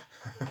 Wow.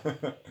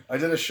 I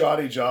did a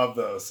shoddy job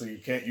though, so you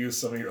can't use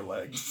some of your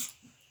legs.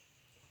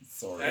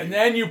 Sorry. And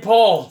then you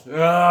pulled.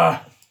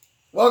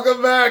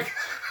 Welcome back.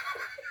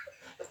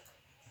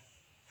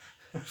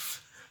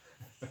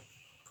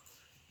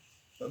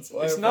 That's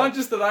why it's not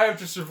just that I have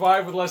to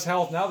survive with less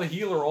health. Now the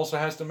healer also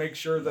has to make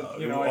sure that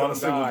I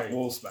honestly, don't die.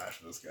 we'll smash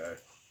this guy,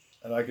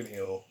 and I can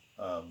heal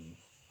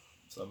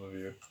some of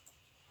you.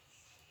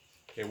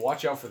 Okay,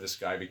 watch out for this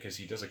guy because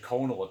he does a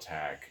conal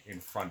attack in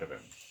front of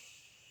him.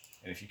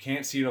 And if you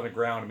can't see it on the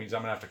ground, it means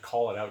I'm going to have to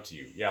call it out to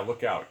you. Yeah,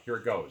 look out. Here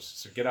it goes.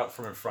 So get out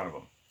from in front of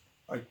him.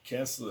 I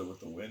canceled it with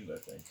the wind, I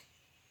think.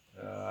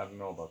 I don't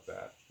know about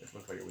that. It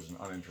looked like it was an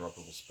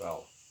uninterruptible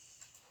spell.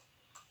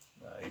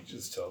 Nah, he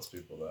just tells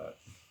people that.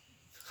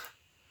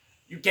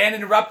 You can't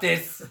interrupt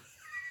this.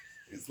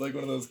 He's like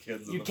one of those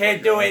kids. You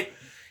can't do it.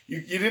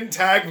 You didn't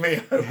tag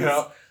me.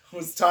 It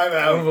was time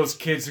out. One of those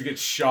kids who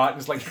gets shot and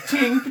it's like,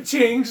 ching,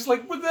 ching, just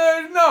like, what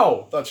the,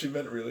 no. I thought she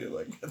meant really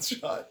like gets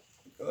shot.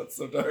 That's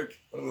so dark.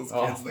 One of those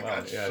kids that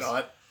got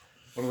shot.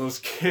 One of those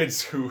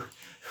kids who,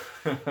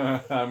 I'm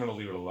going to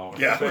leave it alone.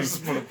 Yeah, we'll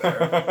just put it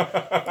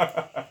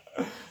there.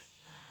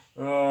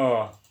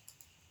 Oh.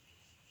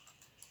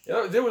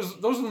 Yeah, those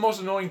are the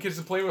most annoying kids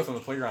to play with on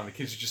the playground. The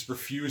kids who just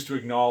refuse to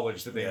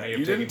acknowledge that they may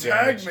have taken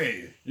damage.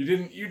 You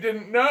didn't tag me. You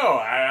didn't know.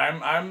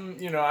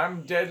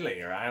 I'm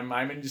deadly or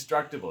I'm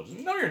indestructible.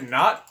 No, you're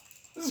not.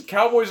 This is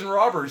cowboys and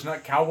robbers,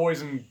 not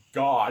cowboys and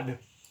God.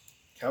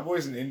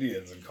 Cowboys and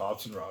Indians and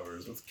cops and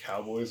robbers. What's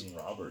cowboys and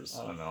robbers?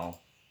 I don't know.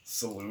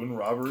 Saloon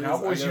robberies?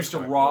 Cowboys used to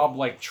rob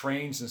like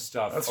trains and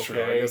stuff. That's okay?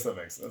 true. I guess that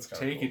makes sense. That's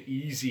Take it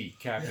easy,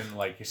 Captain.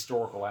 Like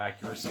historical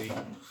accuracy.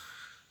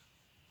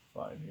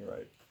 Fine, you're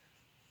right.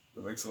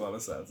 That makes a lot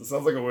of sense. It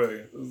sounds like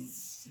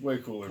it's way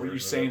cooler. Were you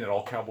saying that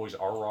all cowboys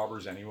are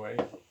robbers anyway?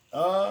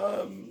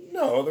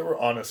 No, there were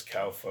honest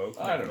cow folk.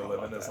 I don't know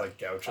living as like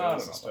gauchos I don't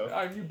know and stuff.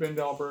 Have you been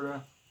to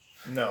Alberta?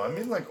 No, I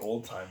mean like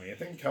old timey. I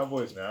think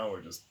cowboys now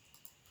are just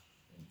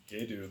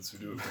gay dudes who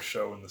do it for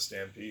show in the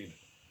Stampede.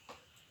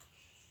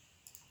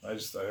 I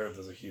heard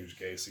there's a huge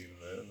gay scene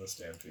in the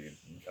Stampede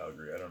in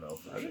Calgary. I don't know.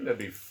 I think that'd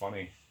be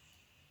funny.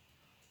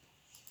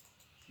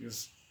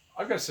 Because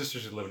I've got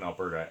sisters who live in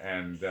Alberta,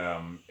 and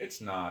it's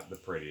not the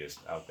prettiest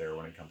out there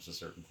when it comes to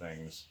certain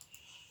things.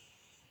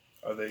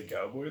 Are they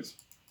cowboys?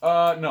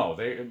 No.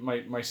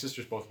 My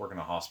sisters both work in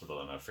a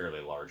hospital in a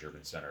fairly large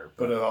urban center.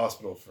 But a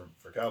hospital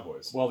for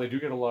cowboys. Well, they do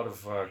get a lot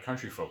of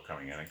country folk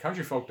coming in, and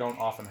country folk don't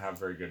often have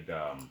very good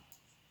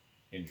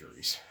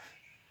injuries.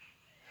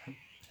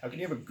 How can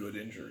you have a good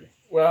injury?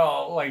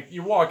 Well, like,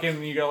 you walk in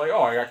and you go like,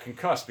 oh, I got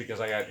concussed because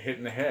I got hit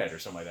in the head or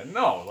something like that.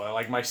 No,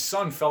 like, my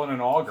son fell in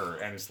an auger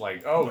and it's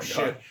like, oh shit.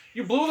 God.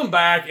 You blew them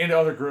back into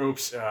other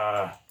groups.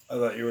 I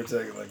thought you were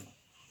taking, like,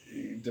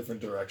 a different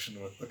direction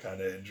with the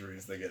kind of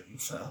injuries they get in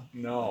the South.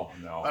 No.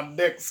 My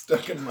dick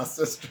stuck in my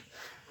sister.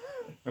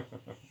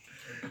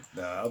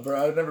 No,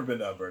 Alberta, I've never been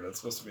to Alberta. It's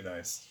supposed to be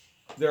nice.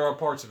 There are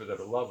parts of it that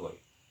are lovely.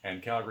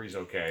 And Calgary's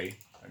okay.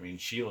 I mean,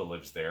 Sheila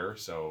lives there,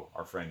 so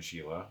our friend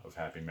Sheila of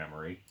happy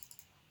memory.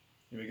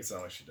 You make it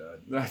sound like she died.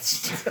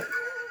 That's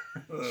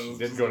she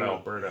didn't go to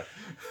Alberta.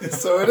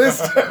 So it is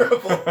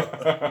terrible.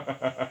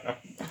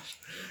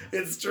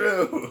 It's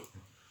true.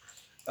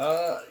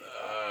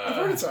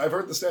 I've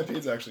heard the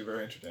Stampede's actually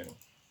very entertaining.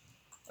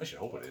 I should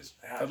hope it is.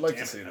 I'd like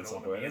to see it at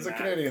some point. As a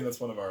Canadian, that's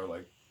one of our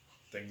like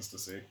things to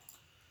see.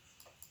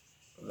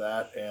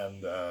 That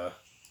and the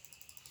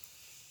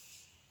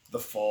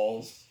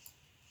Falls.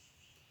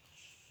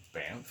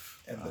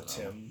 Banff. And the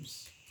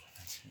Timbs.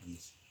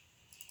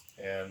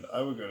 And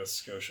I would go to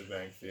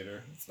Scotiabank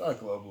Theatre. It's not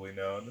globally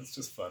known. It's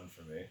just fun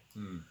for me.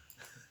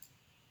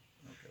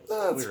 Okay,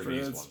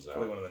 it's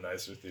probably one of the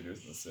nicer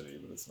theaters in the city,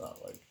 but it's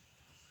not like...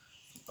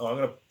 Oh, I'm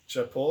going to...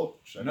 Should I pull?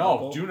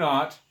 No, do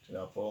not. Do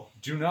not pull.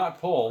 Do not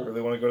pull. I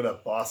really want to go to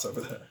that boss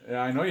over there.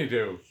 Yeah, I know you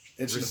do.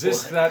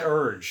 Resist that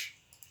urge.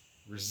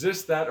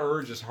 Resist that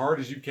urge as hard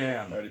as you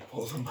can. I already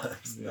pulled him back.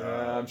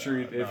 Yeah, I'm sure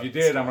if you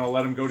did, I'm going to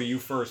let him go to you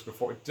first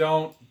before...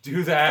 Don't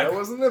do that. That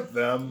wasn't it,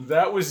 them.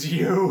 That was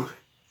you.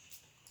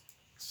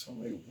 So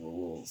many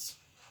rules.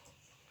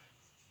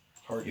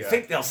 Hard. You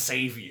think they'll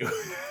save you?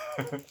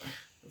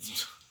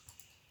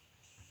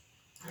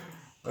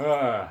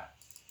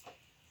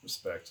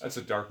 Respect. That's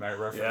a Dark Knight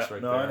reference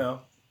right there. I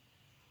know.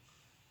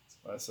 That's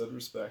why I said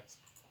respect.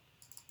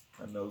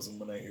 I knows them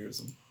when I hears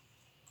them.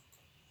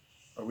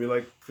 Are we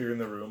like clearing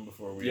the room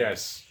before we...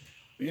 Yes.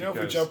 But if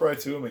we jump right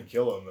to him and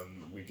kill him,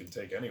 then we can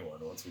take anyone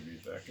once we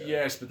beat that guy.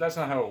 Yes, but that's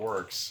not how it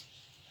works.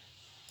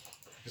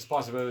 This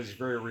possibility is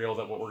very real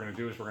that what we're going to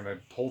do is we're going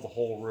to pull the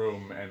whole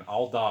room and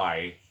I'll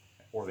die,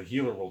 or the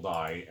healer will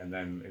die, and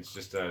then it's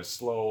just a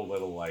slow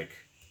little like...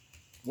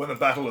 When the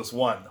battle is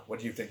won, what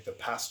do you think the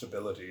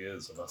pastability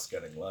is of us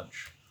getting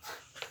lunch?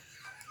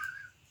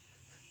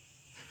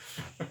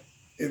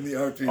 In the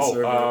RP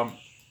server.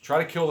 Try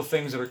to kill the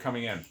things that are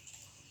coming in.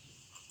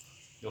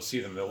 You'll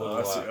see them. They're little...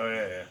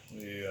 yeah.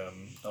 The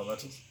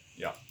elementals?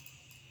 Yeah.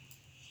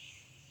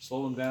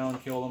 Slow them down,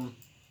 kill them.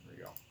 There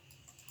you go.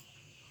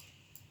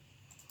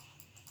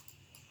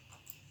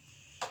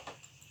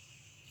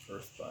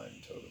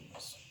 Earthbind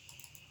totems.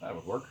 That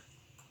would work.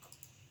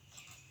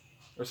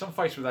 There's some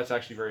fights where that's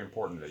actually very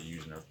important that you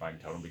use an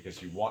Earthbind totem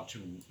because you want to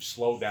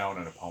slow down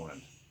an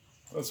opponent.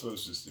 That's what I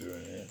was just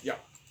doing, yeah. Yeah,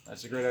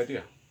 that's a great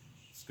idea.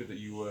 It's good that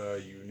you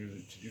knew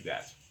to do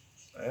that.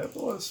 I have a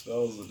lot of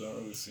spells that don't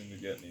really seem to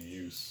get any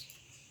use.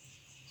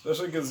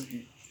 Especially because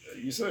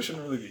you said I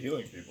shouldn't really be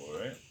healing people,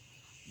 right?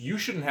 You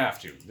shouldn't have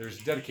to. There's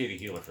a dedicated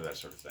healer for that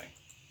sort of thing.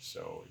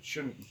 So it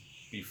shouldn't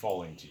be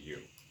falling to you.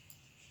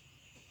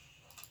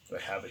 I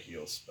have a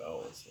heal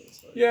spell, so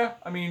it's like... Yeah,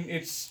 I mean,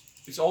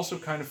 it's also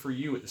kind of for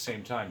you at the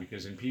same time,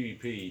 because in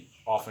PvP,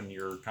 often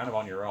you're kind of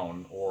on your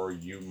own, or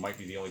you might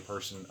be the only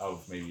person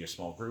of maybe a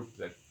small group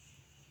that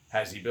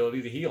has the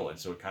ability to heal, and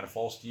so it kind of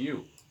falls to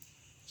you.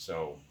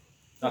 So,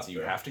 not that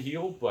you have to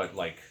heal, but,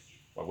 like,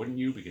 why wouldn't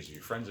you? Because if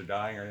your friends are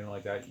dying or anything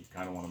like that, you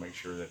kind of want to make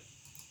sure that...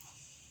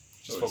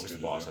 Just focus the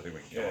boss, I think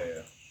we can kill him.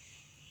 Yeah.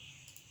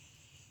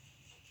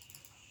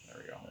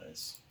 There we go.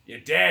 Nice.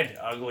 You're dead,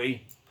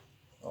 ugly.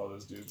 All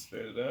those dudes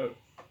faded out.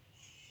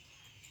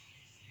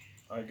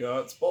 I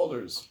got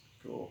Spalders.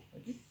 Cool. I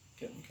keep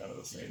getting kind of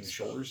the same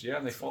shoulders. Yeah,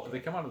 and they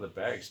come out of the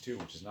bags too,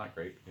 which is not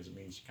great because it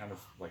means you kind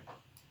of like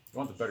you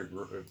want the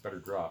better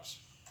drops.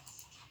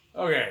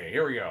 Okay,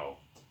 here we go.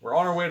 We're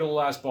on our way to the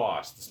last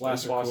boss. This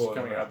last boss is coming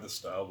I've never up. had this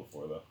style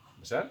before, though.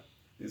 What's that?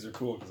 These are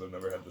cool because I've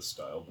never had this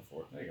style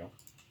before. There you go.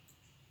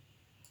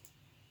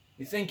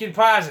 You're thinking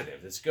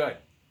positive. That's good.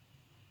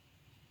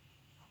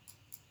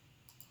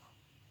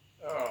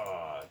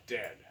 Oh,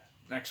 dead.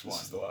 Next one.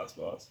 This is the last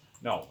boss.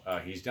 No,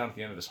 he's down at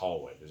the end of this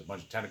hallway. There's a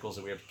bunch of tentacles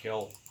that we have to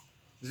kill.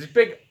 There's these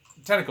big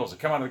tentacles that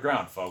come out of the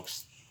ground,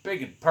 folks.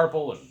 Big and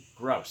purple and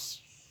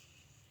gross.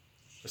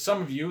 For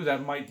some of you,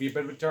 that might be a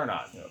bit of a turn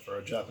on. Yeah, for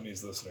our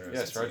Japanese listeners.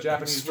 Yes, for our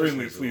Japanese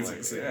extremely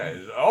listeners. Pleasing. Yeah,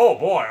 oh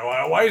boy,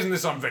 why isn't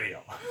this on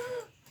video?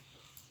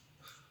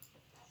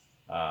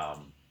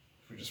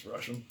 We just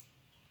rush them.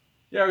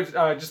 Yeah,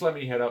 just let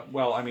me head up.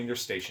 Well, I mean, they're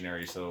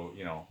stationary, so,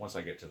 once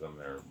I get to them,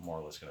 they're more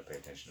or less going to pay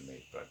attention to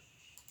me, but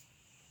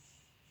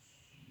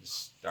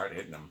just start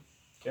hitting them.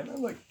 Can't I,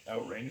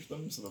 outrange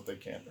them so that they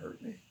can't hurt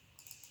me?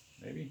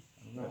 Maybe.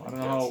 I don't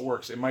know how it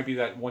works. It might be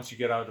that once you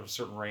get out of a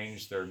certain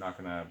range, they're not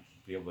going to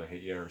be able to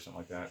hit you or something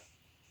like that.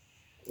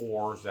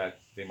 Or that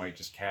they might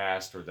just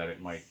cast, or that it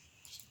might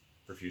just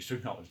refuse to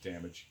acknowledge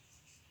damage.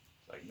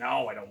 It's like,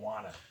 no, I don't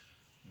want to.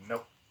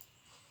 Nope.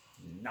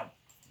 Nope.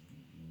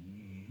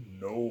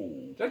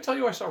 No. Did I tell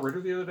you I saw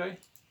Ritter the other day?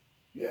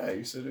 Yeah,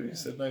 you said it. You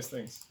said nice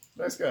things.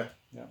 Nice guy.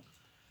 Yeah.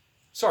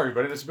 Sorry,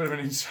 buddy. That's a bit of an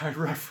inside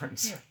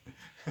reference. Yeah.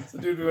 It's the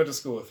dude we went to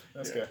school with.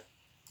 Nice guy.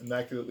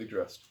 Immaculately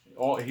dressed.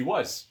 Oh, he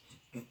was.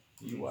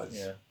 He was.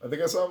 Yeah. I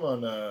think I saw him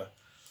on, I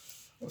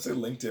want to say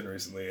LinkedIn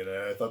recently, and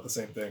I thought the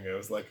same thing. It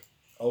was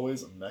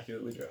always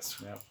immaculately dressed.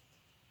 Yeah.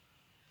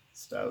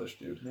 Stylish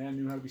dude. Man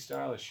knew how to be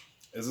stylish.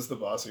 Is this the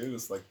boss here?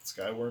 This,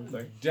 Skyworm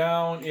thing?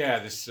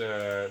 This,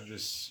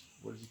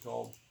 what is he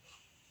called?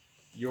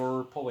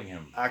 You're pulling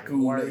him. Aku,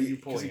 why are you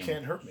pulling him? Because he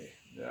can't hurt me.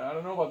 I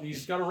don't know about these.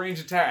 He's got a range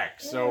attack,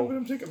 so... Yeah, but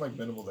I'm taking,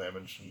 minimal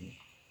damage, and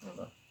I don't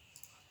know.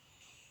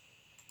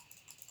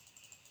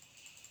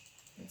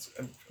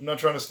 I'm not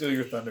trying to steal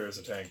your thunder as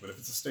a tank, but if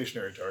it's a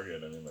stationary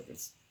target, I mean, it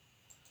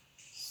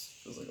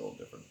feels like a little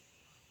different.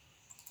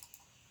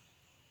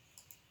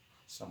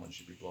 Someone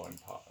should be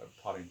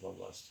potting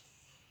bloodlust.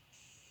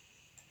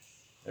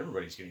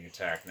 Everybody's getting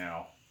attacked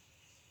now.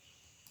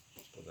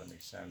 I suppose that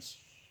makes sense.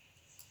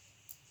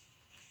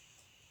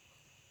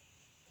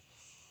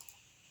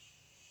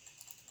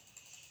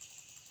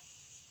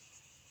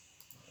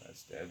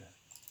 That's dead.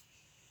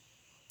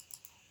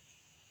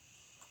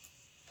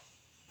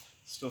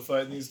 Still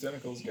fighting these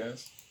tentacles,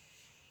 guys.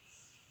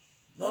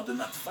 No, do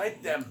not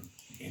fight them.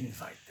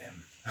 Invite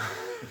them.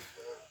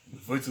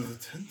 Fight to the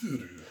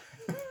tentacle.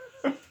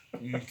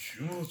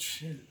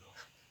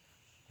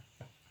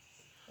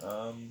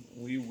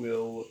 We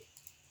will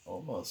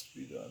almost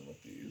be done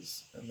with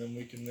these, and then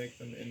we can make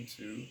them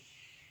into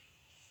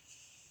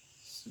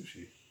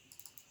sushi.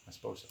 I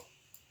suppose so.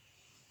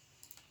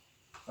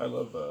 I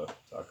love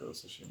taco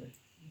sashimi.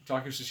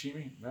 Taco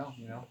sashimi? Well,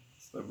 you know.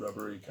 It's the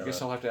rubbery kind of... I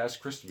guess I'll have to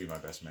ask Chris to be my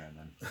best man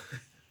then.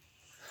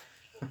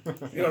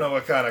 You don't know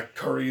what kind of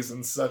curries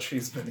and such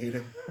he's been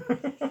eating.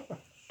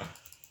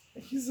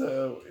 He's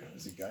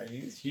is he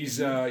Guyanese? He's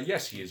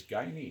yes, he is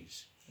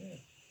Guyanese. Yeah.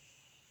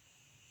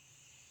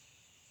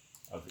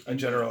 I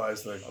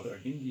generalize the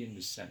Indian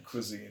descent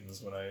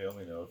cuisines when I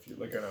only know a few.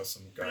 Like I know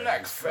some Guyanese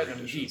black feather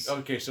dishes.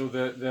 Okay, so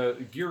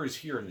the gear is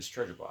here in this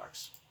treasure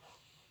box.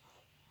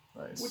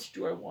 Nice. Which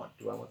do I want?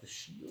 Do I want the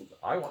shield?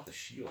 I want the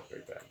shield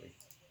very badly.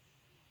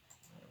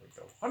 There we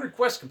go. 100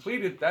 quests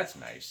completed. That's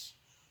nice.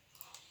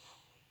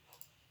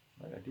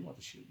 Right, I do want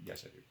the shield.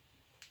 Yes, I do.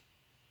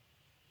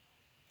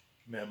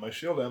 Man, my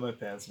shield and my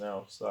pants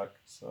now suck.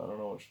 So I don't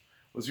know which.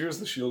 Was yours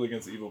the shield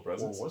against evil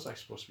presence? Or was I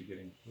supposed to be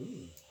getting?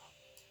 Ooh.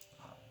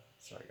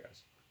 Sorry,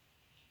 guys.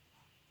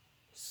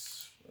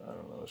 I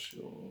don't know the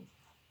shield.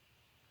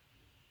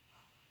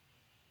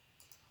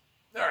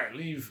 All right,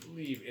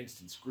 leave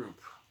instance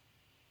group.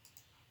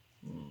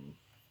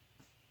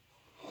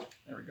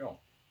 There we go.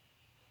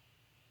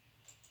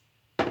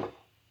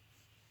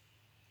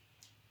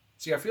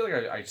 See, I feel like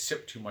I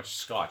sip too much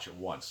scotch at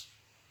once.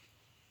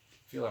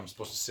 I feel like I'm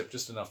supposed to sip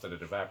just enough that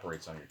it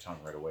evaporates on your tongue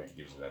right away and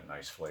gives you that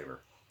nice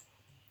flavor.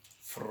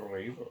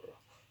 Flavor.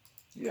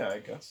 Yeah, I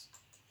guess.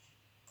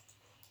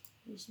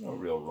 There's no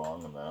real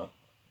wrong in that,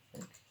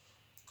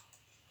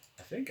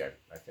 I think.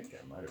 I think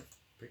I might have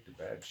picked a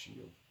bad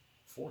shield.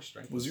 4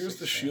 strength. Was yours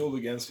the shield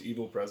against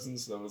evil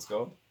presence that was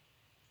called?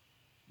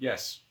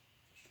 Yes.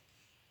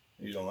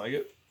 You don't like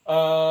it?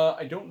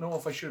 I don't know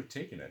if I should have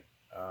taken it.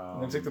 I'm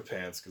going to take the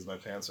pants, because my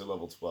pants are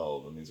level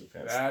 12, and these are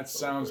pants. That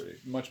sounds 30.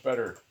 much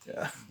better.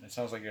 Yeah. That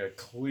sounds like a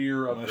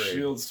clear upgrade. My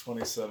shield's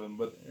 27,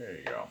 but there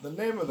you go. The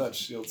name of that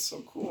shield's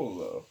so cool,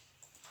 though.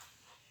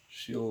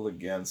 Shield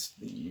against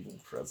the evil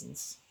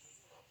presence.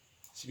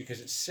 See, because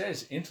it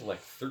says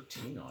intellect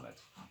 13 on it.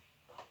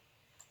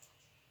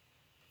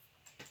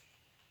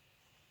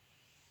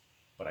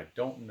 But I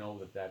don't know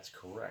that that's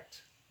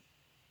correct.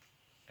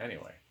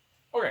 Anyway.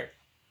 Okay.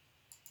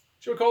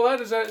 Should we call that?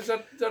 Is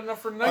that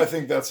enough for tonight? I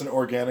think that's an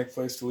organic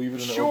place to leave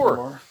it in Sure.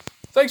 Openmore.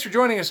 Thanks for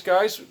joining us,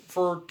 guys,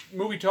 for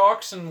movie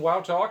talks and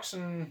WoW talks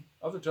and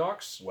other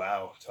talks.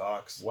 Wow,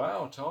 talks.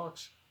 WoW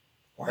talks.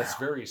 Wow. That's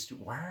very astute.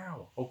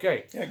 Wow.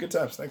 Okay. Yeah, good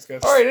times. Thanks,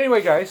 guys. All right.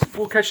 Anyway, guys,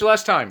 we'll catch you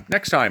next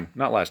time.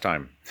 Not last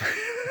time.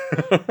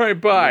 All right.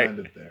 Bye. We'll end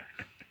it there.